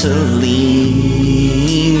somebody to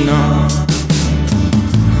lean on.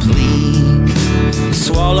 Please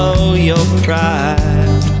swallow your pride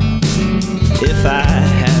if I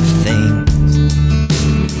have things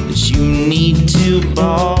that you need to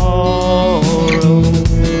borrow,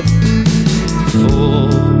 for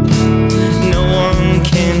no one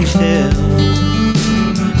can fill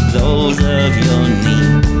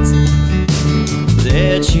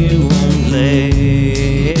but you won't let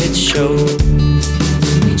it show.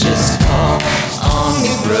 Just call on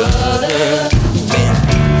me, brother, when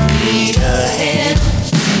you need a hand.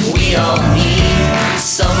 We all need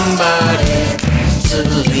somebody to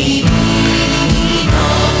lean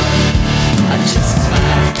on. I just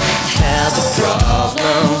might have a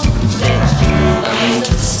problem that you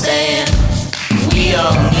understand. We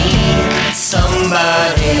all need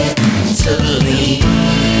somebody to lean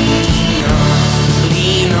on.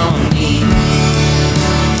 Lean on me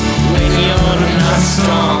when you're not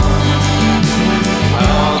strong.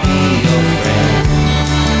 I'll be your friend.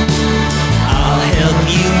 I'll help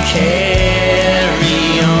you carry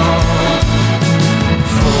on.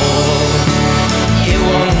 For it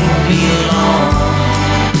won't be long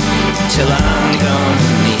till I'm gonna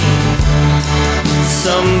need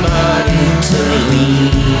somebody to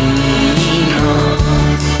lean on.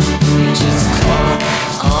 Just call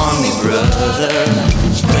on me, brother,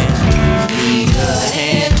 when you need a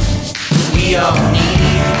hand. We all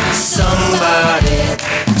need somebody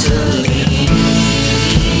to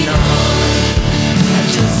lean on. I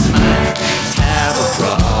just might have a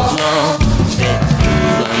problem that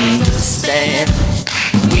you'll understand.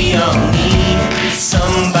 We all need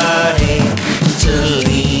somebody to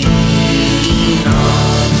lean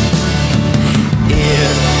on.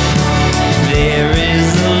 If there is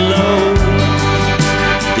a load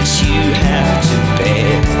that you have to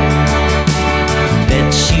bear,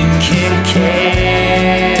 that you can carry,